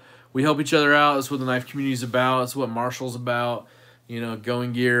 yeah, we help each other out. That's what the knife community is about. That's what Marshall's about. You know,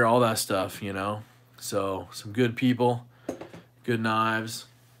 Going Gear, all that stuff, you know. So, some good people, good knives.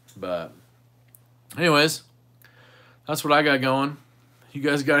 But anyways, that's what I got going. You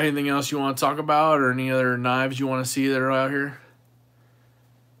guys got anything else you want to talk about, or any other knives you want to see that are out here?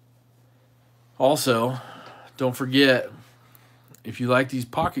 Also, don't forget, if you like these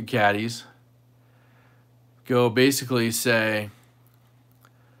pocket caddies, go basically say,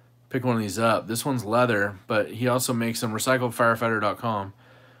 pick one of these up. This one's leather, but he also makes them, recycledfirefighter.com.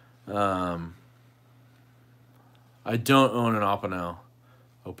 I don't own an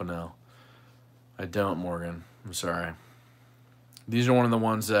Opinel. I don't, Morgan. I'm sorry. These are one of the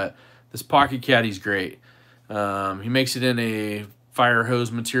ones that, this pocket caddy's great. He makes it in a fire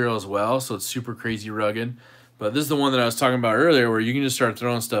hose material as well, so it's super crazy rugged. But this is the one that I was talking about earlier, where you can just start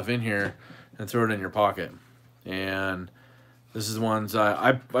throwing stuff in here and throw it in your pocket. And this is the ones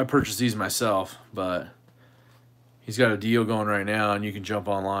I purchased these myself, but he's got a deal going right now, and you can jump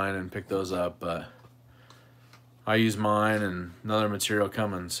online and pick those up. But I use mine and another material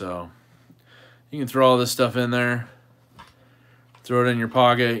coming, so you can throw all this stuff in there, throw it in your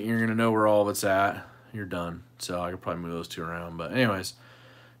pocket. You're gonna know where all of it's at. You're done. So I could probably move those two around, but anyways,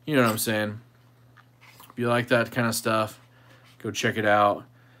 you know what I'm saying. If you like that kind of stuff, go check it out.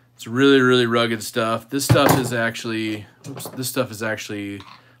 It's really, really rugged stuff. This stuff is actually,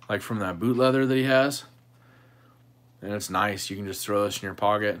 like from that boot leather that he has. And it's nice. You can just throw this in your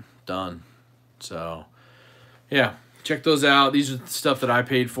pocket. Done. So, yeah, check those out. These are the stuff that I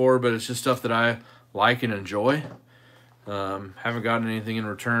paid for, but it's just stuff that I like and enjoy. Haven't gotten anything in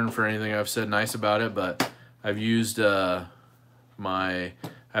return for anything I've said nice about it, but I've used I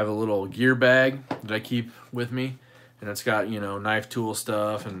have a little gear bag that I keep with me, and it's got, you know, knife tool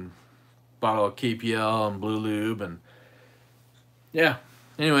stuff and bottle of KPL and Blue Lube, and yeah.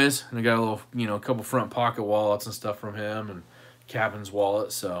 Anyways, and I got a little, you know, a couple front pocket wallets and stuff from him, and Captain's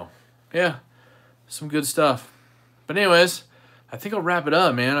wallet. So yeah, some good stuff. But anyways, I think I'll wrap it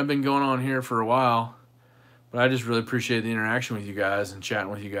up, man. I've been going on here for a while, but I just really appreciate the interaction with you guys and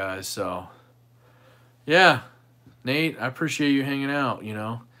chatting with you guys. So yeah, Nate, I appreciate you hanging out, you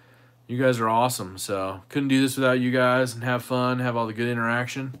know. You guys are awesome. So couldn't do this without you guys, and have fun, have all the good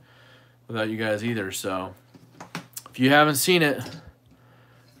interaction without you guys either. So if you haven't seen it,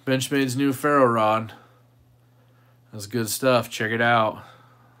 Benchmade's new ferro rod. That's good stuff. Check it out.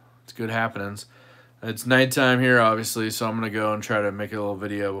 It's good happenings. It's nighttime here, obviously, so I'm going to go and try to make a little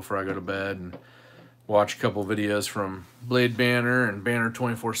video before I go to bed and watch a couple videos from Blade Banner and Banner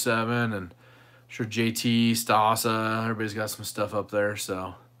 24/7, and I'm sure JT, Stasa, everybody's got some stuff up there.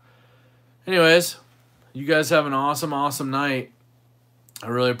 So anyways, you guys have an awesome, awesome night. I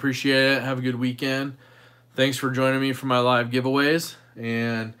really appreciate it. Have a good weekend. Thanks for joining me for my live giveaways.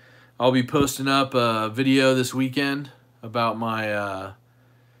 And I'll be posting up a video this weekend about my,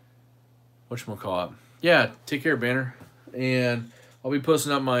 whatchamacallit. Yeah, take care, Banner. And I'll be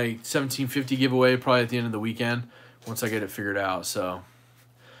posting up my 1750 giveaway probably at the end of the weekend once I get it figured out. So,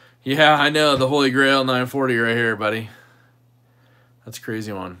 yeah, I know, the Holy Grail 940 right here, buddy. That's a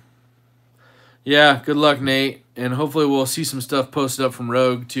crazy one. Yeah, good luck, Nate. And hopefully we'll see some stuff posted up from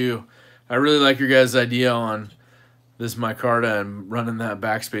Rogue, too. I really like your guys' idea on this micarta and running that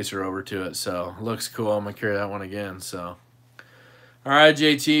backspacer over to it. So, it looks cool. I'm going to carry that one again. So, all right,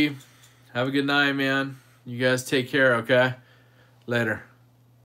 JT. Have a good night, man. You guys take care, okay? Later.